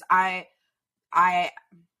 It's just, I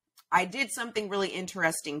did something really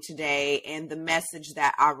interesting today, and the message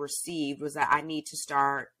that I received was that I need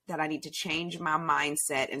to change my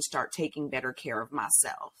mindset and start taking better care of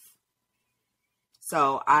myself.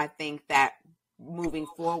 So I think that moving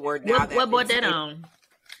forward now, what brought that on?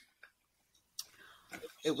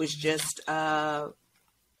 It was just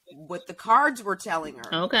what the cards were telling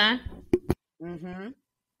her. Okay. Mm-hmm.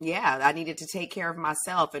 Yeah, I needed to take care of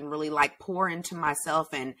myself and really like pour into myself.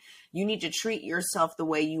 And you need to treat yourself the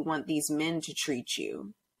way you want these men to treat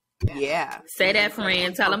you. Yeah. Say that,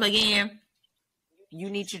 friend. Tell them again.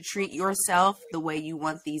 You need to treat yourself the way you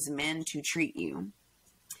want these men to treat you.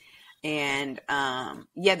 And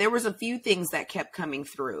yeah, there was a few things that kept coming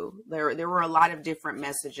through. There were a lot of different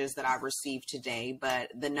messages that I received today, but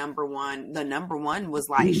the number one was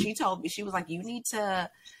like, she told me, she was like,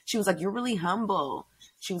 you're really humble.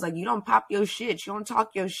 She was like, you don't pop your shit. You don't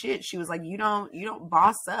talk your shit. She was like, you don't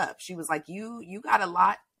boss up. She was like, you got a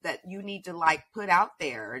lot that you need to like put out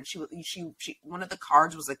there. And she one of the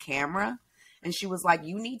cards was a camera. And she was like,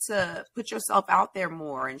 you need to put yourself out there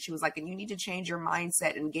more. And she was like, and you need to change your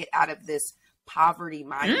mindset and get out of this poverty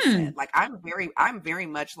mindset. Like I'm very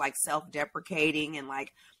much like self-deprecating and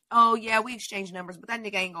like, oh yeah, we exchange numbers, but that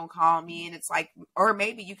nigga ain't gonna call me. And it's like, or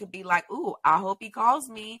maybe you could be like, ooh, I hope he calls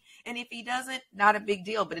me. And if he doesn't, not a big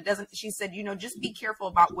deal. But it doesn't, she said, you know, just be careful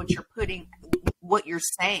about what you're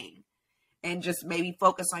saying, and just maybe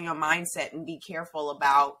focus on your mindset and be careful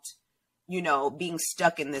about, you know, being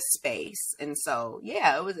stuck in this space. And so,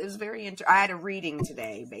 yeah, it was very I had a reading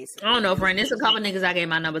today, basically. I don't know, friend. There's a couple niggas I gave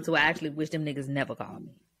my number to. I actually wish them niggas never called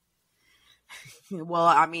me. Well,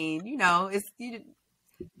 I mean, you know,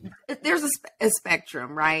 there's a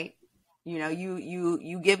spectrum, right? You know,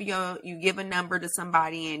 you give a number to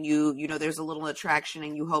somebody, and you know, there's a little attraction,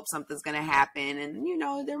 and you hope something's going to happen, and you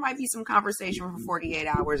know, there might be some conversation for 48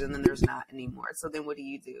 hours, and then there's not anymore. So then, what do?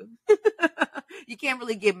 You can't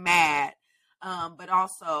really get mad, but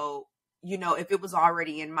also, you know, if it was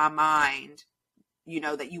already in my mind, you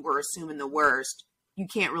know, that you were assuming the worst, you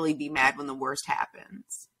can't really be mad when the worst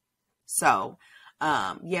happens. So,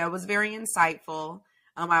 yeah, it was very insightful.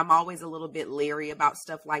 I'm always a little bit leery about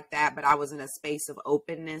stuff like that, but I was in a space of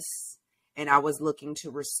openness, and I was looking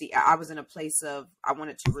to receive. I was in a place of, I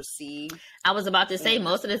wanted to receive. I was about to say,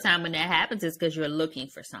 most of the time when that happens, it's because you're looking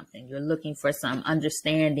for something. You're looking for some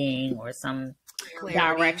understanding or some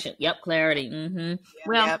direction. Yep, clarity. Mm-hmm.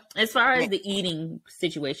 Well, as far as the eating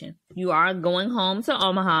situation, you are going home to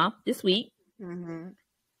Omaha this week. Mm-hmm.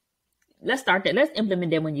 Let's start that. Let's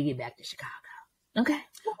implement that when you get back to Chicago. Okay.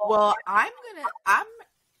 Well, I'm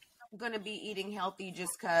gonna be eating healthy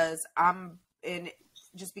just because I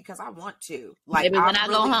want to. Like, maybe when I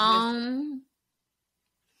go home,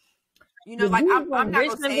 you know, like I'm not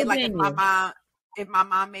gonna say like if my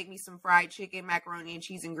mom make me some fried chicken, macaroni and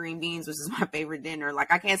cheese, and green beans, which is my favorite dinner.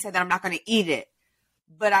 Like, I can't say that I'm not gonna eat it,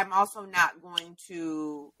 but I'm also not going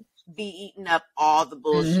to be eating up all the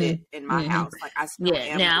bullshit in my house. Like, I still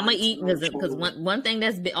am. Now I'm gonna eat because one thing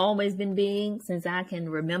that's always been big since I can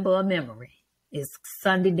remember a memory is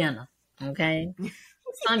Sunday dinner. Okay,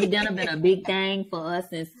 Sunday dinner been a big thing for us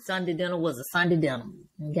since Sunday dinner was a Sunday dinner.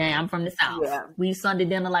 Okay, I'm from the South. Yeah. We Sunday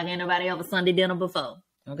dinner like anybody ever Sunday dinner before.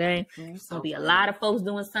 Okay, so be a lot of folks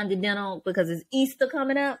doing Sunday dinner because it's Easter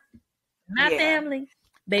coming up. My family,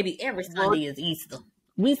 baby, every Sunday is Easter.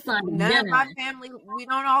 We Sunday dinner. None of my family, we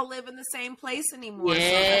don't all live in the same place anymore.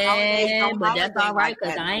 Yeah, so but that's all right,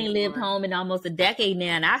 because I ain't lived home in almost a decade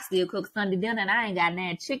now, and I still cook Sunday dinner, and I ain't got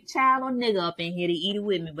that chick, child, or nigga up in here to eat it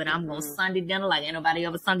with me, but I'm going Sunday dinner like ain't nobody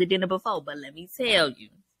ever Sunday dinner before. But let me tell you.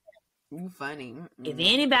 You funny. If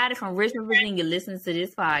anybody from Richmond, Virginia listens to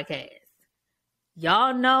this podcast,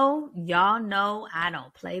 y'all know I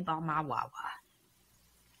don't play by my Wawa.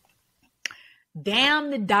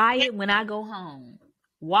 Damn the diet when I go home.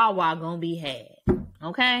 Wawa gonna be had.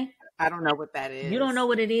 Okay? I don't know what that is. You don't know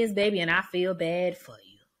what it is, baby, and I feel bad for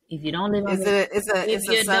you. If you don't live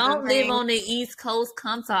on live on the East Coast,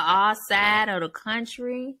 come to our side of the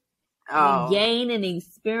country and gain an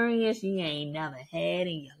experience you ain't never had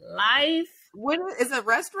in your life. What is it, a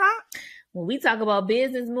restaurant? When we talk about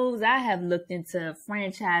business moves, I have looked into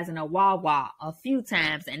franchising a Wawa a few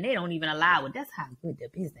times, and they don't even allow it. That's how good the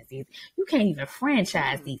business is. You can't even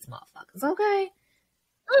franchise these motherfuckers, okay?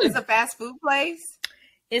 It's a fast food place?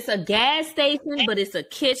 It's a gas station, but it's a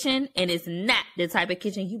kitchen, and it's not the type of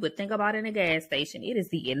kitchen you would think about in a gas station. It is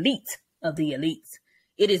the elite of the elites.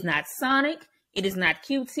 It is not Sonic. It is not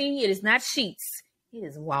QT. It is not Sheets. It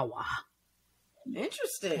is Wawa.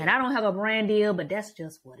 Interesting. And I don't have a brand deal, but that's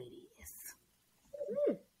just what it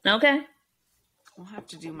is. Okay? I'll have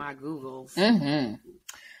to do my Googles. Mm-hmm.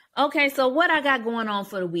 Okay, so what I got going on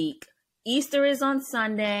for the week? Easter is on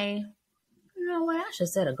Sunday. You know what? I should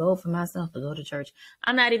set a goal for myself to go to church.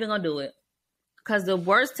 I'm not even going to do it. Because the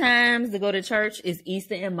worst times to go to church is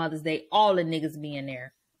Easter and Mother's Day. All the niggas being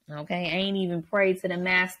there. Okay? I ain't even prayed to the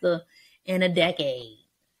master in a decade.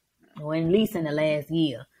 Or at least in the last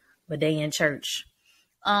year. But they in church.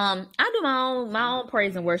 I do my own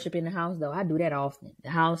praise and worship in the house, though. I do that often.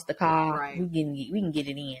 The house, the car. Right. We can get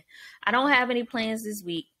it in. I don't have any plans this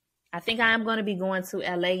week. I think I am going to be going to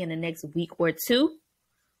LA in the next week or two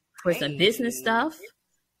for some business stuff.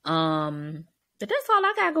 But that's all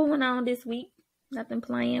I got going on this week. Nothing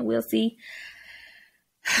planned. We'll see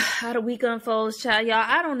how the week unfolds, child. Y'all,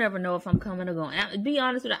 I don't never know if I'm coming or going. To be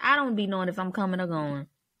honest with you, I don't be knowing if I'm coming or going.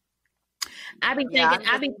 I be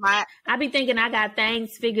thinking I got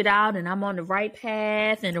things figured out and I'm on the right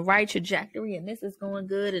path and the right trajectory and this is going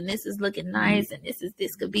good and this is looking nice and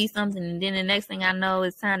this could be something, and then the next thing I know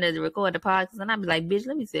it's time to record the podcast and I be like, bitch,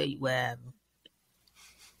 let me tell you what happened.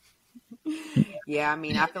 Yeah, I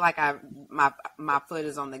mean, I feel like my foot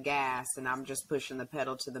is on the gas and I'm just pushing the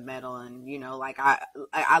pedal to the metal, and you know, like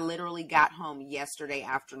I literally got home yesterday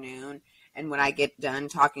afternoon, and when I get done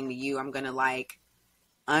talking to you, I'm gonna like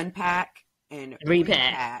unpack and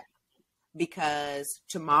repack because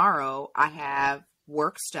tomorrow I have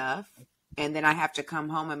work stuff and then I have to come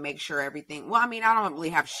home and make sure everything. Well, I mean, I don't really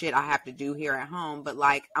have shit I have to do here at home, but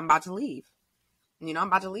like I'm about to leave. You know, I'm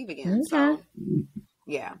about to leave again. Okay. So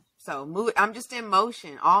yeah. So I'm just in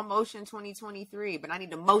motion, all motion 2023, but I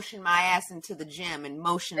need to motion my ass into the gym and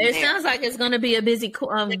motion. It sounds like it's going to be a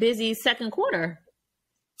busy second quarter.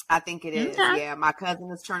 I think it is. Okay. Yeah, my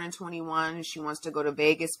cousin is turning 21 and she wants to go to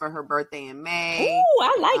Vegas for her birthday in May. Ooh,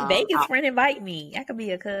 I like Vegas. Friend, invite me. I could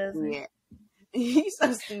be a cousin. Yeah. He's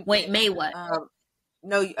so stupid. Wait, May what?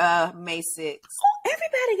 No, May 6th. Oh,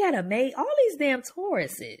 everybody got a May. All these damn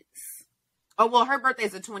Tauruses. Oh, well, her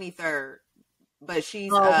birthday's the 23rd. But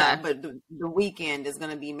she's, but the weekend is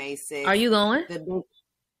going to be May 6th. Are you going?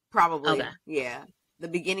 Probably. Okay. Yeah. The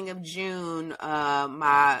beginning of June,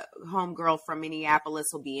 my homegirl from Minneapolis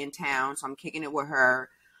will be in town, so I'm kicking it with her.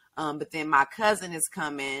 But then my cousin is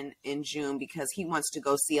coming in June because he wants to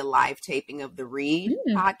go see a live taping of the Read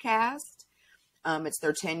podcast. It's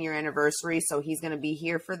their 10-year anniversary, so he's going to be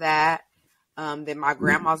here for that. Then my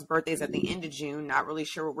grandma's birthday is at the end of June. Not really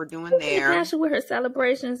sure what we're doing there. Pascha with her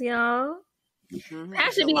celebrations, y'all. Mm-hmm.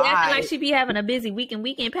 Pascha be acting like she be having a busy weekend.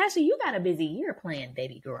 Pascha, you got a busy year planned,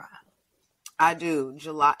 baby girl. I do.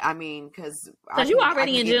 July. I mean, because you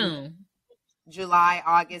already in June. July,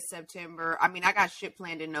 August, September. I mean, I got shit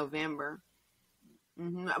planned in November.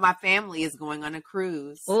 Mm-hmm. My family is going on a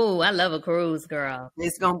cruise. Oh, I love a cruise, girl.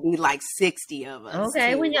 It's gonna be like 60 of us.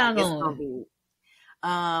 Okay, when y'all going?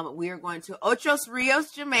 We are going to Ocho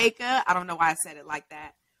Rios, Jamaica. I don't know why I said it like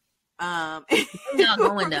that. When y'all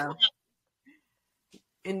going though?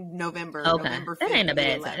 In November. Okay. November 5th, that ain't a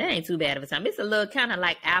bad time. That ain't too bad of a time. It's a little kind of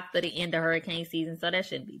like after the end of hurricane season, so that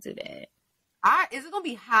shouldn't be too bad. Is it gonna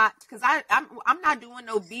be hot? Because I'm not doing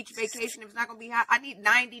no beach vacation if it's not gonna be hot. I need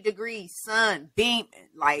 90 degrees sun beaming.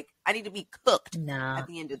 Like I need to be cooked at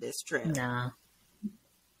the end of this trip. No.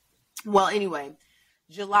 Well, anyway,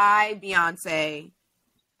 July Beyonce.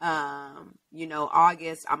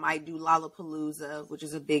 August I might do Lollapalooza, which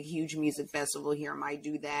is a big, huge music festival here. I might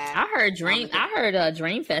do that. I heard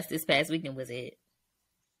Dreamfest this past weekend was it.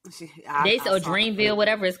 They said Dreamville,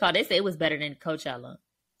 whatever it's called. They say it was better than Coachella.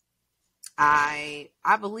 I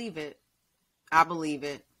believe it. I believe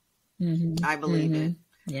it. Mm-hmm. I believe it.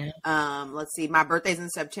 Yeah. Let's see. My birthday's in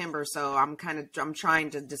September, so I'm trying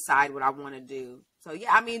to decide what I want to do. So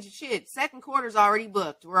yeah, I mean, shit. Second quarter's already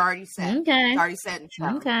booked. We're already set. Okay. It's already set in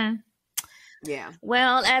stone. Okay. Yeah.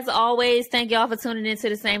 Well, as always, thank y'all for tuning into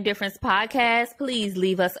the Same Difference podcast. Please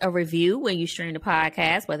leave us a review when you stream the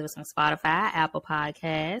podcast, whether it's on Spotify, Apple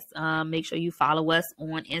Podcasts. Make sure you follow us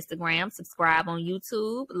on Instagram, subscribe on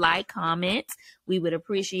YouTube, like, comment. We would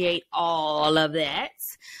appreciate all of that.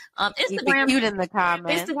 Instagram, cute in the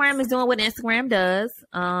comments. Instagram is doing what Instagram does.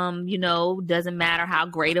 Doesn't matter how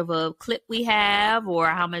great of a clip we have or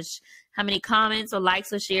how many comments or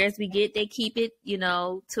likes or shares we get, they keep it,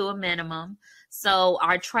 to a minimum. So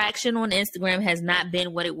our traction on Instagram has not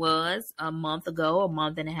been what it was a month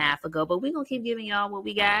and a half ago, but we're going to keep giving y'all what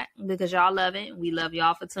we got because y'all love it. We love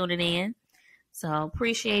y'all for tuning in. So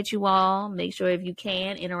appreciate you all. Make sure if you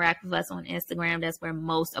can interact with us on Instagram. That's where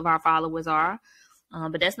most of our followers are.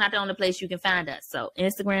 But that's not the only place you can find us. So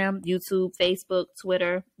Instagram, YouTube, Facebook,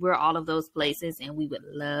 Twitter, we're all of those places. And we would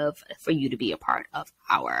love for you to be a part of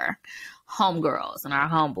our homegirls and our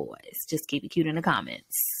homeboys. Just keep it cute in the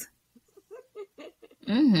comments.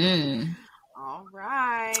 All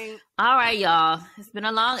right. All right, y'all. It's been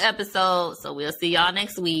a long episode. So we'll see y'all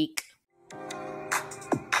next week.